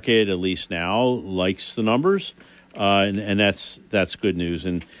the market, at least now, likes the numbers, and that's good news.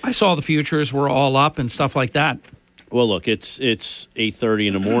 And I saw the futures were all up and stuff like that. Well, look, it's 8:30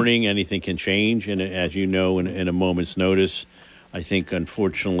 in the morning. Anything can change, and as you know, in a moment's notice, I think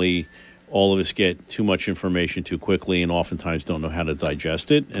unfortunately, all of us get too much information too quickly and oftentimes don't know how to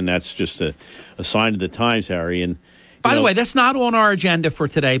digest it. And that's just a sign of the times, Harry. And by the way, that's not on our agenda for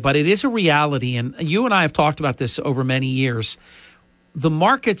today, but it is a reality. And you and I have talked about this over many years. The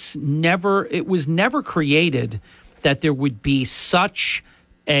markets it was never created that there would be such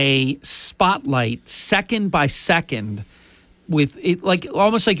a spotlight second by second with it, like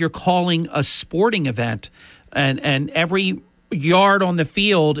almost like you're calling a sporting event and every yard on the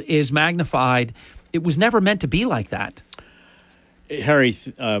field is magnified. It was never meant to be like that. Harry,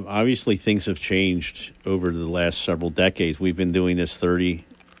 obviously things have changed over the last several decades. We've been doing this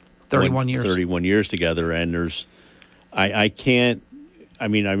 31 years together, and I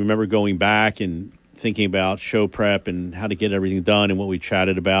remember going back and thinking about show prep and how to get everything done and what we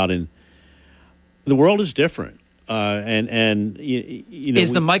chatted about, and the world is different.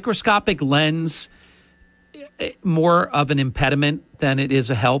 Is the microscopic lens more of an impediment than it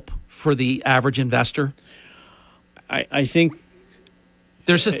is a help for the average investor? I think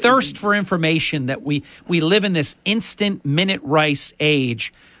there's a thirst for information that we live in this instant minute rice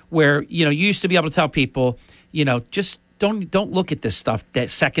age where, you used to be able to tell people, just don't look at this stuff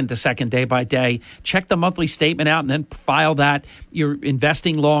second to second, day by day. Check the monthly statement out and then file that. You're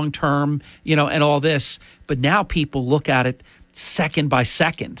investing long term, and all this. But now people look at it second by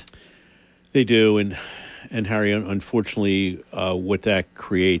second. They do, and Harry, unfortunately, what that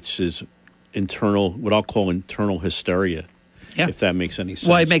creates is what I'll call internal hysteria. Yeah. If that makes any sense.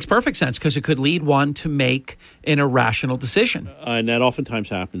 Well, it makes perfect sense because it could lead one to make an irrational decision. And that oftentimes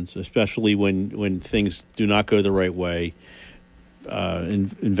happens, especially when things do not go the right way.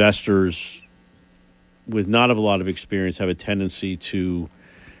 Investors with not a lot of experience have a tendency to,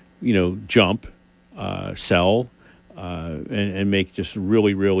 jump, sell, and make just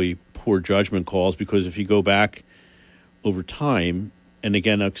really, really poor judgment calls. Because if you go back over time, and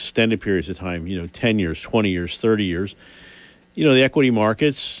again, extended periods of time, 10 years, 20 years, 30 years, the equity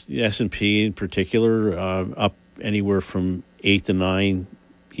markets, the S&P in particular, up anywhere from 8 to 9,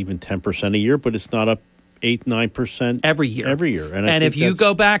 even 10% a year, but it's not up 8, 9% every year. And if you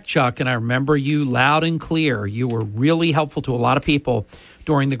go back, Chuck, and I remember you loud and clear, you were really helpful to a lot of people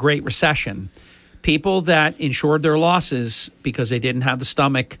during the Great Recession. People that insured their losses because they didn't have the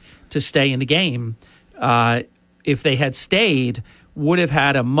stomach to stay in the game, if they had stayed, would have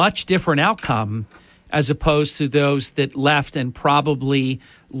had a much different outcome as opposed to those that left and probably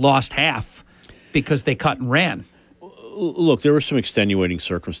lost half because they cut and ran. Look, there were some extenuating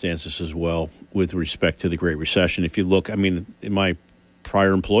circumstances as well with respect to the Great Recession. If you look, in my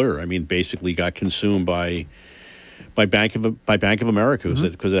prior employer, basically got consumed by Bank of America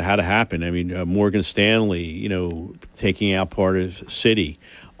because it had to happen. Morgan Stanley, taking out part of Citi.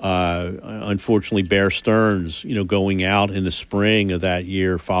 Unfortunately, Bear Stearns, going out in the spring of that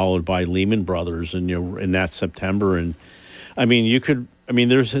year, followed by Lehman Brothers, and in that September, and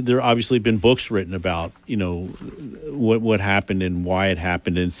there obviously been books written about what happened and why it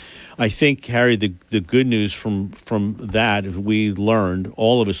happened, and I think, Harry, the good news from that is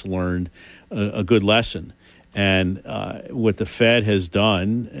all of us learned a good lesson, and what the Fed has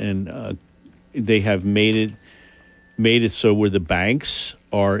done, and they have made it so where the banks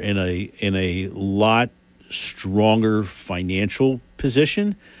are in a lot stronger financial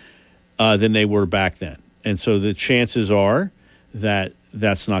position than they were back then. And so the chances are that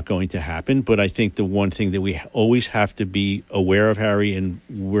that's not going to happen. But I think the one thing that we always have to be aware of, Harry, and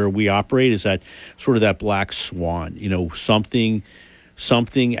where we operate is that sort of that black swan. Something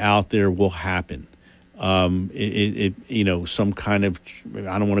out there will happen. Some kind of,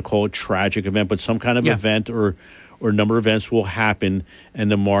 I don't want to call it tragic event, but some kind of event or number of events will happen,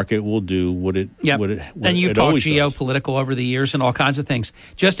 and the market will do what it and you've talked geopolitical over the years and all kinds of things.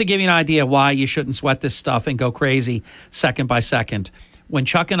 Just to give you an idea why you shouldn't sweat this stuff and go crazy second by second. When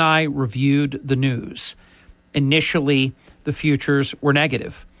Chuck and I reviewed the news, initially the futures were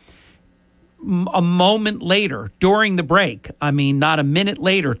negative. A moment later, during the break, not a minute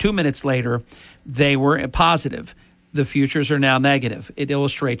later, 2 minutes later, they were positive. The futures are now negative. It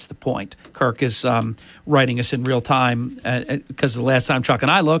illustrates the point. Kirk is writing us in real time because the last time Chuck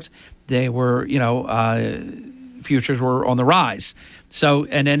and I looked, they were, futures were on the rise. So,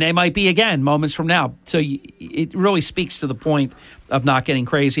 and then they might be again moments from now. So it really speaks to the point of not getting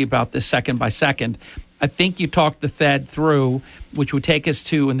crazy about this second by second. I think you talked the Fed through, which would take us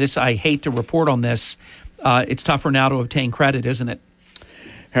to, and this, I hate to report on this, it's tougher now to obtain credit, isn't it?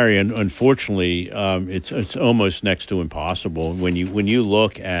 Harry, unfortunately, it's almost next to impossible when you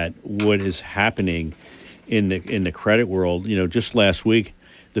look at what is happening in the credit world. Just last week,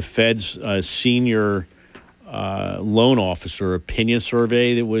 the Fed's senior loan officer opinion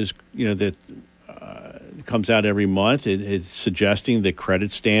survey that comes out every month. It's suggesting that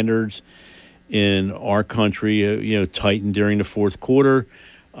credit standards in our country, tightened during the fourth quarter.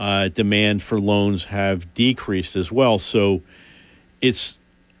 Demand for loans have decreased as well. So it's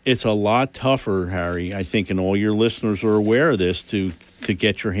a lot tougher, Harry, I think, and all your listeners are aware of this, to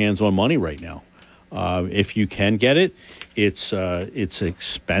get your hands on money right now. If you can get it, it's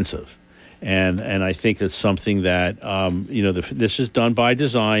expensive. And I think that's something that, this is done by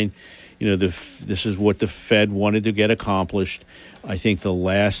design. This is what the Fed wanted to get accomplished. I think the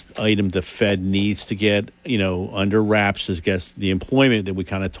last item the Fed needs to get, under wraps is the employment that we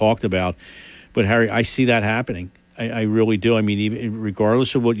kind of talked about. But, Harry, I see that happening. I really do. I mean, even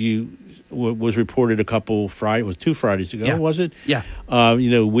regardless of what was reported two Fridays ago, was it? Yeah.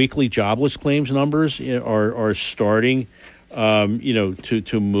 Weekly jobless claims numbers are starting,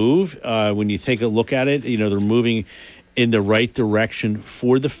 to move. When you take a look at it, they're moving in the right direction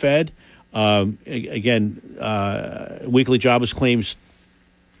for the Fed. Weekly jobless claims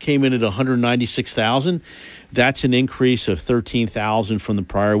came in at 196,000. That's an increase of 13,000 from the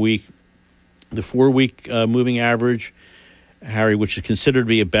prior week. The 4-week moving average, Harry, which is considered to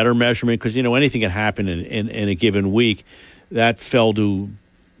be a better measurement because, anything can happen in a given week, that fell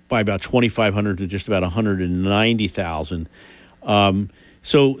by about 2,500 to just about 190,000.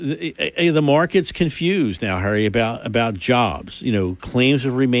 So the market's confused now, Harry, about jobs. Claims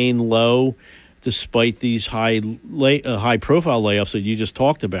have remained low despite these high-profile layoffs that you just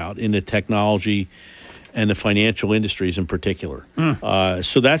talked about in the technology and the financial industries in particular.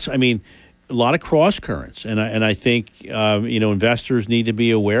 So that's, a lot of cross currents, and I think investors need to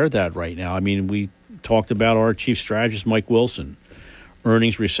be aware of that right now. We talked about our chief strategist Mike Wilson.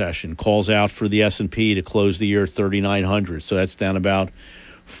 Earnings recession, calls out for the S&P to close the year 3,900, so that's down about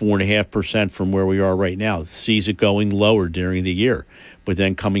 4.5% from where we are right now. Sees it going lower during the year, but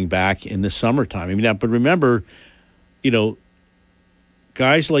then coming back in the summertime. But remember,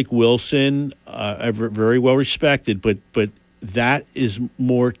 guys like Wilson are very well respected, but that is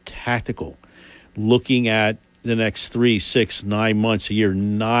more tactical, looking at the next 3, 6, 9 months a year,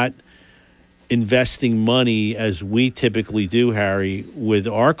 not investing money as we typically do, Harry, with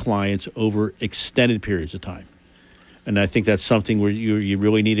our clients over extended periods of time. And I think that's something where you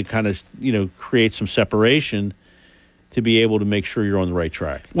really need to kind of, create some separation to be able to make sure you're on the right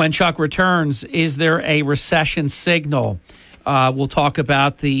track. When Chuck returns, is there a recession signal? We'll talk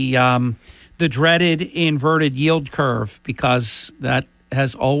about the dreaded inverted yield curve, because that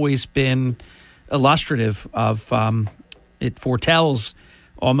has always been illustrative of it foretells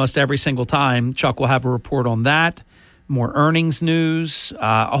almost every single time. Chuck will have a report on that. More earnings news,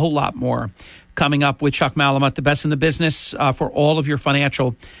 a whole lot more coming up with Chuck Malamut, the best in the business for all of your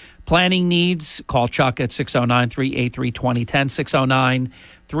financial planning needs. Call Chuck at 609-383-2010,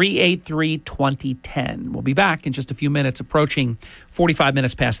 609-383-2010. We'll be back in just a few minutes, approaching 45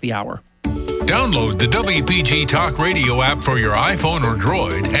 minutes past the hour. Download the WPG Talk Radio app for your iPhone or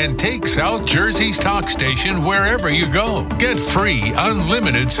Droid and take South Jersey's talk station wherever you go. Get free,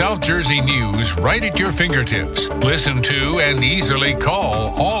 unlimited South Jersey news right at your fingertips. Listen to and easily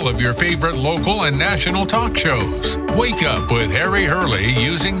call all of your favorite local and national talk shows. Wake up with Harry Hurley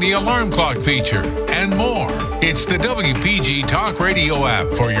using the alarm clock feature and more. It's the WPG Talk Radio app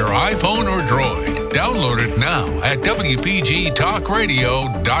for your iPhone or Droid. Download it now at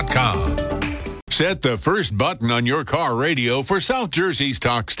WPGTalkRadio.com. Set the first button on your car radio for South Jersey's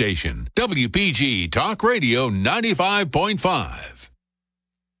talk station, WPG Talk Radio 95.5.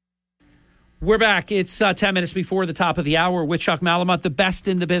 We're back. It's 10 minutes before the top of the hour with Chuck Malamut, the best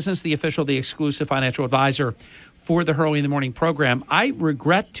in the business, the exclusive financial advisor for the Hurley in the Morning program. I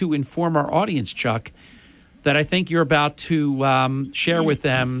regret to inform our audience, Chuck, that I think you're about to share with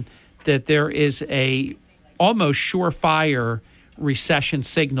them that there is a almost surefire recession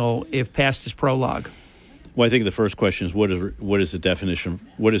signal if past is prologue. Well, I think the first question is what is the definition of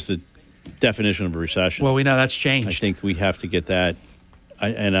a recession? Well, we know that's changed. I think we have to get that,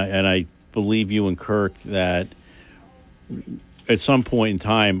 and I believe you and Kirk that at some point in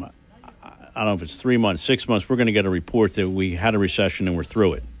time, I don't know if it's 3 months, 6 months, we're going to get a report that we had a recession and we're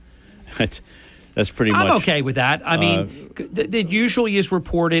through it. That's pretty much. I'm okay with that. I mean, it usually is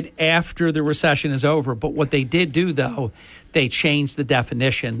reported after the recession is over. But what they did do, though, they changed the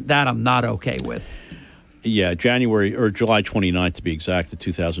definition. That I'm not okay with. Yeah, January or July 29th to be exact, of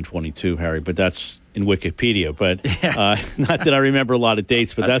 2022, Harry. But that's in Wikipedia. But not that I remember a lot of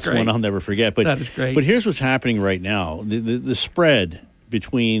dates, but that's one I'll never forget. But that is great. But here's what's happening right now: the spread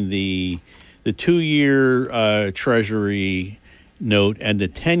between the 2-year Treasury note and the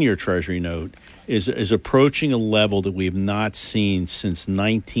 10-year Treasury note is approaching a level that we have not seen since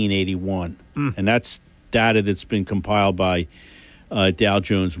 1981, and that's data that's been compiled by Dow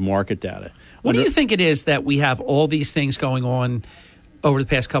Jones Market Data. What do you think it is that we have all these things going on over the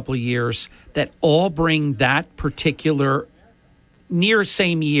past couple of years that all bring that particular near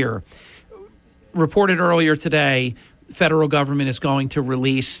same year? Reported earlier today, federal government is going to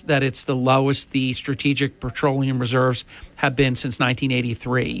release that it's the lowest the strategic petroleum reserves have been since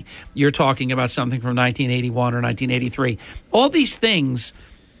 1983. You're talking about something from 1981 or 1983. All these things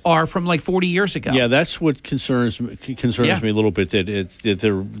are from like 40 years ago. Yeah, that's what concerns me a little bit. That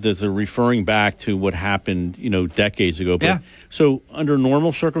they're referring back to what happened, decades ago. But, so under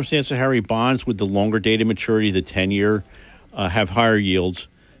normal circumstances, Harry, bonds with the longer dated maturity, the 10-year, have higher yields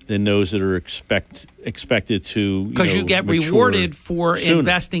than those that are expected to. Because you get rewarded for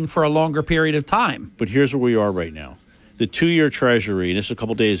investing for a longer period of time. But here's where we are right now: the 2-year Treasury, and this is a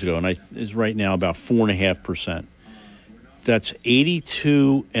couple days ago, and is right now about 4.5%. That's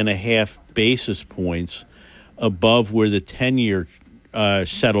 82.5 basis points above where the 10-year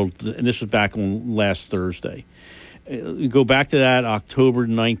settled, and this was back on last Thursday. Go back to that October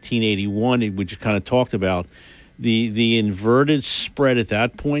 1981, we just kind of talked about the inverted spread at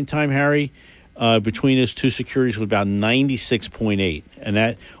that point in time, Harry, between those two securities was about 96.8, and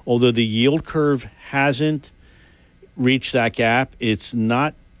that although the yield curve hasn't reached that gap,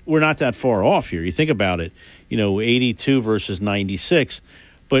 we're not that far off here. You think about it. 82 versus 96,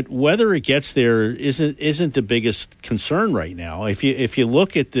 but whether it gets there isn't the biggest concern right now. If you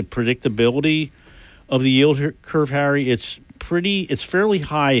look at the predictability of the yield curve, Harry, it's fairly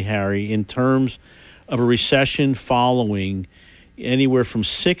high, Harry, in terms of a recession following anywhere from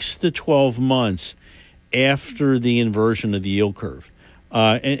 6 to 12 months after the inversion of the yield curve,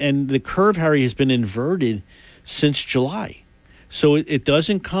 and the curve, Harry, has been inverted since July. So it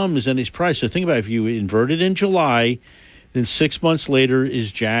doesn't come as any surprise. So think about it. If you invert it in July, then 6 months later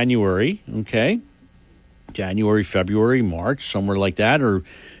is January, okay? January, February, March, somewhere like that, or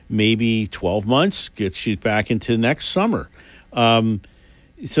maybe 12 months gets you back into next summer. So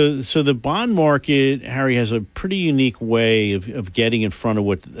the bond market, Harry, has a pretty unique way of getting in front of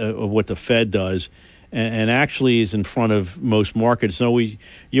what the Fed does, and actually is in front of most markets. So you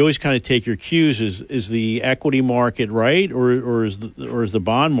always kind of take your cues. Is the equity market right, or is the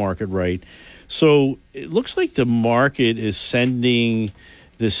bond market right? So it looks like the market is sending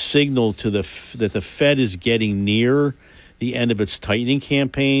this signal to that the Fed is getting near the end of its tightening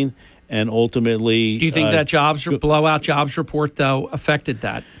campaign, and ultimately, do you think that blowout jobs report though affected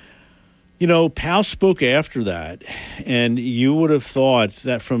that? Powell spoke after that, and you would have thought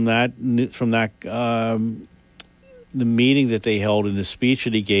that from the meeting that they held and the speech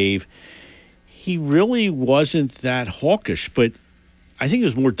that he gave, he really wasn't that hawkish. But I think it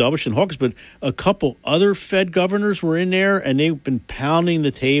was more dovish than hawkish. But a couple other Fed governors were in there, and they've been pounding the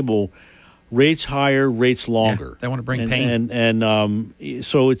table: rates higher, rates longer. Yeah, they want to bring pain, and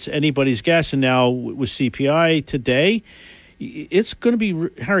so it's anybody's guess. And now with CPI today, it's going to be,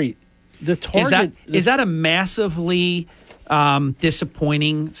 Harry. The target is that a massively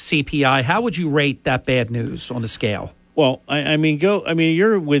disappointing CPI? How would you rate that bad news on the scale? Well,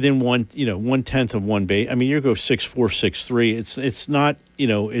 you're within 1/10 of one base. You go 6.4, 6.3. It's not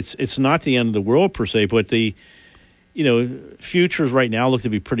it's not the end of the world per se, but the futures right now look to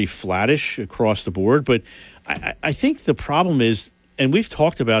be pretty flattish across the board. But I think the problem is, and we've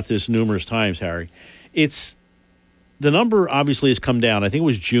talked about this numerous times, Harry. The number obviously has come down. I think it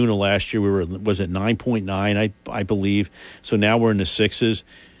was June of last year. Was at 9.9, I believe. So now we're in the sixes,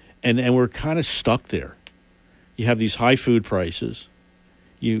 and we're kind of stuck there. You have these high food prices,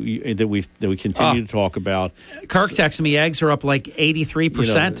 that we continue to talk about. Kirk texted me eggs are up like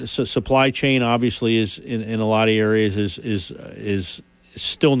 83%. So supply chain obviously is in a lot of areas is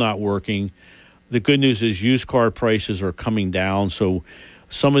still not working. The good news is used car prices are coming down. So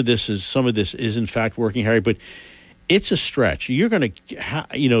some of this is in fact working, Harry, but it's a stretch. You're going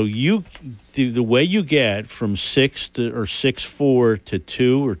to, the way you get from 6 to or 6.4 to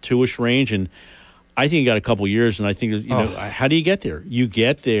 2 or 2-ish range, and I think you got a couple years. And I think how do you get there? You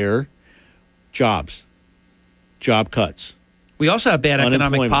get there, job cuts. We also have bad economic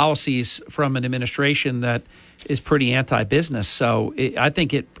Unemployment. policies from an administration that is pretty anti-business. So I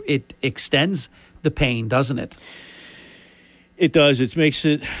think it extends the pain, doesn't it? It does. It makes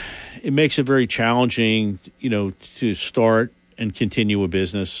it very challenging, to start and continue a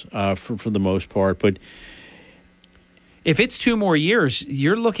business for the most part. But if it's 2 more years,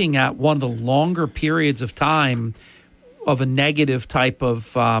 you're looking at one of the longer periods of time of a negative type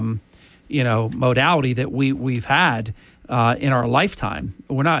of modality that we've had in our lifetime.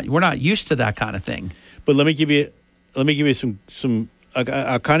 We're not used to that kind of thing. But let me give you some.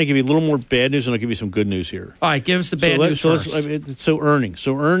 I'll kind of give you a little more bad news, and I'll give you some good news here. All right, give us the bad news first. So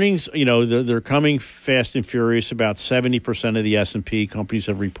earnings, they're coming fast and furious. About 70% of the S&P companies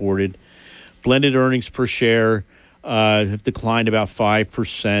have reported. Blended earnings per share have declined about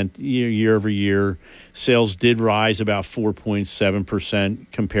 5% year over year. Sales did rise about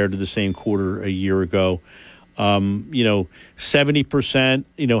 4.7% compared to the same quarter a year ago. 70%,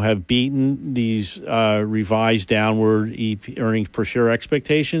 have beaten these revised downward earnings per share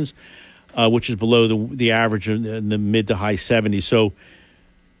expectations, which is below the average in the mid to high 70s. So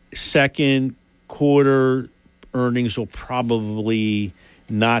second quarter earnings will probably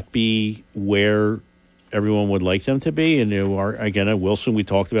not be where everyone would like them to be. And again, Wilson, we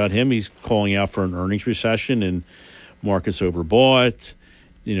talked about him. He's calling out for an earnings recession and markets overbought.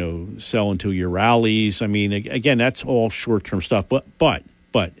 Sell into your rallies. I mean, again, that's all short-term stuff. But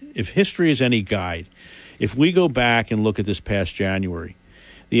if history is any guide, if we go back and look at this past January,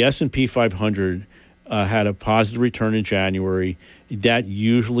 the S&P 500 had a positive return in January. That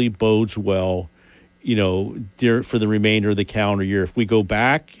usually bodes well, for the remainder of the calendar year. If we go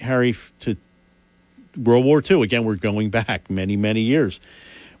back, Harry, to World War II, again, we're going back many, many years.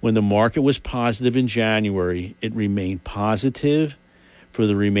 When the market was positive in January, it remained positive for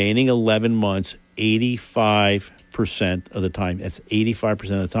the remaining 11 months, 85% of the time. That's 85%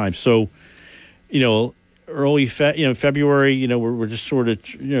 of the time. So, early February, we're just sort of,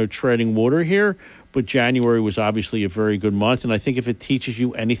 treading water here. But January was obviously a very good month. And I think if it teaches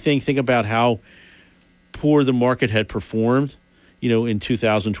you anything, think about how poor the market had performed, in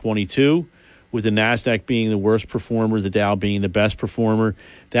 2022, with the NASDAQ being the worst performer, the Dow being the best performer.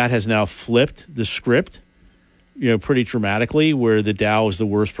 That has now flipped the script, pretty dramatically, where the Dow is the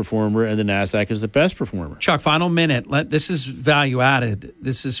worst performer and the NASDAQ is the best performer. Chuck, final minute. This is value added.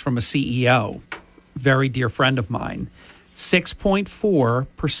 This is from a CEO, very dear friend of mine.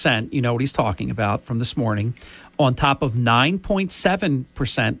 6.4%, you know what he's talking about from this morning, on top of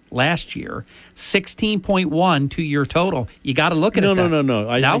 9.7% last year, 16.1 2-year total. You got to look at it. No.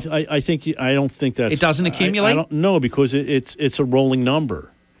 I don't think that's. It doesn't accumulate? I don't know, because it's a rolling number.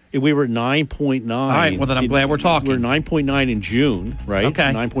 We were at 9.9. All right, well, then I'm glad we're talking. We're 9.9 in June, right? Okay.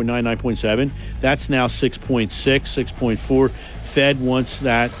 9.9, 9.7. That's now 6.6, 6.4. Fed wants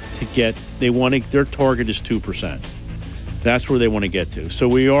that to get, their target is 2%. That's where they want to get to. So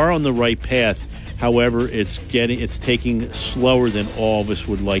we are on the right path. However, it's taking slower than all of us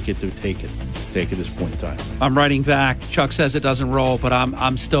would like it to take at this point in time. I'm writing back. Chuck says it doesn't roll, but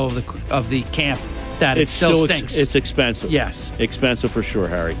I'm still of the camp that it still stinks. It's expensive. Yes. Expensive for sure,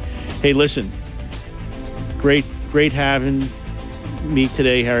 Harry. Hey, listen, great having me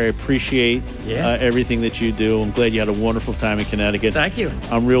today, Harry. I appreciate everything that you do. I'm glad you had a wonderful time in Connecticut. Thank you.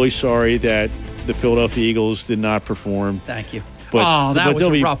 I'm really sorry that the Philadelphia Eagles did not perform. Thank you. That was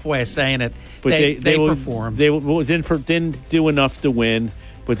a rough way of saying it. But they performed. They didn't do enough to win,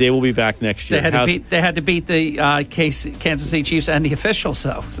 but they will be back next year. They had to beat the Kansas City Chiefs and the officials,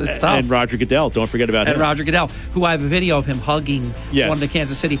 though. So it's tough. And Roger Goodell. Don't forget about him. And Roger Goodell, who I have a video of him hugging one of the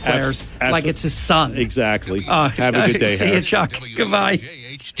Kansas City players like it's his son. Exactly. Have a good day, See you, Chuck. Goodbye.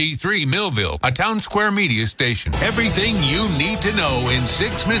 HD3 Millville, a Town Square media station. Everything you need to know in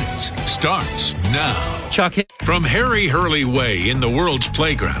 6 minutes starts now. Chuck. From Harry Hurley Way in the world's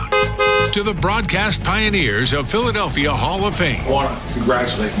playground to the broadcast pioneers of Philadelphia Hall of Fame. I want to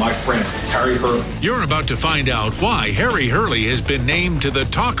congratulate my friend, Harry Hurley. You're about to find out why Harry Hurley has been named to the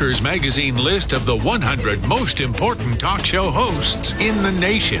Talkers Magazine list of the 100 most important talk show hosts in the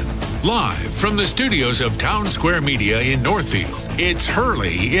nation. Live from the studios of Town Square Media in Northfield, it's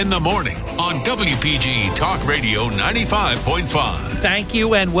Hurley in the Morning on WPG Talk Radio 95.5. Thank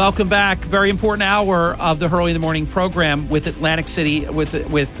you and welcome back. Very important hour of the Hurley in the Morning program with Atlantic City,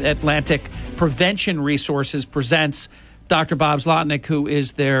 with Atlantic Prevention Resources presents Dr. Bob Zlotnick, who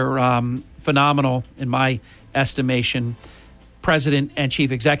is their phenomenal, in my estimation, president and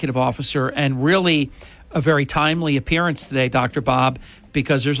chief executive officer, and really a very timely appearance today, Dr. Bob,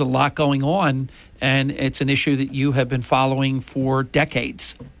 because there's a lot going on, and it's an issue that you have been following for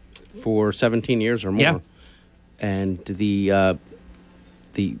decades. For 17 years or more. Yeah. and the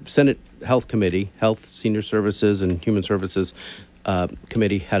Senate Health Committee, Health, Senior Services, and Human Services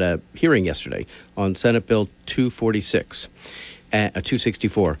Committee had a hearing yesterday on Senate Bill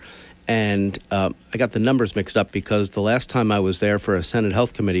 264. And I got the numbers mixed up because the last time I was there for a Senate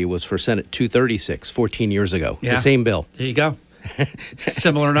Health Committee was for Senate 236, 14 years ago. Yeah. The same bill. There you go. It's a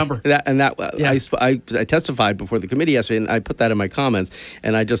similar number. I testified before the committee yesterday, and I put that in my comments,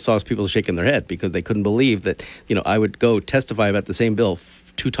 and I just saw people shaking their head because they couldn't believe that, I would go testify about the same bill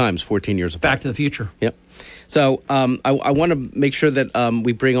 2 times, 14 years apart. Back to the future. Yep. So I want to make sure that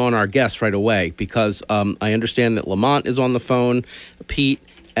we bring on our guests right away because I understand that Lamont is on the phone, Pete,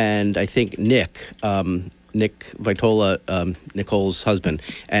 and I think Nick Vitola, Nicole's husband.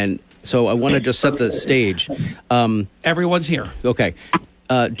 And so I want to just set the stage. Everyone's here. Okay.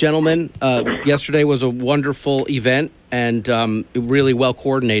 Gentlemen, yesterday was a wonderful event and really well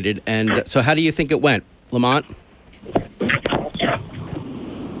coordinated. And so how do you think it went, Lamont?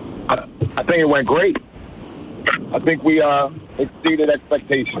 I think it went great. I think we exceeded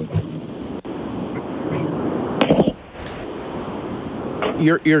expectations.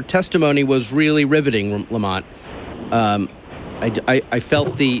 Your testimony was really riveting, Lamont. I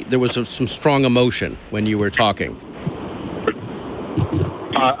felt there was some strong emotion when you were talking.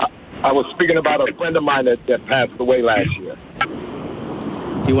 I was speaking about a friend of mine that passed away last year.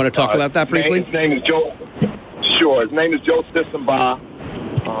 Do you want to talk about that briefly? His name is Joe. Sure. His name is Joe Sissenbaugh.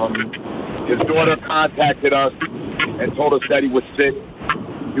 His daughter contacted us and told us that he was sick.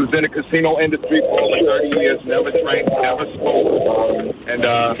 He was in the casino industry for over 30 years, never drank, never smoked, and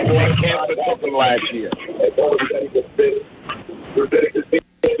cancer took him last year.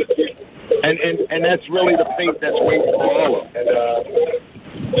 And that's really the fate that's waiting for all of them.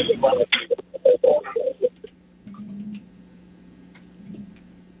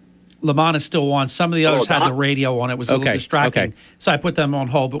 Lamont is still on. Some of the others had the radio on. It was a little distracting. Okay. So I put them on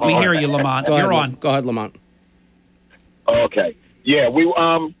hold. But we hear you, Lamont. You're on. Go ahead, Lamont. Okay. Yeah, we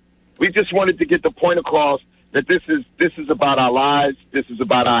just wanted to get the point across that this is about our lives. This is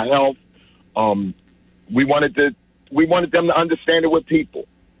about our health. We wanted them to understand it with people.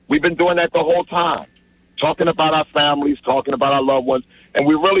 We've been doing that the whole time, talking about our families, talking about our loved ones, and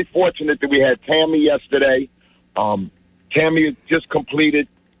we're really fortunate that we had Tammy yesterday. Tammy just completed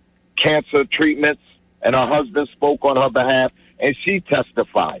cancer treatments, and her husband spoke on her behalf, and she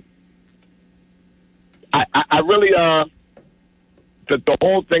testified. I really the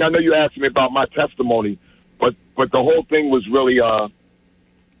whole thing. I know you asked me about my testimony, but the whole thing was really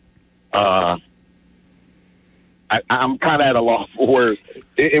I'm kind of at a loss for words.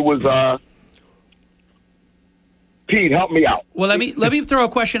 It was Pete, help me out. Well, let me throw a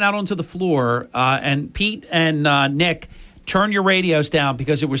question out onto the floor, and Pete and Nick, turn your radios down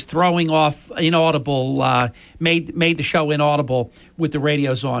because it was throwing off inaudible, made the show inaudible with the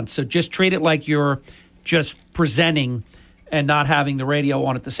radios on. So just treat it like you're just presenting and not having the radio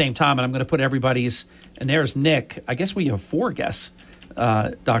on at the same time. And I'm going to put everybody's, and there's Nick. I guess we have 4 guests,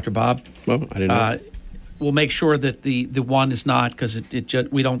 Dr. Bob. Well, I didn't know. We'll make sure that the one is not, because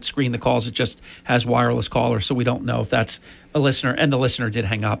we don't screen the calls. It just has wireless callers, so we don't know if that's a listener, and the listener did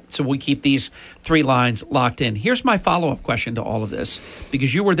hang up. So we keep these 3 lines locked in. Here's my follow-up question to all of this,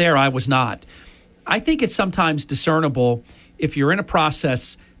 because you were there, I was not. I think it's sometimes discernible if you're in a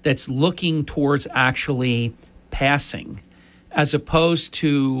process that's looking towards actually passing, as opposed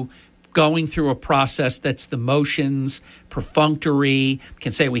to going through a process that's the motions, perfunctory,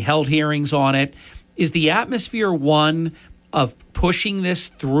 can say we held hearings on it. Is the atmosphere one of pushing this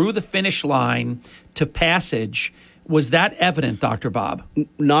through the finish line to passage? Was that evident, Dr. Bob?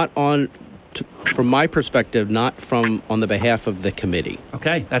 Not from my perspective, not on the behalf of the committee.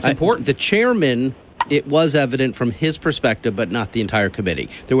 Okay, that's important. The chairman, it was evident from his perspective, but not the entire committee.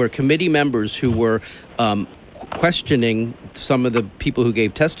 There were committee members who were questioning some of the people who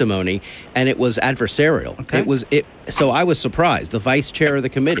gave testimony, and it was adversarial. Okay. So I was surprised. The vice chair of the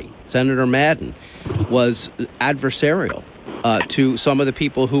committee, Senator Madden, was adversarial to some of the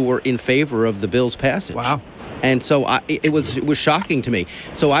people who were in favor of the bill's passage. Wow. And so it was shocking to me.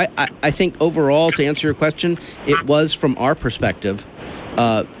 So I think overall, to answer your question, it was, from our perspective,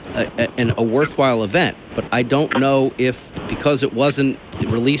 a worthwhile event. But I don't know if, because it wasn't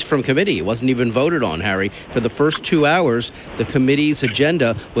released from committee, it wasn't even voted on, Harry, for the first 2 hours, the committee's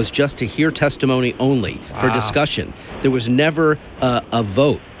agenda was just to hear testimony only for discussion. There was never a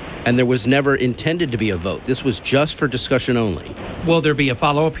vote. And there was never intended to be a vote. This was just for discussion only. Will there be a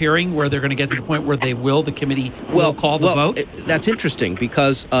follow-up hearing where they're going to get to the point where the committee will call the vote? That's interesting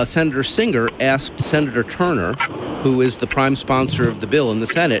because Senator Singer asked Senator Turner, who is the prime sponsor of the bill in the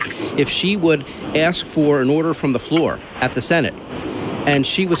Senate, if she would ask for an order from the floor at the Senate. And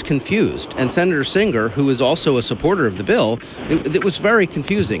she was confused. And Senator Singer, who is also a supporter of the bill, it was very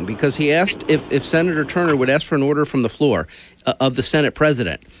confusing because he asked if Senator Turner would ask for an order from the floor of the Senate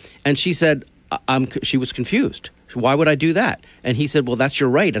president. And she said, she was confused. Why would I do that? And he said, well, that's your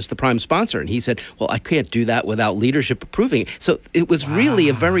right as the prime sponsor. And he said, well, I can't do that without leadership approving it. So it was really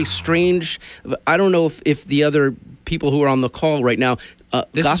a very strange, I don't know if the other people who are on the call right now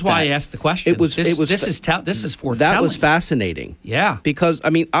this is why I asked the question. This is for that was fascinating. Yeah, because I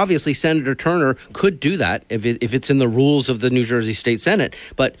mean, obviously, Senator Turner could do that if it's in the rules of the New Jersey State Senate.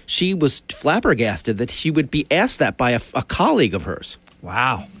 But she was flabbergasted that she would be asked that by a colleague of hers.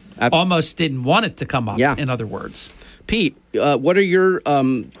 Wow, almost didn't want it to come up. Yeah. In other words, Pete, what are your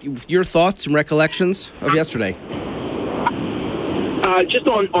thoughts and recollections of yesterday? Just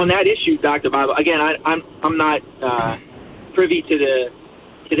on that issue, Dr. Bible. Again, I'm not privy to the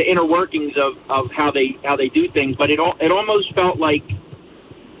inner workings of how they do things, but it almost felt like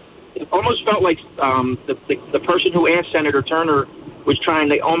the person who asked Senator Turner was trying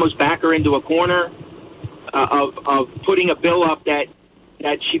to almost back her into a corner of putting a bill up that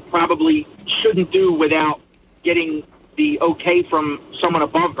she probably shouldn't do without getting the okay from someone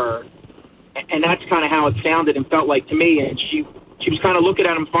above her, and that's kind of how it sounded and felt like to me. And she was kind of looking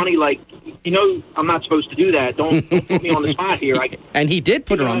at him funny, like, I'm not supposed to do that. Don't put me on the spot here. And he did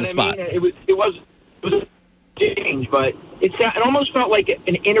put her on the spot. It was a change, but it almost felt like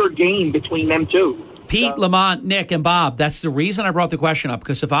an inner game between them two. Pete, Lamont, Nick, and Bob, that's the reason I brought the question up,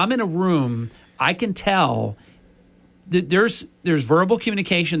 because if I'm in a room, I can tell that there's verbal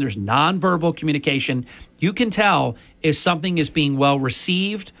communication, there's nonverbal communication. You can tell if something is being well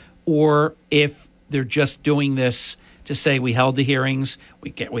received or if they're just doing this to say we held the hearings,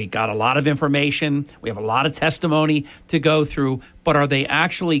 we got a lot of information, we have a lot of testimony to go through, but are they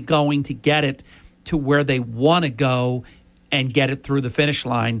actually going to get it to where they want to go and get it through the finish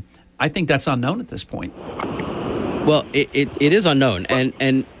line? I think that's unknown at this point. Well, it is unknown, and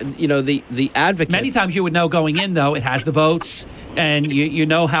the advocates. Many times you would know going in, though, it has the votes, and you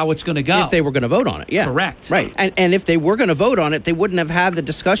know how it's going to go. If they were going to vote on it, yeah. Correct. Right, and if they were going to vote on it, they wouldn't have had the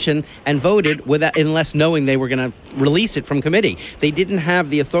discussion and voted unless knowing they were going to release it from committee. They didn't have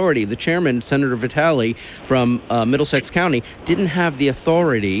the authority. The chairman, Senator Vitale from Middlesex County, didn't have the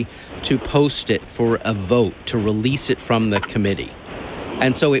authority to post it for a vote, to release it from the committee.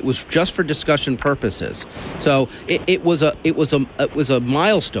 And so it was just for discussion purposes. So it was a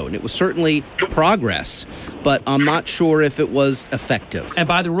milestone. It was certainly progress, but I'm not sure if it was effective. And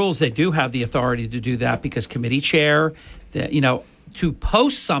by the rules, they do have the authority to do that because committee chair, to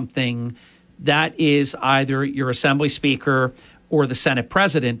post something that is either your assembly speaker or the Senate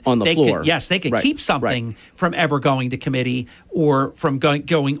president on the floor. They could keep something from ever going to committee or from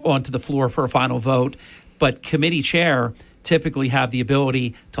going onto the floor for a final vote. But committee chair typically have the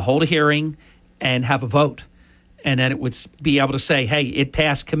ability to hold a hearing and have a vote. And then it would be able to say, hey, it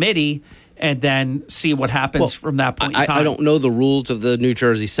passed committee, and then see what happens from that point in time. I don't know the rules of the New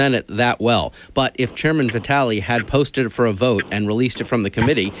Jersey Senate that well, but if Chairman Vitale had posted it for a vote and released it from the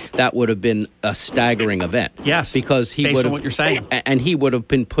committee, that would have been a staggering event. Yes, because he based would on what you're saying. And he would have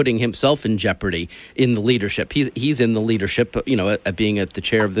been putting himself in jeopardy in the leadership. He's in the leadership, at being at the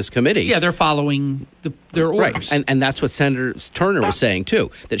chair of this committee. Yeah, they're following their orders. Right, and that's what Senator Turner was saying,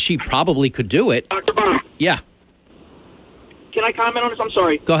 too, that she probably could do it. Dr. Bob. Yeah. Can I comment on this? I'm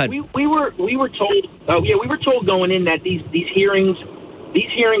sorry. Go ahead. We were told. We were told going in that these hearings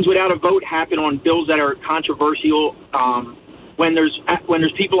without a vote happen on bills that are controversial when there's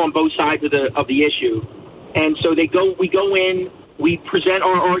people on both sides of the issue, and so we go in, we present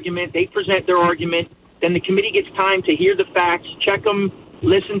our argument, they present their argument, then the committee gets time to hear the facts, check them,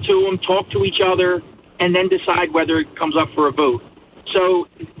 listen to them, talk to each other, and then decide whether it comes up for a vote. So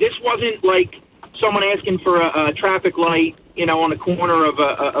this wasn't like someone asking for a traffic light, on the corner of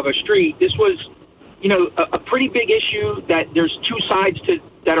a street. This was, a pretty big issue that there's two sides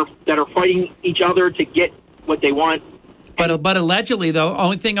that are fighting each other to get what they want. But allegedly, though,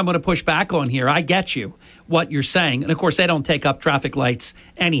 only thing I'm going to push back on here, I get you, what you're saying. And, of course, they don't take up traffic lights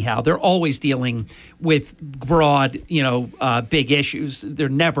anyhow. They're always dealing with broad, big issues. They're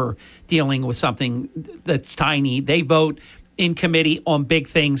never dealing with something that's tiny. They vote in committee on big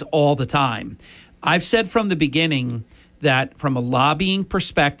things all the time. I've said from the beginning that from a lobbying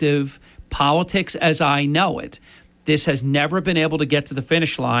perspective, politics as I know it, this has never been able to get to the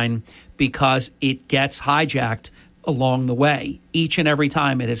finish line because it gets hijacked along the way, each and every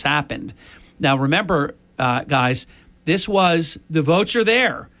time it has happened. Now, remember, guys, the votes are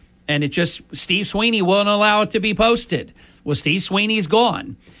there, And Steve Sweeney won't allow it to be posted. Well, Steve Sweeney's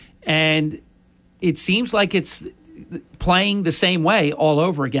gone. And it seems like it's playing the same way all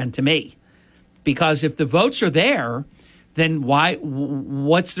over again to me. Because if the votes are there, then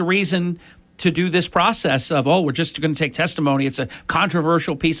what's the reason to do this process of, we're just going to take testimony? It's a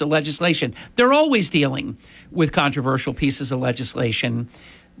controversial piece of legislation. They're always dealing with controversial pieces of legislation.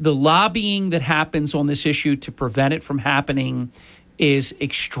 The lobbying that happens on this issue to prevent it from happening is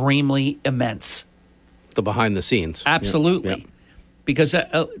extremely immense. The behind the scenes. Absolutely. Yep. Because,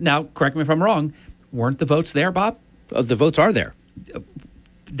 now, correct me if I'm wrong, weren't the votes there, Bob? The votes are there.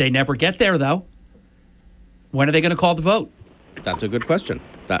 They never get there, though. When are they going to call the vote? That's a good question.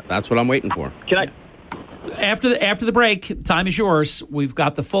 That's what I'm waiting for. Can I? After the break, time is yours. We've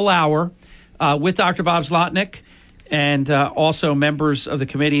got the full hour with Dr. Bob Zlotnick and also members of the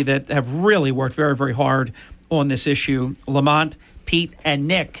committee that have really worked very, very hard on this issue. Lamont, Pete, and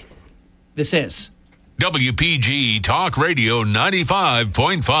Nick, this is WPG Talk Radio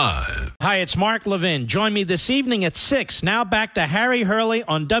 95.5. Hi, it's Mark Levin. Join me this evening at 6. Now back to Harry Hurley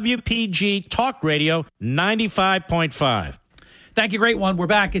on WPG Talk Radio 95.5. Thank you, great one. We're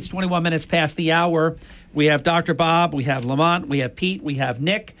back. It's 21 minutes past the hour. We have Dr. Bob, we have Lamont, we have Pete, we have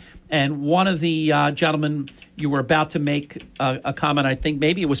Nick, and one of the gentlemen, you were about to make a comment. I think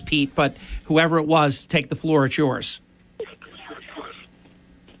maybe it was Pete, but whoever it was, take the floor. It's yours.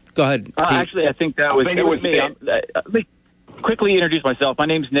 Go ahead. Actually, I think that was me. Let me quickly introduce myself. My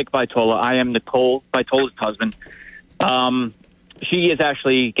name's Nick Vitola. I am Nicole Vitola's husband. She is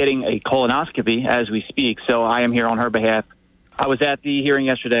actually getting a colonoscopy as we speak, so I am here on her behalf. I was at the hearing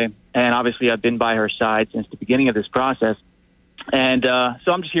yesterday, and obviously I've been by her side since the beginning of this process. And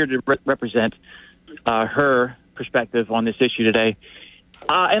so I'm just here to represent her perspective on this issue today.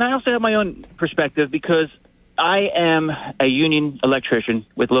 And I also have my own perspective because I am a union electrician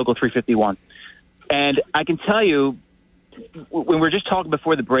with Local 351. And I can tell you, when we were just talking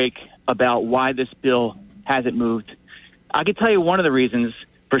before the break about why this bill hasn't moved, I can tell you one of the reasons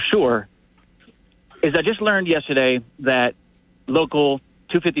for sure is I just learned yesterday that Local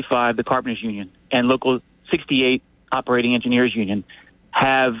 255, the Carpenters Union, and Local 68, Operating Engineers Union,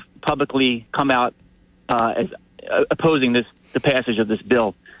 have publicly come out as opposing the passage of this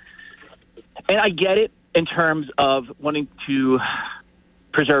bill. And I get it in terms of wanting to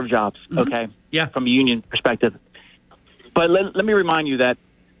preserve jobs, okay? Yeah. From a union perspective. But let me remind you that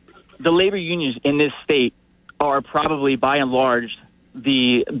the labor unions in this state are probably, by and large,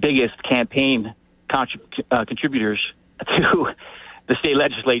 the biggest campaign contributors to the state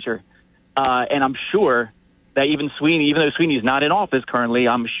legislature. And I'm sure that even though Sweeney is not in office currently,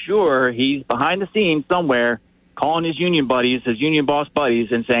 I'm sure he's behind the scenes somewhere calling his union buddies, his union boss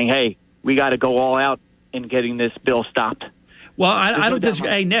buddies, and saying, hey, we got to go all out in getting this bill stopped. Well, I don't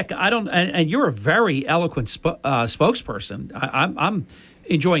disagree. Hey, Nick, I don't, and you're a very eloquent spokesperson. I'm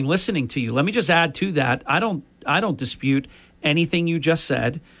enjoying listening to you. Let me just add to that. I don't dispute anything you just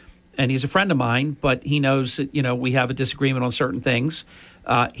said, and he's a friend of mine, but he knows that, we have a disagreement on certain things.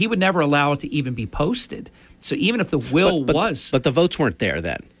 He would never allow it to even be posted. So even if the will was... But the votes weren't there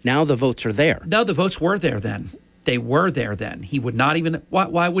then. Now the votes are there. No, the votes were there then. They were there then. He would not even...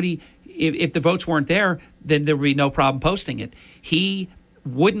 Why would he... If the votes weren't there, then there would be no problem posting it. He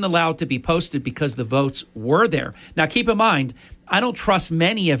wouldn't allow it to be posted because the votes were there. Now, keep in mind, I don't trust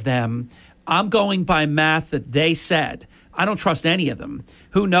many of them. I'm going by math that they said. I don't trust any of them.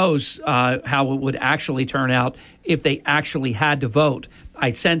 Who knows how it would actually turn out if they actually had to vote.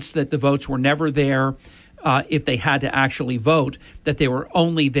 I sense that the votes were never there if they had to actually vote, that they were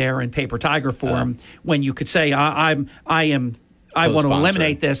only there in paper tiger form when you could say, I want to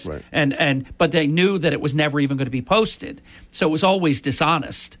eliminate this, right. But they knew that it was never even going to be posted. So it was always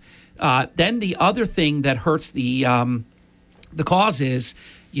dishonest. Then the other thing that hurts the cause is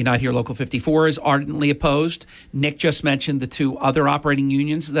United Here Local 54 is ardently opposed. Nick just mentioned the two other operating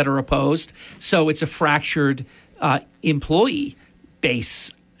unions that are opposed. So it's a fractured employee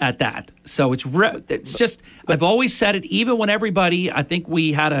base at that. So it's just, I've always said it, even when I think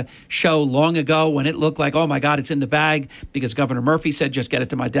we had a show long ago when it looked like, oh my God, it's in the bag because Governor Murphy said, just get it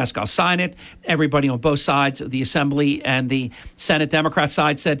to my desk, I'll sign it. Everybody on both sides of the Assembly and the Senate Democrat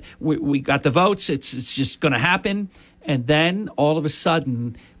side said, we got the votes, it's just going to happen. And then all of a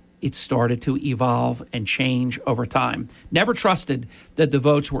sudden, it started to evolve and change over time. Never trusted that the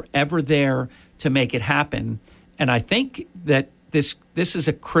votes were ever there to make it happen. And I think that this is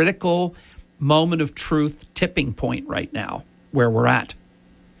a critical moment of truth tipping point right now where we're at.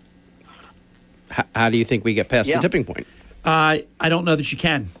 How do you think we get past the tipping point? I don't know that you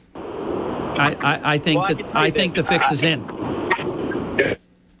can. I think the fix is in.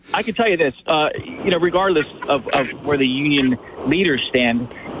 I can tell you this, regardless of where the union leaders stand,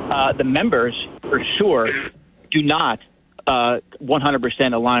 the members for sure do not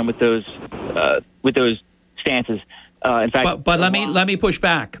 100% align with those stances. In fact, but let me push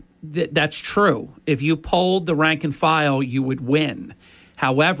back. That's true. If you polled the rank and file, you would win.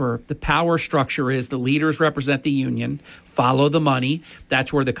 However, the power structure is the leaders represent the union, follow the money.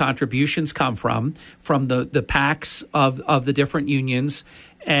 That's where the contributions come from the PACs of the different unions,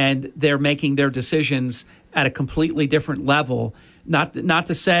 and they're making their decisions at a completely different level. Not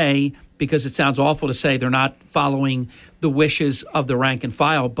to say, because it sounds awful to say they're not following the wishes of the rank and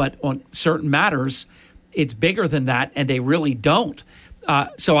file, but on certain matters, it's bigger than that, and they really don't.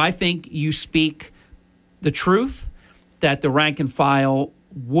 So I think you speak the truth that the rank and file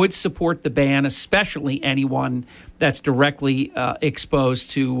would support the ban, especially anyone that's directly exposed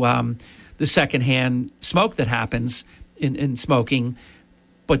to the secondhand smoke that happens in smoking.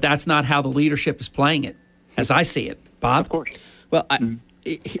 But that's not how the leadership is playing it, as I see it. Bob? Of course. Well,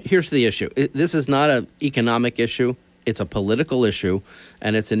 here's the issue. This is not an economic issue. It's a political issue,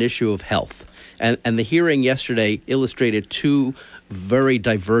 and it's an issue of health. And the hearing yesterday illustrated two very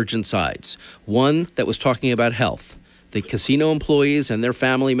divergent sides. One that was talking about health. The casino employees and their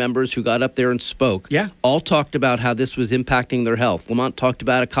family members who got up there and spoke all talked about how this was impacting their health. Lamont talked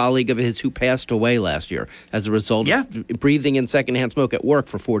about a colleague of his who passed away last year as a result of breathing in secondhand smoke at work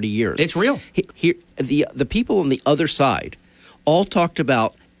for 40 years. It's real. The people on the other side all talked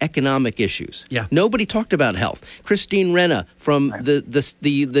about economic issues. Yeah. Nobody talked about health. Christine Renna from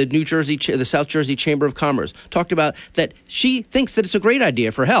the New Jersey, the South Jersey Chamber of Commerce talked about that she thinks that it's a great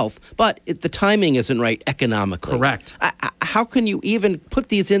idea for health, but the timing isn't right economically. Correct. How can you even put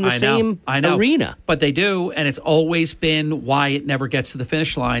these in the same arena? But they do, and it's always been why it never gets to the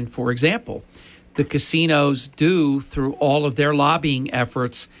finish line. For example, the casinos do, through all of their lobbying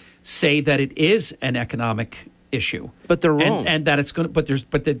efforts, say that it is an economic issue, but they're wrong, and that it's going to.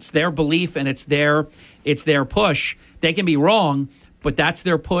 But it's their belief and it's their push. They can be wrong, but that's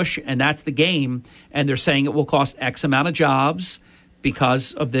their push and that's the game. And they're saying it will cost X amount of jobs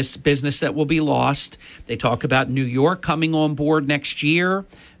because of this business that will be lost. They talk about New York coming on board next year,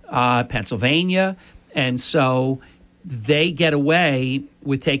 Pennsylvania, and so they get away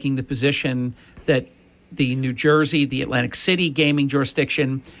with taking the position that the New Jersey, the Atlantic City gaming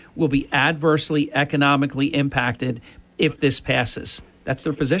jurisdiction will be adversely economically impacted if this passes. That's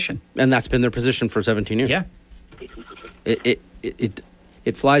their position. And that's been their position for 17 years. Yeah.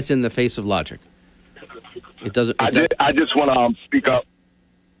 It flies in the face of logic. It doesn't. I just want to speak up.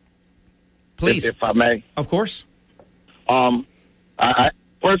 Please. If I may. Of course. First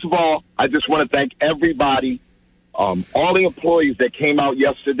of all, I just want to thank everybody, all the employees that came out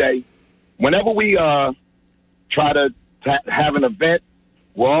yesterday. Whenever we try to have an event,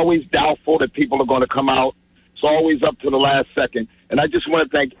 we're always doubtful that people are going to come out. It's always up to the last second. And I just want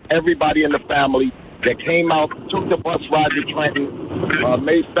to thank everybody in the family that came out, took the bus ride to Trenton,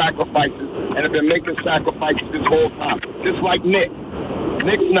 made sacrifices, and have been making sacrifices this whole time. Just like Nick.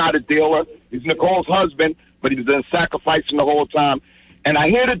 Nick's not a dealer. He's Nicole's husband, but he's been sacrificing the whole time. And I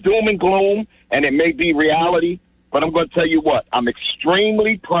hear the doom and gloom, and it may be reality, but I'm going to tell you what. I'm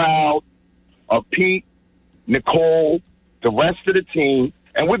extremely proud of Pete, Nicole, the rest of the team,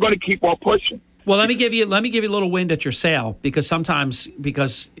 and we're going to keep on pushing. Well, let me give you a little wind at your sail, because sometimes,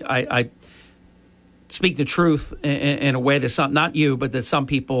 because I speak the truth in a way that not you, but that some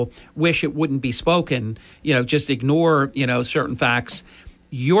people wish it wouldn't be spoken. Just ignore certain facts.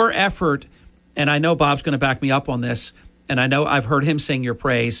 Your effort, and I know Bob's going to back me up on this, and I know I've heard him sing your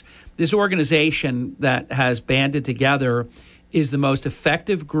praise. This organization that has banded together is the most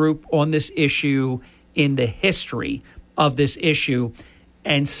effective group on this issue in the history of this issue.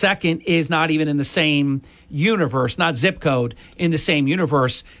 And second is not even in the same universe, not zip code, in the same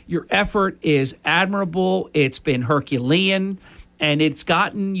universe. Your effort is admirable. It's been Herculean, and it's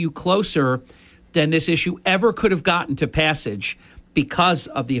gotten you closer than this issue ever could have gotten to passage because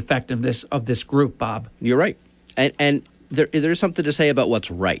of the effectiveness of this group, Bob. You're right. And there's something to say about what's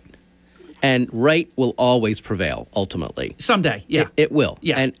right. And right will always prevail, ultimately. Someday, yeah. It will.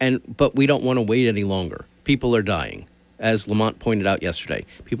 Yeah. But we don't want to wait any longer. People are dying. As Lamont pointed out yesterday,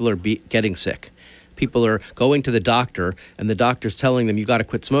 people are getting sick. People are going to the doctor, and the doctor's telling them, you got to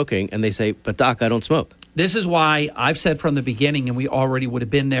quit smoking, and they say, but doc, I don't smoke. This is why I've said from the beginning, and we already would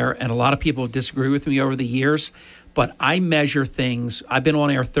have been there, and a lot of people disagree with me over the years, but I measure things. I've been on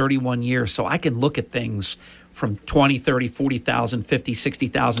air 31 years, so I can look at things from 20, 30, 40,000, 50,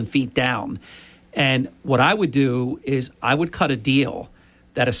 60,000 feet down. And what I would do is I would cut a deal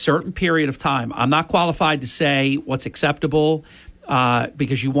that a certain period of time, I'm not qualified to say what's acceptable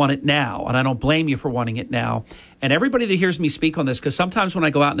because you want it now, and I don't blame you for wanting it now. And everybody that hears me speak on this, because sometimes when I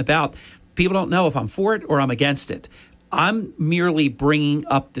go out and about, people don't know if I'm for it or I'm against it. I'm merely bringing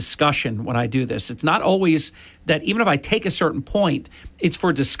up discussion when I do this. It's not always that even if I take a certain point, it's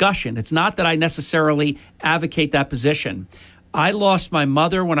for discussion. It's not that I necessarily advocate that position. I lost my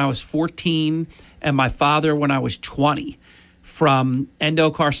mother when I was 14 and my father when I was 20 from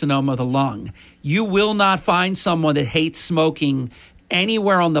endocarcinoma of the lung. You will not find someone that hates smoking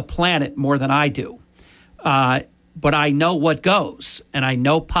anywhere on the planet more than I do. But I know what goes, and I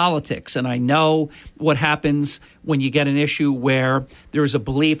know politics, and I know what happens when you get an issue where there's a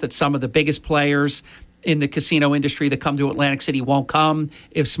belief that some of the biggest players in the casino industry that come to Atlantic City won't come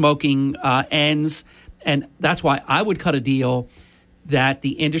if smoking ends. And that's why I would cut a deal that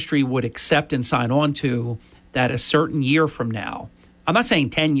the industry would accept and sign on to, that a certain year from now, I'm not saying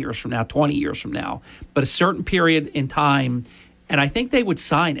 10 years from now, 20 years from now, but a certain period in time, and I think they would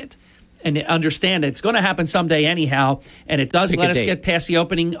sign it. And understand it's going to happen someday anyhow, and it does let us get past the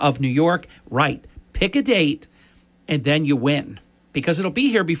opening of New York. Right. Pick a date, and then you win, because it'll be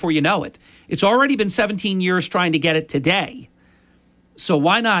here before you know it. It's already been 17 years trying to get it today. So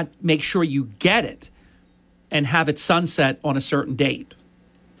why not make sure you get it and have it sunset on a certain date?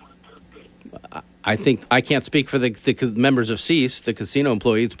 I think I can't speak for the members of CEAS, the casino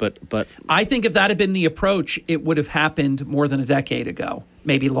employees, but I think if that had been the approach, it would have happened more than a decade ago,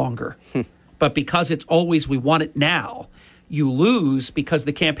 maybe longer. But because it's always we want it now, you lose because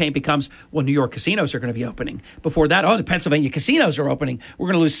the campaign becomes, well, New York casinos are going to be opening. Before that, the Pennsylvania casinos are opening. We're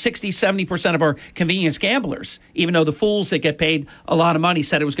going to lose 60, 70% of our convenience gamblers, even though the fools that get paid a lot of money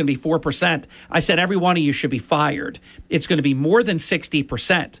said it was going to be 4%. I said every one of you should be fired. It's going to be more than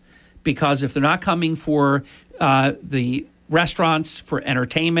 60%. Because if they're not coming for the restaurants, for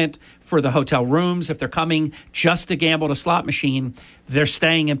entertainment, for the hotel rooms, if they're coming just to gamble at a slot machine, they're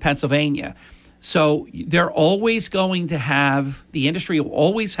staying in Pennsylvania. So they're always going to have, the industry will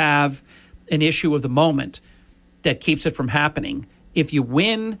always have an issue of the moment that keeps it from happening. If you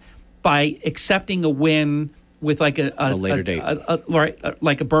win by accepting a win with like a later date,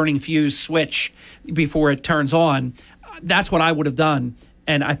 like a burning fuse switch before it turns on, that's what I would have done.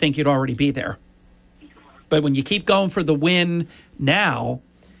 And I think you'd already be there. But when you keep going for the win now,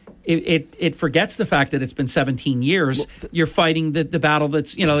 it forgets the fact that it's been 17 years. You're fighting the battle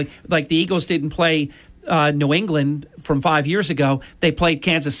that's, like the Eagles didn't play New England from 5 years ago. They played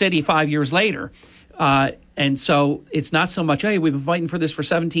Kansas City 5 years later. And so it's not so much, hey, we've been fighting for this for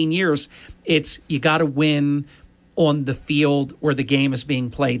 17 years. It's you got to win on the field where the game is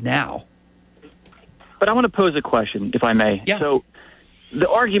being played now. But I want to pose a question, if I may. Yeah. So the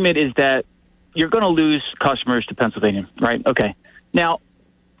argument is that you're going to lose customers to Pennsylvania, right? Okay. Now,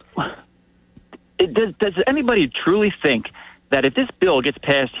 does anybody truly think that if this bill gets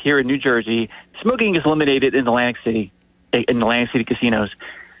passed here in New Jersey, smoking is eliminated in Atlantic City casinos?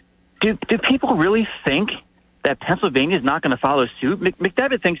 Do people really think that Pennsylvania is not going to follow suit?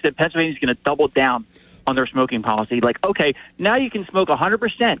 McDevitt thinks that Pennsylvania is going to double down on their smoking policy. Like, okay, now you can smoke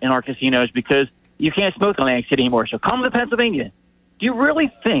 100% in our casinos because you can't smoke in Atlantic City anymore. So come to Pennsylvania. Do you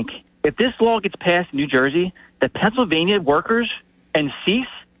really think if this law gets passed in New Jersey that Pennsylvania workers and CEAS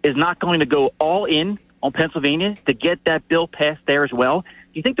is not going to go all in on Pennsylvania to get that bill passed there as well? Do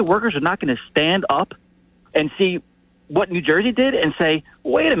you think the workers are not going to stand up and see what New Jersey did and say,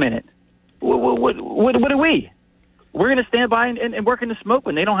 wait a minute, what are we? We're going to stand by and work in the smoke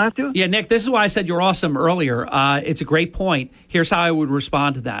when they don't have to? Yeah, Nick, this is why I said you're awesome earlier. It's a great point. Here's how I would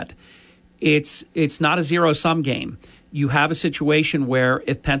respond to that. It's not a zero-sum game. You have a situation where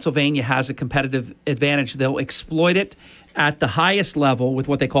if Pennsylvania has a competitive advantage, they'll exploit it at the highest level with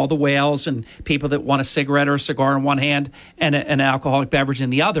what they call the whales and people that want a cigarette or a cigar in one hand and an alcoholic beverage in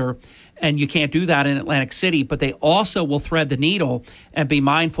the other. And you can't do that in Atlantic City. But they also will thread the needle and be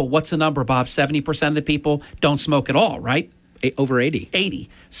mindful. What's the number, Bob? 70% of the people don't smoke at all, right? Over 80. 80.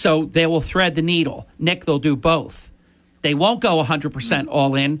 So they will thread the needle. Nick, they'll do both. They won't go 100%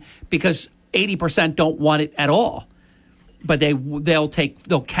 all in because 80% don't want it at all. But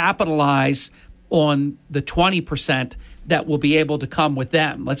they'll capitalize on the 20% that will be able to come with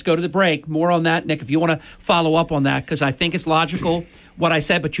them. Let's go to the break. More on that, Nick, if you want to follow up on that, because I think it's logical what I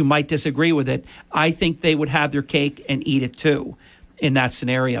said, but you might disagree with it. I think they would have their cake and eat it too in that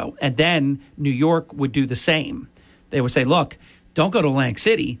scenario. And then New York would do the same. They would say, look, don't go to Atlantic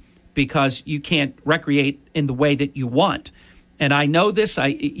City because you can't recreate in the way that you want. And I know this.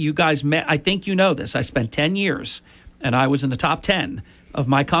 You guys met. I think you know this. I spent 10 years, and I was in the top 10 of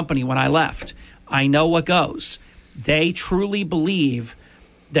my company when I left. I know what goes. They truly believe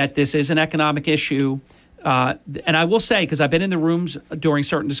that this is an economic issue. And I will say, because I've been in the rooms during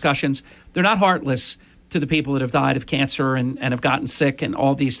certain discussions, they're not heartless to the people that have died of cancer and have gotten sick and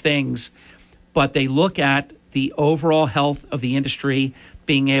all these things, but they look at the overall health of the industry,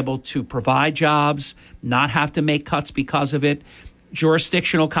 being able to provide jobs, not have to make cuts because of it,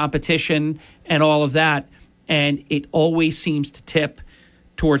 jurisdictional competition, and all of that. And it always seems to tip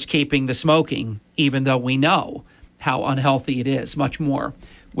towards keeping the smoking, even though we know how unhealthy it is, much more.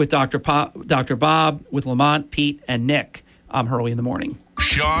 With Dr. Bob, with Lamont, Pete, and Nick, I'm Hurley in the Morning.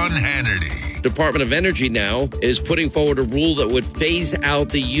 Sean Hannity. Department of Energy now is putting forward a rule that would phase out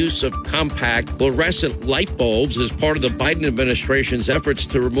the use of compact fluorescent light bulbs as part of the Biden administration's efforts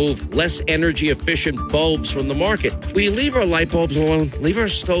to remove less energy efficient bulbs from the market. Will you leave our light bulbs alone? Leave our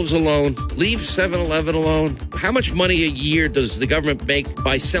stoves alone? Leave 7-Eleven alone? How much money a year does the government make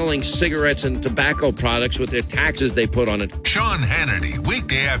by selling cigarettes and tobacco products with their taxes they put on it? Sean Hannity,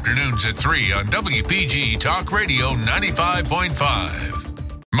 weekday afternoons at 3 on WPG Talk Radio 95.5.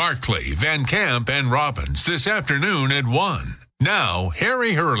 Markley, Van Camp, and Robbins this afternoon at 1. Now,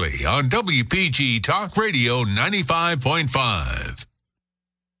 Harry Hurley on WPG Talk Radio 95.5.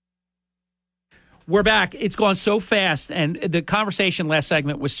 We're back. It's gone so fast, and the conversation last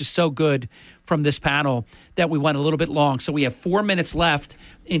segment was just so good from this panel that we went a little bit long. So we have 4 minutes left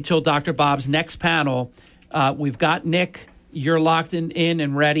until Dr. Bob's next panel. We've got Nick. You're locked in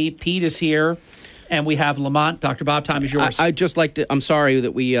and ready. Pete is here. And we have Lamont. Dr. Bob, time is yours. I'd just like to, I'm sorry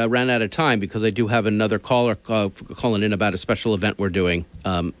that we ran out of time because I do have another caller calling in about a special event we're doing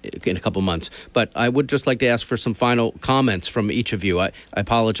in a couple months. But I would just like to ask for some final comments from each of you. I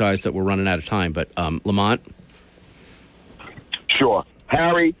apologize that we're running out of time, but Lamont? Sure.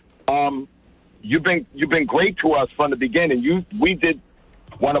 Harry, you've been great to us from the beginning. We did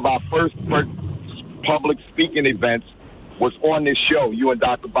one of our first public speaking events was on this show. You and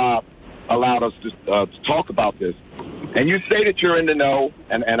Dr. Bob allowed us to talk about this. And you say that you're in the know,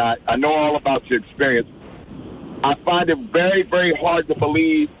 and I know all about your experience. I find it very, very hard to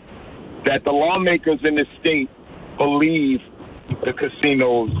believe that the lawmakers in this state believe the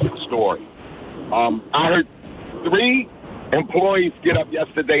casino's story. I heard 3 employees get up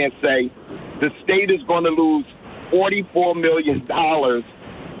yesterday and say the state is going to lose $44 million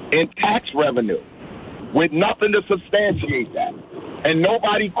in tax revenue with nothing to substantiate that. And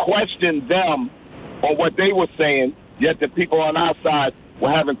nobody questioned them on what they were saying, yet the people on our side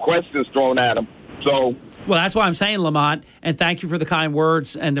were having questions thrown at them. So, well, that's why I'm saying, Lamont, and thank you for the kind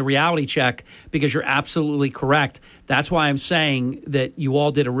words and the reality check, because you're absolutely correct. That's why I'm saying that you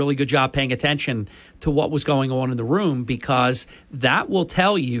all did a really good job paying attention to what was going on in the room, because that will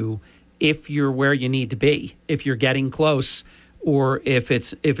tell you if you're where you need to be, if you're getting close, or if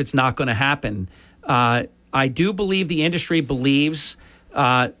it's not going to happen. I do believe the industry believes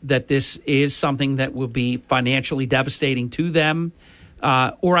that this is something that will be financially devastating to them,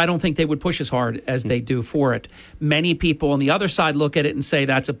 or I don't think they would push as hard as they do for it. Many people on the other side look at it and say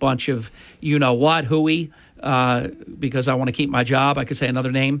that's a bunch of you-know-what, hooey, because I want to keep my job. I could say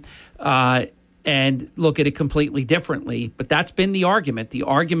another name, and look at it completely differently. But that's been the argument. The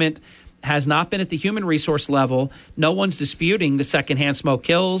argument has not been at the human resource level. No one's disputing that secondhand smoke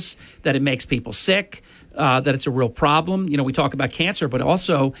kills, that it makes people sick, that it's a real problem. We talk about cancer, but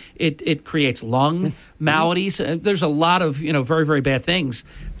also it creates lung maladies. There's a lot of very, very bad things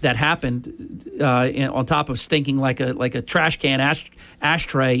that happened on top of stinking like a trash can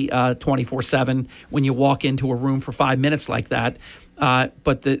ashtray 24/7 when you walk into a room for 5 minutes like that.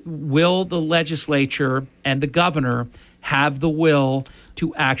 But will the legislature and the governor have the will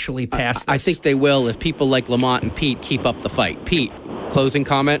to actually pass this? I think they will if people like Lamont and Pete keep up the fight. Pete, closing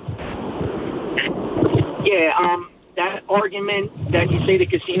comment? Yeah, that argument that you say the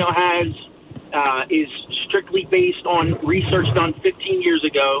casino has is strictly based on research done 15 years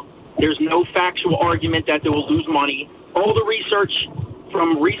ago. There's no factual argument that they will lose money. All the research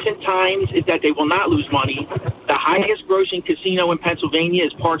from recent times is that they will not lose money. The highest grossing casino in Pennsylvania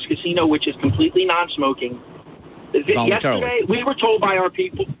is Parks Casino, which is completely non-smoking. Yesterday, we were told by our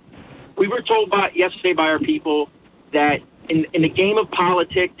people that in the game of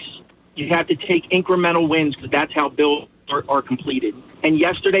politics, you have to take incremental wins because that's how bills are completed. And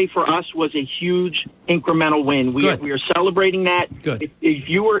yesterday for us was a huge incremental win. We are celebrating that. Good. If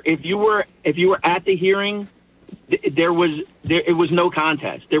you were at the hearing, it was no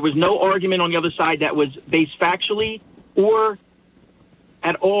contest. There was no argument on the other side that was based factually or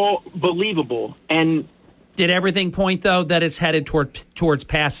at all believable. And did everything point though that it's headed towards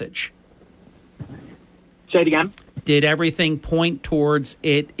passage? Say it again. Did everything point towards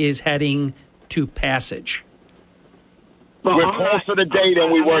it is heading to passage? Well, we're closer today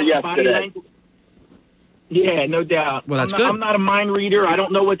than we were yesterday. Yeah, no doubt. Well, that's good. good. I'm not a mind reader. I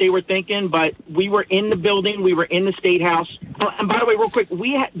don't know what they were thinking, but we were in the building. We were in the State House. And by the way, real quick,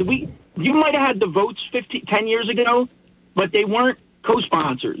 you might have had the votes 10 years ago, but they weren't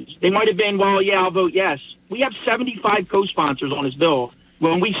co-sponsors. They might have been, well, yeah, I'll vote yes. We have 75 co-sponsors on this bill.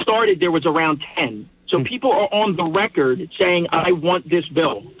 When we started, there was around 10. So people are on the record saying, I want this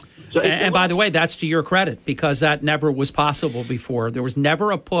bill. So and by the way, that's to your credit, because that never was possible before. There was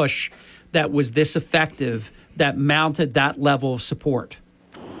never a push that was this effective that mounted that level of support.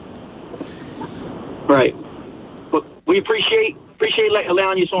 Right. But we appreciate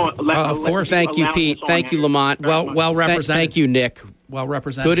allowing you on. Of course. Thank you, Pete. Thank you, Lamont. Well represented. Thank you, Nick. Well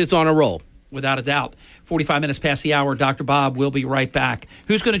represented. Good is on a roll. Without a doubt. 45 minutes past the hour. Dr. Bob will be right back.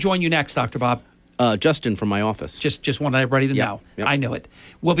 Who's going to join you next, Dr. Bob? Justin from my office. Just wanted everybody to know. Yep. I knew it.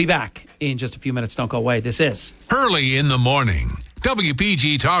 We'll be back in just a few minutes. Don't go away. This is Hurley in the Morning.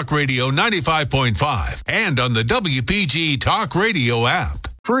 WPG Talk Radio 95.5 and on the WPG Talk Radio app.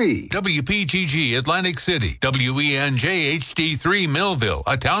 Free. WPGG Atlantic City. WENJ HD3 Millville,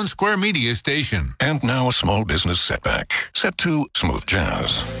 a Town Square media station. And now a small business setback. Set to smooth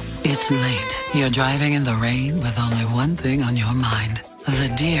jazz. It's late. You're driving in the rain with only one thing on your mind.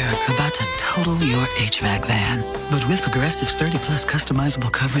 The deer about to total your HVAC van. But with Progressive's 30-plus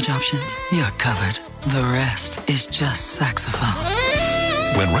customizable coverage options, you're covered. The rest is just saxophone.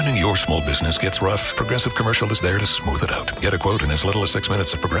 When running your small business gets rough, Progressive Commercial is there to smooth it out. Get a quote in as little as 6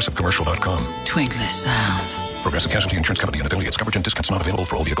 minutes at progressivecommercial.com. Twinkly sound. Progressive Casualty Insurance Company and affiliates. Coverage and discounts not available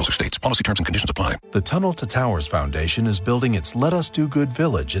for all vehicles or states. Policy terms and conditions apply. The Tunnel to Towers Foundation is building its Let Us Do Good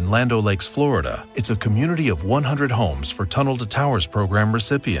Village in Land O'Lakes, Florida. It's a community of 100 homes for Tunnel to Towers program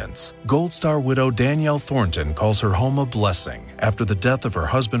recipients. Gold Star widow Danielle Thornton calls her home a blessing after the death of her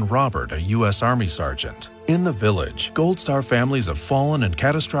husband Robert, a U.S. Army sergeant. In the village, Gold Star families of fallen and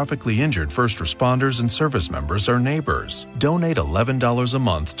catastrophically injured first responders and service members are neighbors. Donate $11 a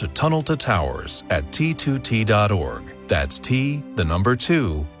month to Tunnel to Towers at T2T.org. That's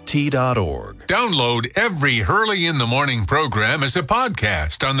T2, T.org. Download every Hurley in the Morning program as a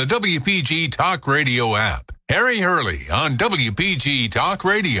podcast on the WPG Talk Radio app. Harry Hurley on WPG Talk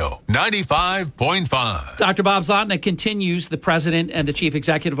Radio 95.5. Dr. Bob Zlotnick continues, the president and the chief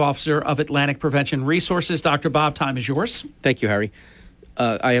executive officer of Atlantic Prevention Resources. Dr. Bob, time is yours. Thank you, Harry.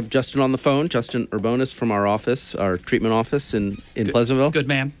 I have Justin on the phone, Justin Urbonis from our office, our treatment office in Pleasantville. Good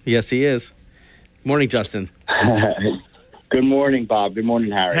man. Yes, he is. Morning, Justin. Good morning, Bob. Good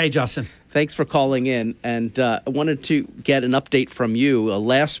morning, Harry. Hey, Justin. Thanks for calling in. And I wanted to get an update from you, a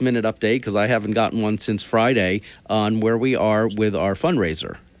last-minute update, because I haven't gotten one since Friday, on where we are with our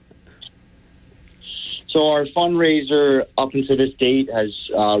fundraiser. So our fundraiser up until this date has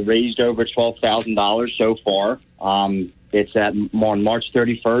raised over $12,000 so far. It's on March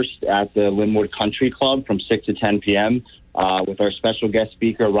 31st at the Linwood Country Club from 6 to 10 p.m. With our special guest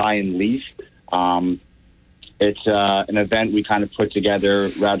speaker, Ryan Leaf. It's an event we kind of put together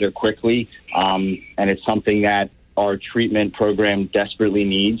rather quickly, and it's something that our treatment program desperately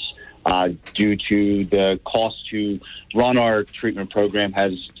needs due to the cost to run our treatment program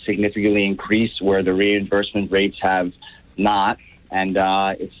has significantly increased where the reimbursement rates have not, and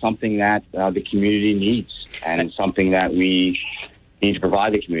it's something that the community needs, and it's something that we need to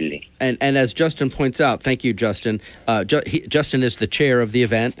provide the community. And as Justin points out, thank you, Justin. Justin is the chair of the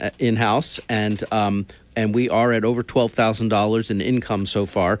event in-house, and we are at over $12,000 in income so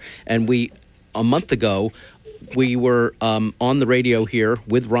far. And a month ago, we were on the radio here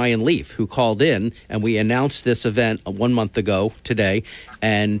with Ryan Leaf, who called in, and we announced this event 1 month ago today.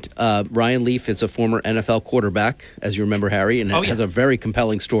 And Ryan Leaf is a former NFL quarterback, as you remember, Harry, and has a very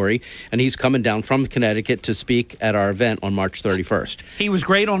compelling story. And he's coming down from Connecticut to speak at our event on March 31st. He was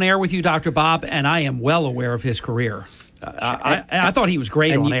great on air with you, Dr. Bob, and I am well aware of his career. I thought he was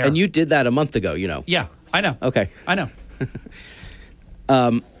great on air. And you did that a month ago, you know. Yeah, I know. Okay. I know.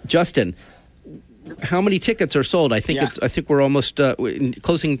 Justin, how many tickets are sold? I think we're almost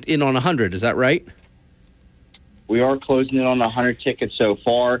closing in on 100. Is that right? We are closing in on 100 tickets so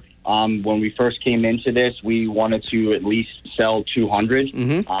far. When we first came into this, we wanted to at least sell 200.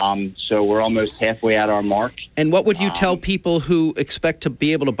 Mm-hmm. So we're almost halfway at our mark. And what would you tell people who expect to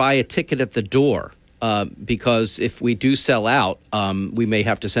be able to buy a ticket at the door? Because if we do sell out, we may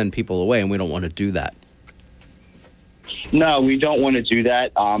have to send people away, and we don't want to do that. No, we don't want to do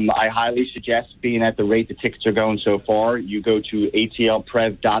that. I highly suggest, being at the rate the tickets are going so far, you go to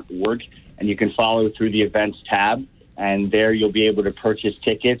atlprev.org, and you can follow through the events tab, and there you'll be able to purchase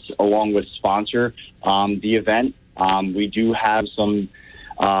tickets along with sponsor the event. We do have some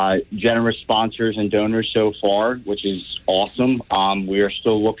generous sponsors and donors so far, which is awesome. We are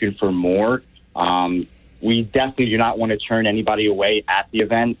still looking for more. we definitely do not want to turn anybody away at the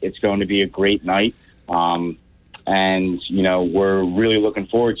event. It's going to be a great night. And, we're really looking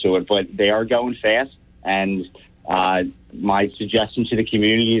forward to it. But they are going fast. And my suggestion to the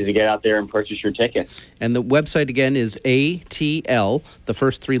community is to get out there and purchase your tickets. And the website, again, is ATL, the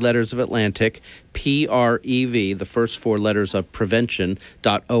first three letters of Atlantic, PREV, the first four letters of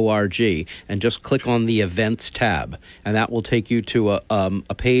prevention.org. And just click on the events tab. And that will take you to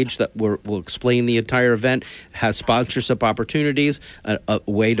a page that will explain the entire event, has sponsorship opportunities, a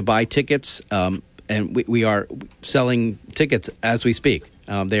way to buy tickets. And we are selling tickets as we speak.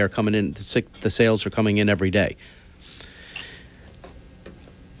 They are coming in. The sales are coming in every day.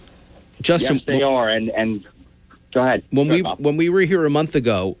 Justin, yes, they are. And go ahead. When we were here a month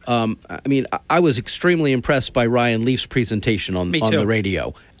ago, I was extremely impressed by Ryan Leaf's presentation on the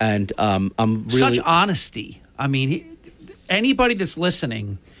radio, and I'm really such honesty. I mean, anybody that's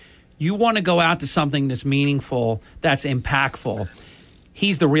listening, you want to go out to something that's meaningful, that's impactful.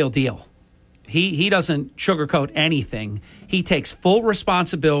 He's the real deal. He doesn't sugarcoat anything. He takes full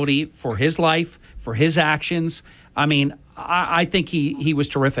responsibility for his life, for his actions. I mean, I think he was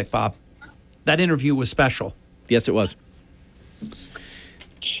terrific, Bob. That interview was special. Yes, it was.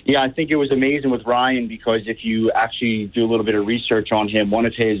 Yeah, I think it was amazing with Ryan because if you actually do a little bit of research on him, one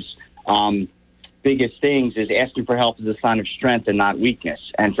of his biggest things is asking for help is a sign of strength and not weakness.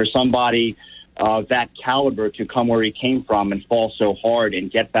 And for somebody of that caliber to come where he came from and fall so hard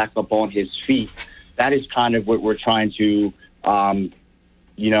and get back up on his feet, that is kind of what we're trying to,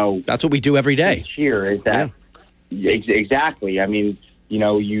 That's what we do every day. Here is that exactly. I mean,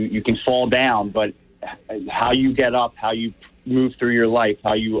 you can fall down, but how you get up, how you move through your life,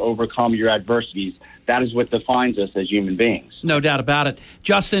 how you overcome your adversities, that is what defines us as human beings. No doubt about it.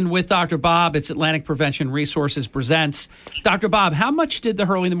 Justin, with Dr. Bob, it's Atlantic Prevention Resources presents. Dr. Bob, how much did the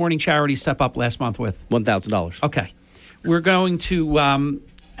Hurley in the Morning charity step up last month with? $1,000. Okay. We're going to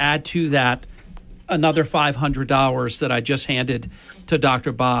add to that another $500 that I just handed to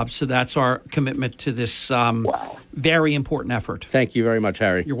Dr. Bob. So that's our commitment to this very important effort. Thank you very much,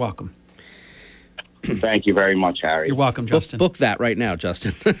 Harry. You're welcome. Thank you very much, Harry. You're welcome, Justin. Book that right now,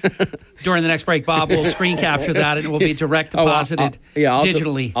 Justin. During the next break, Bob will screen capture that, and it will be direct deposited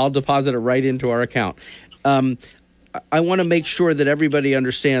digitally. I'll deposit it right into our account. I want to make sure that everybody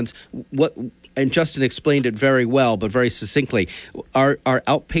understands what, and Justin explained it very well, but very succinctly, our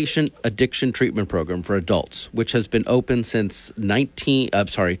outpatient addiction treatment program for adults, which has been open since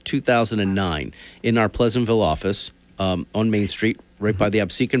 2009 in our Pleasantville office on Main Street, right by the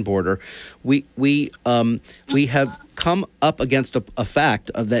Absecon border. We have come up against a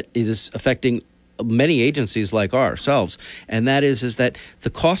fact of that it is affecting many agencies like ourselves, and that is that the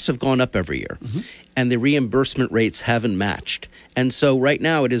costs have gone up every year, and the reimbursement rates haven't matched. And so right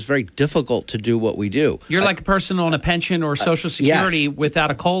now it is very difficult to do what we do. You're like a person on a pension or Social Security without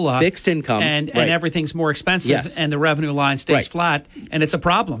a COLA. Fixed income. And everything's more expensive, and the revenue line stays flat, and it's a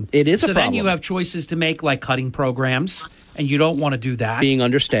problem. It is a problem. So then you have choices to make, like cutting programs, and you don't want to do that. Being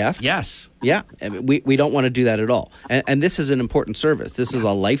understaffed. Yes. Yeah, we don't want to do that at all. And this is an important service. This is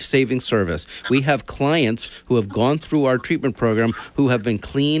a life-saving service. We have clients who have gone through our treatment program who have been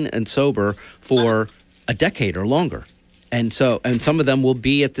clean and sober for a decade or longer. And some of them will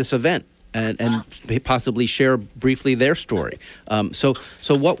be at this event and possibly share briefly their story. So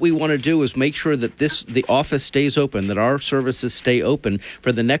what we want to do is make sure that the office stays open, that our services stay open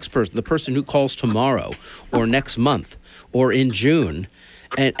for the next person, the person who calls tomorrow or next month or in June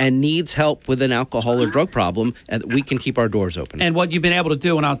and needs help with an alcohol or drug problem, and we can keep our doors open. And what you've been able to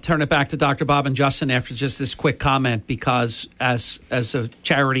do, and I'll turn it back to Dr. Bob and Justin after just this quick comment, because as a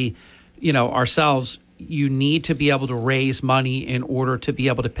charity, ourselves, you need to be able to raise money in order to be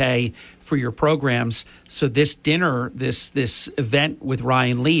able to pay for your programs. So this dinner, this event with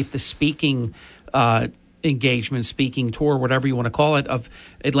Ryan Leaf, the speaking engagement, speaking tour, whatever you want to call it, of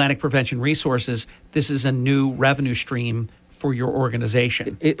Atlantic Prevention Resources, this is a new revenue stream for your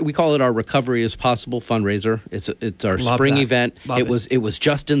organization. We call it our Recovery is Possible fundraiser. It's our spring event. It was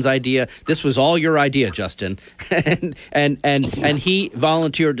Justin's idea. This was all your idea, Justin, and he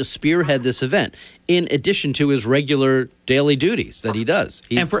volunteered to spearhead this event in addition to his regular daily duties that he does.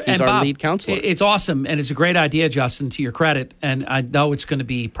 He's our Bob, lead counselor. It's awesome, and it's a great idea, Justin, to your credit. And I know it's going to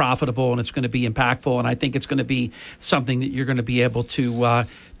be profitable and it's going to be impactful, and I think it's going to be something that you're going to be able to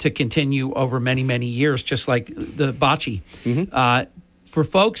continue over many, many years, just like the bocce. For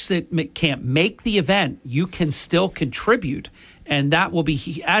folks that can't make the event, you can still contribute And that will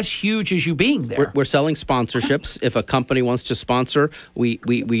be as huge as you being there. We're selling sponsorships. If a company wants to sponsor, we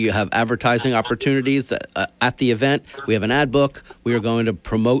have advertising opportunities at the event. We have an ad book. We are going to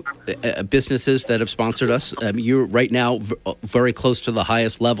promote businesses that have sponsored us. You're right now very close to the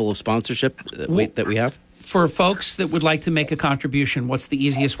highest level of sponsorship that we have. For folks that would like to make a contribution, what's the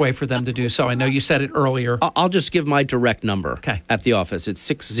easiest way for them to do so? I know you said it earlier. I'll just give my direct number at the office. It's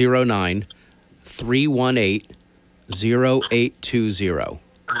 609-318-0820.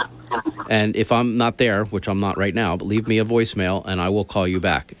 And if I'm not there, which I'm not right now, but leave me a voicemail and I will call you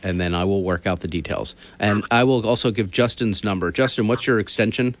back and then I will work out the details. And I will also give Justin's number. Justin, what's your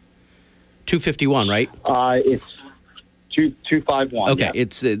extension? 251, right? It's 251. Okay, yeah.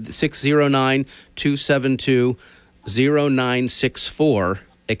 it's 609-272-0964,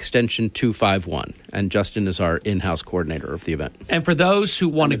 extension 251. And Justin is our in-house coordinator of the event. And for those who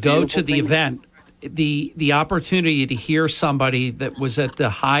want to go to the event, the opportunity to hear somebody that was at the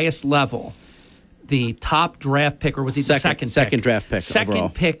highest level, the top draft pick, or was he the second draft pick overall.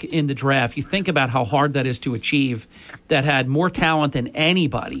 Pick in the draft. You think about how hard that is to achieve, that had more talent than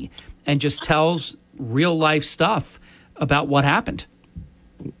anybody and just tells real life stuff about what happened.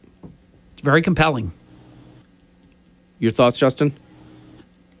 It's very compelling. Your thoughts, Justin?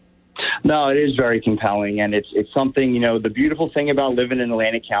 No, it is very compelling, and it's something, the beautiful thing about living in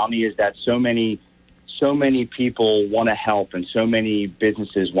Atlantic County is that so many people want to help and so many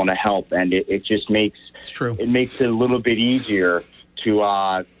businesses want to help, and it just makes it makes it a little bit easier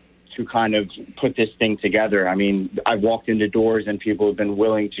to kind of put this thing together. I mean, I've walked into doors and people have been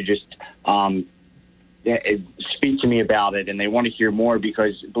willing to just speak to me about it, and they want to hear more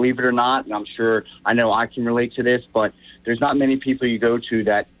because, believe it or not, and I know I can relate to this, but there's not many people you go to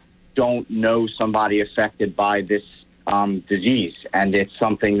that don't know somebody affected by this disease, and it's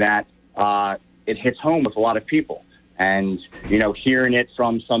something that it hits home with a lot of people. And hearing it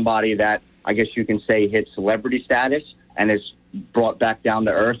from somebody that I guess you can say hit celebrity status and is brought back down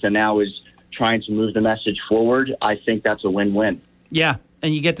to earth and now is trying to move the message forward, I think that's a win-win. Yeah,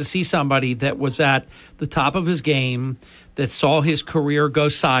 and you get to see somebody that was at the top of his game, that saw his career go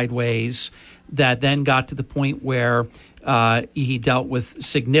sideways, that then got to the point where he dealt with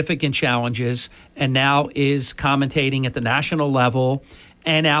significant challenges and now is commentating at the national level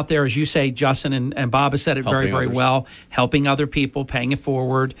and out there, as you say, Justin and Bob has said it very, very well, helping other people, paying it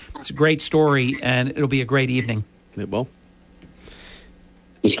forward. It's a great story, and it'll be a great evening. It will.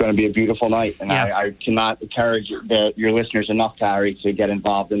 It's going to be a beautiful night, and I cannot encourage your listeners enough, Harry, to get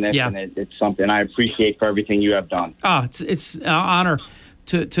involved in this, and it's something I appreciate for everything you have done. It's an honor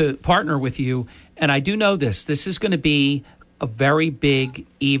to partner with you, and I do know this is going to be a very big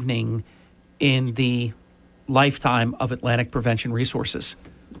evening in the lifetime of Atlantic Prevention Resources.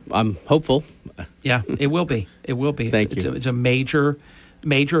 I'm hopeful. Yeah, it will be. It will be. Thank you. It's a major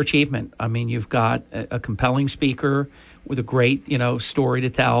achievement. I mean, you've got a compelling speaker with a great, story to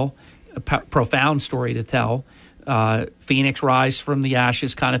tell, a profound story to tell, Phoenix rise from the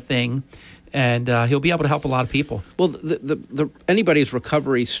ashes kind of thing, and he'll be able to help a lot of people. Well, the anybody's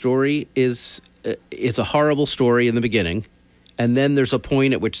recovery story is a horrible story in the beginning, and then there's a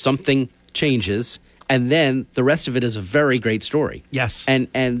point at which something changes, and then the rest of it is a very great story. Yes.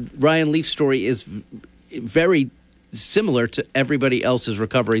 And Ryan Leaf's story is very similar to everybody else's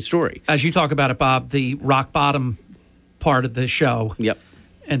recovery story. As you talk about it, Bob, the rock bottom part of the show. Yep.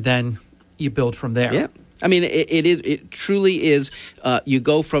 And then you build from there. Yeah. I mean, it truly is. You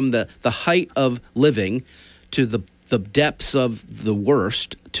go from the height of living to the depths of the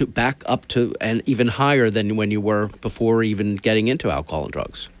worst to back up to and even higher than when you were before even getting into alcohol and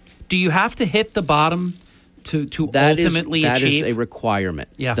drugs. Do you have to hit the bottom to ultimately achieve? That is a requirement.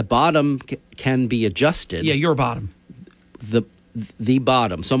 Yeah. The bottom can be adjusted. Yeah, your bottom. The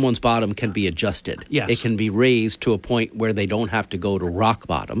bottom, someone's bottom can be adjusted. Yes. It can be raised to a point where they don't have to go to rock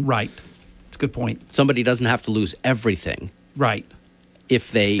bottom. Right. It's a good point. Somebody doesn't have to lose everything. Right.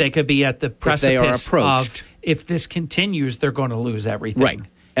 If they could be at the precipice if they are approached. Of, if this continues, they're going to lose everything. Right.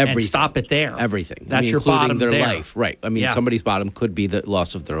 Everything. And stop it there. Everything. That's your including bottom their there. life. Right. I mean, somebody's bottom could be the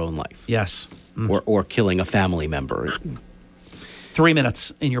loss of their own life. Yes. Or killing a family member. 3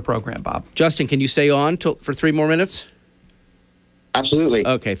 minutes in your program, Bob. Justin, can you stay on for 3 more minutes? Absolutely.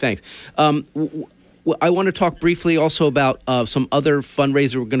 Okay, thanks. I want to talk briefly also about some other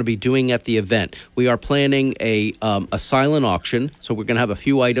fundraiser we're going to be doing at the event. We are planning a silent auction, so we're going to have a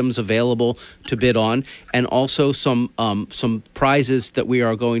few items available to bid on, and also some prizes that we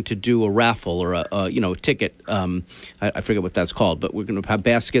are going to do a raffle or a ticket. I forget what that's called, but we're going to have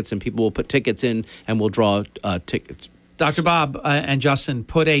baskets, and people will put tickets in, and we'll draw tickets. Dr. Bob and Justin,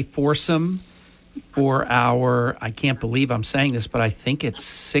 put a foursome for our, I can't believe I'm saying this, but I think it's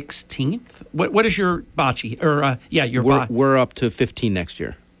 16th. What is your bocce? Or We're up to 15 next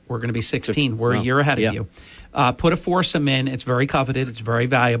year. We're going to be 16. We're a year ahead of you. Put a foursome in. It's very coveted. It's very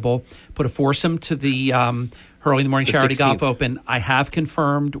valuable. Put a foursome to the Hurley in the Morning Charity 16th. Golf Open. I have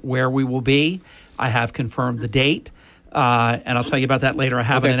confirmed where we will be. I have confirmed the date. And I'll tell you about that later. I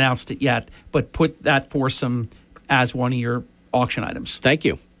haven't announced it yet. But put that foursome as one of your auction items. Thank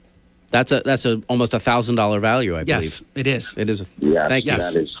you. That's a almost $1,000 value, I believe. Yes, it is. It is. Yes, thank you.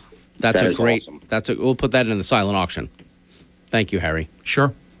 That is great. awesome. We'll put that in the silent auction. Thank you, Harry.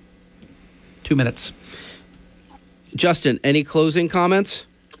 Sure. 2 minutes. Justin, any closing comments?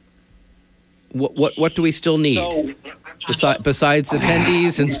 What do we still need besides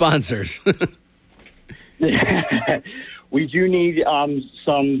attendees and sponsors? We do need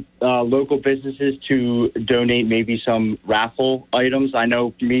some local businesses to donate maybe some raffle items. I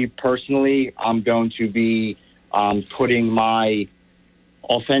know me personally, I'm going to be putting my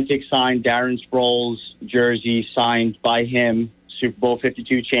authentic signed Darren Sproles jersey signed by him, Super Bowl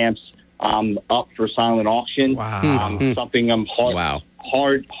 52 champs, up for silent auction. Wow. Something I'm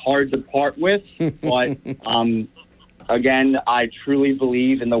hard to part with. But again, I truly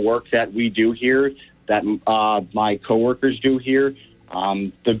believe in the work that we do here, that my coworkers do here.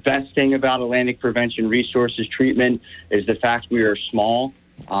 The best thing about Atlantic Prevention Resources Treatment is the fact we are small.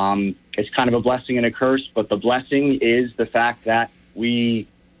 It's kind of a blessing and a curse, but the blessing is the fact that we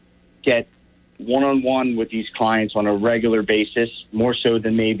get one-on-one with these clients on a regular basis, more so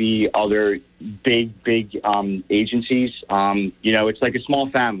than maybe other big agencies. It's like a small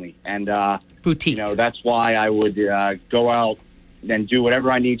family, and boutique. That's why I would go out and do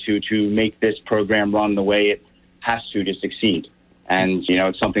whatever I need to make this program run the way it has to succeed. And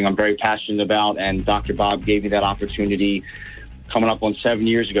it's something I'm very passionate about. And Dr. Bob gave me that opportunity coming up on 7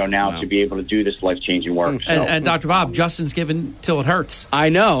 years ago now to be able to do this life-changing work. So. And Dr. Bob, Justin's given till it hurts. I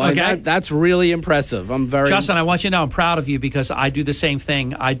know. Okay? That's really impressive. Justin, I want you to know I'm proud of you because I do the same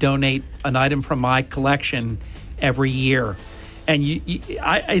thing. I donate an item from my collection every year. And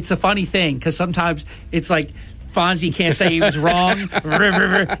it's a funny thing because sometimes it's like Fonzie can't say he was wrong.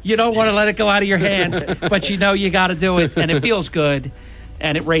 You don't want to let it go out of your hands, but you got to do it. And it feels good.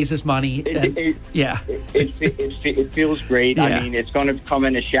 And it raises money. It feels great. Yeah. I mean, it's going to come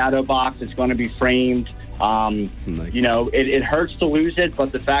in a shadow box. It's going to be framed. It hurts to lose it,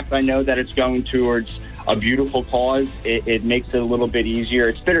 but the fact I know that it's going towards a beautiful cause, it makes it a little bit easier.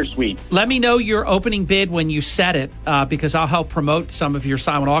 It's bittersweet. Let me know your opening bid when you set it, because I'll help promote some of your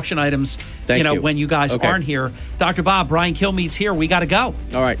silent auction items. Thank you. When you guys aren't here. Dr. Bob, Brian Kilmeade's here. We got to go.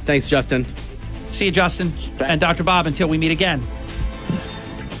 All right. Thanks, Justin. See you, Justin. And Dr. Bob, until we meet again.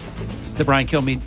 The Brian Kilmeade